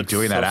 why are you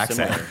doing that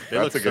accent?" They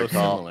look That's a good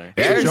call. similar.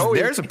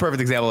 There's a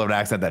perfect example of an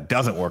accent that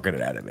doesn't work in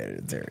an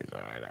animated series.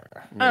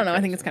 I don't know. I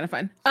think it's kind of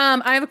fun.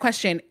 I have a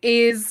question.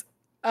 Is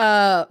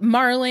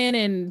Marlin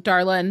and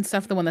Darla and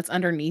stuff the one that's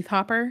underneath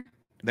Hopper?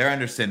 They're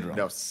under Syndrome.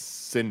 No,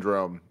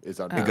 Syndrome is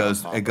under.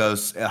 It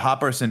goes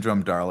Hopper,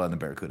 Syndrome, Darla, and the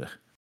Barracuda.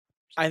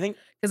 I think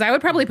Because I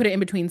would probably put it in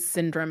between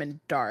Syndrome and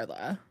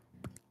Darla,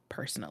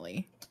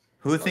 personally.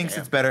 Who thinks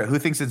it's better? Who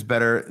thinks it's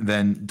better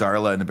than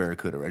Darla and the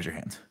Barracuda? Raise your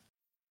hands.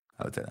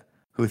 I would say that.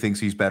 Who thinks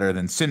he's better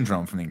than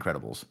Syndrome from The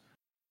Incredibles?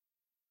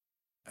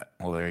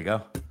 Well, there you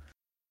go.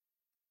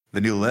 The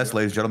new list,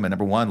 ladies and gentlemen.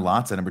 Number 1,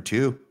 Lotsa. Number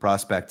 2,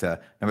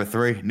 Prospecta. Number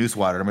 3,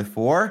 Noosewater. Number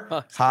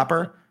 4,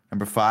 Hopper.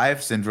 Number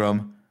 5,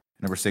 Syndrome.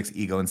 Number 6,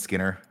 Ego and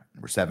Skinner.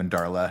 Number 7,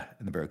 Darla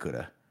and the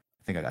Barracuda.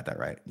 I think I got that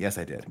right. Yes,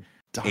 I did.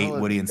 8,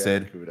 Woody and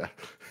Sid.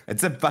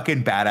 It's a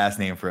fucking badass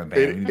name for a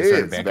band. It We need to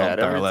start a is, band man. called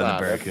Every Darla and the time.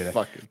 Barracuda. Every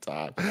fucking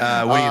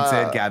time. Woody and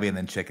Sid, Gabby, and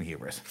then Chick and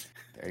Hubris.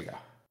 There you go.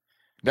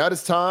 Now it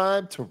is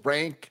time to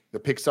rank the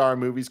Pixar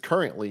movies.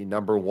 Currently,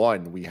 number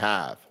 1, we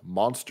have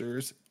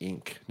Monsters,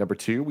 Inc. Number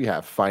 2, we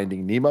have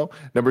Finding Nemo.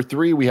 Number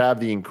 3, we have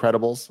The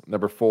Incredibles.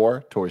 Number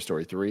 4, Toy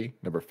Story 3.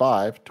 Number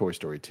 5, Toy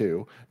Story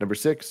 2. Number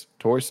 6,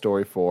 Toy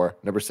Story 4.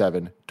 Number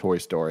 7, Toy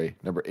Story.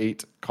 Number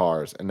 8,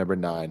 Cars. And number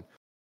 9,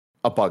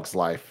 A Bug's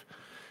Life.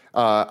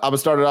 I'm gonna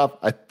start it off.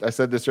 I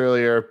said this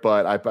earlier,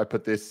 but I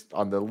put this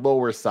on the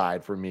lower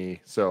side for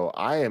me. So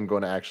I am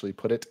going to actually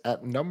put it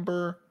at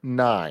number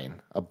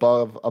 9,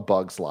 above A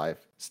Bug's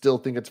Life. Still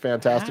think it's a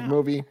fantastic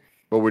movie,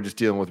 but we're just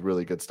dealing with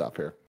really good stuff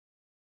here.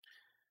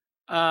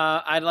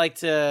 I'd like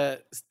to.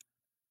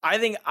 I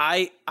think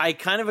I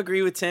kind of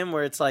agree with Tim,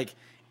 where it's like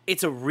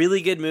it's a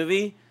really good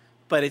movie,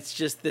 but it's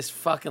just this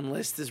fucking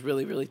list is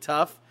really, really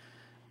tough.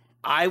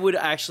 I would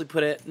actually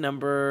put it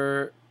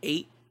number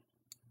 8.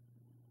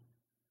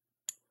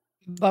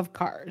 Above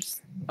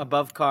Cars.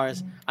 Above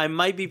Cars. I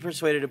might be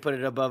persuaded to put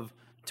it above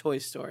Toy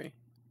Story.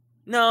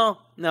 No,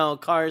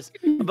 Cars.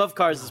 Above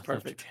Cars is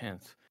perfect.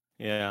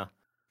 Yeah.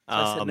 So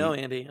I said no,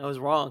 Andy. I was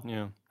wrong.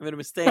 Yeah. I made a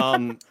mistake.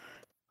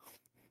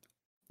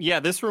 Yeah,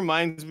 this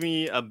reminds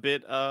me a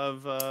bit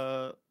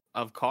of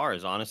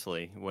Cars,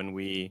 honestly. When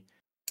we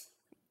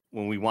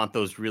want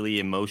those really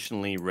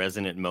emotionally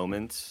resonant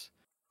moments,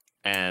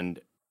 and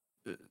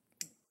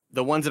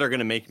the ones that are going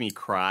to make me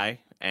cry,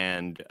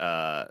 and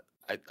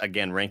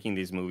again, ranking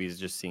these movies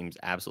just seems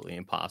absolutely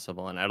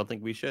impossible, and I don't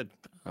think we should.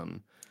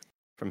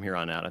 From here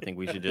on out, I think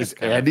we should just. Is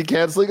Andy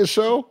canceling a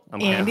show?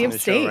 I'm Andy canceling the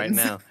show right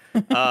abstains.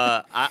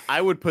 now.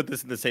 I would put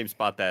this in the same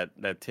spot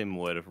that Tim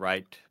would,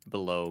 right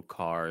below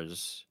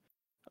Cars.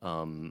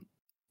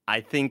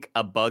 I think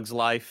A Bug's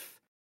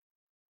Life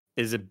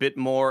is a bit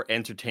more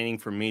entertaining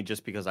for me,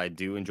 just because I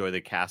do enjoy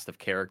the cast of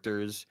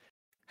characters.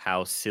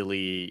 How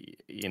silly,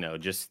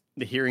 just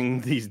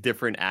hearing these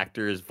different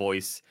actors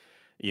voice.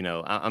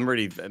 I'm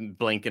already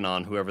blanking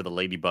on whoever the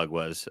ladybug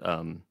was.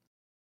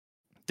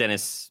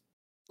 Dennis.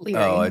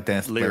 Leary. Oh,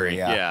 Dennis Leary, Leary,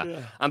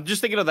 yeah. I'm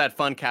just thinking of that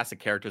fun cast of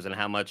characters and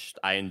how much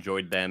I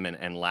enjoyed them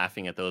and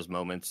laughing at those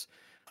moments.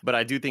 But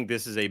I do think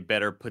this is a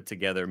better put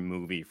together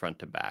movie front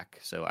to back.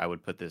 So I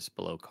would put this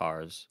below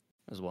Cars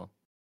as well.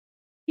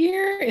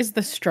 Here is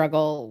the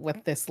struggle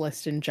with this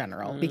list in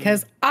general,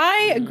 because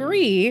I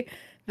agree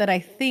that I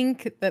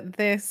think that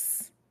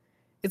this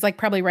is like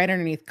probably right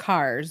underneath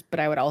Cars,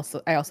 but I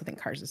also think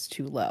Cars is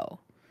too low.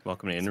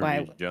 Welcome to That's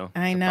interview, why Joe.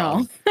 I It's a know.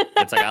 problem.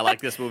 It's like I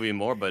like this movie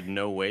more, but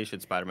no way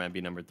should Spider-Man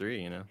be number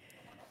 3.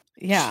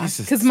 Yeah,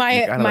 Jesus, because you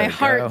my gotta let it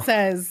heart go.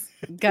 says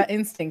gut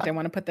instinct. I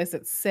want to put this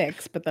at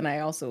 6, but then I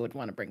also would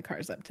want to bring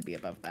Cars up to be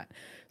above that.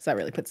 So that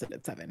really puts it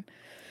at 7.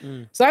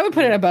 So I would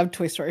put it above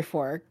Toy Story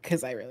 4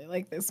 because I really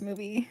like this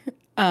movie.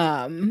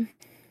 But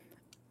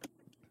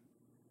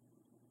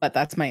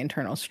that's my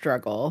internal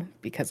struggle,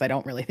 because I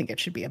don't really think it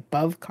should be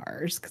above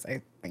Cars, because I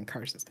think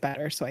Cars is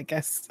better. So I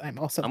guess I'm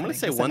also. I'm going to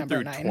say putting this at 1 number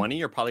through 9.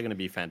 20 are probably going to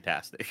be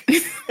fantastic.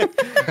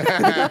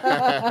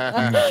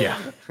 Yeah.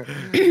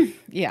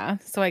 Yeah.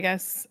 So I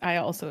guess I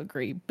also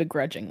agree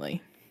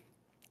begrudgingly.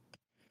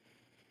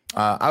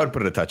 I would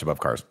put it a touch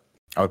above Cars.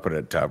 I would put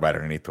it right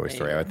underneath Toy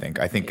Story. I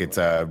think it's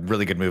a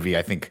really good movie.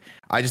 I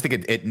just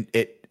think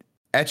it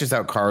etches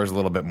out Cars a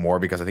little bit more,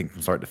 because I think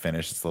from start to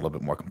finish it's a little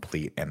bit more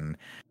complete. And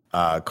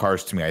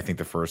Cars, to me, I think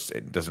the first,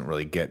 it doesn't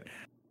really get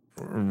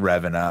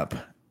revving up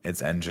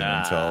its engine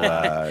until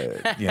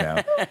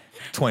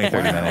 20,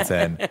 30 minutes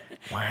in.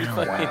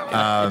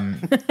 Wow.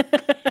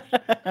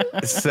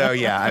 So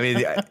yeah, I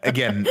mean,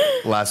 again,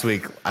 last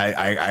week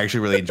I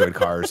actually really enjoyed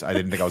Cars. I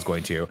didn't think I was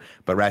going to,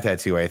 but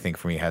Ratatouille, I think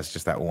for me, has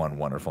just that one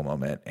wonderful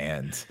moment,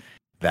 and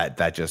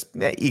that just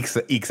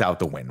ekes out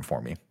the win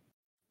for me.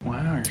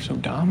 Wow, you're so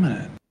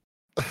dominant.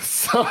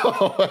 So,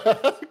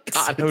 God,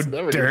 So it's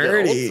never gonna get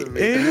dirty. old to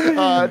me.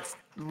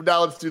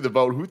 Now let's do the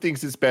vote. Who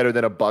thinks it's better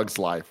than A Bug's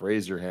Life?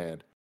 Raise your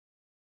hand.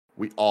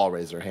 We all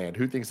raise our hand.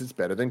 Who thinks it's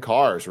better than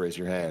Cars? Raise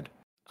your hand.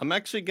 I'm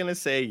actually going to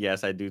say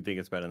yes, I do think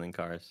it's better than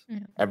Cars.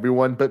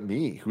 Everyone but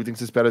me. Who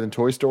thinks it's better than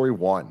Toy Story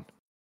 1?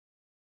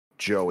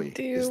 Joey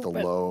is the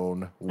but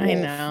lone wolf. I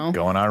know.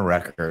 Going on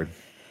record.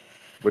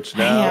 Which I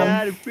now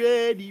am.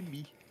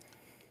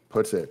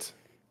 puts it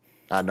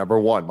at number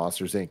 1,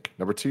 Monsters, Inc.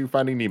 Number 2,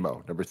 Finding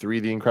Nemo. Number 3,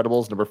 The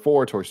Incredibles. Number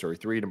 4, Toy Story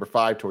 3. Number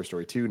 5, Toy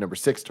Story 2. Number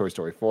 6, Toy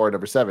Story 4.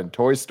 Number 7,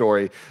 Toy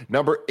Story.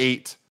 Number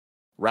 8,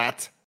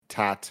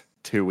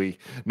 Ratatouille.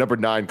 Number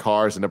 9,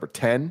 Cars. And number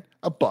 10,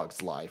 A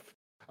Bug's Life.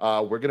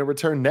 We're going to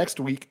return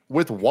next week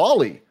with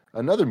Wall-E,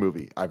 another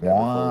movie I've never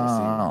fully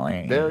Wall-E.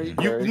 seen. Very,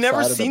 very You've never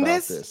excited seen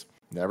about this?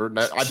 Never.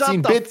 I've Shut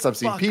seen the bits. I've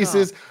seen fuck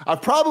pieces.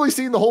 I've probably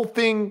seen the whole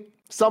thing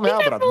somehow, I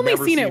think but I've I've only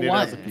never seen seen it it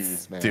as a once.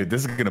 piece, man. Dude,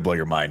 this is gonna blow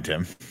your mind,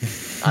 Tim.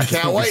 I can't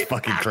This is wait.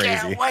 fucking I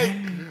crazy. can't wait.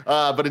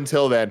 But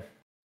until then,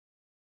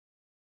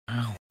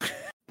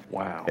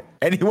 Wow.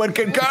 Anyone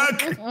can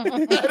cook.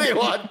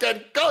 anyone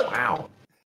can cook. Wow.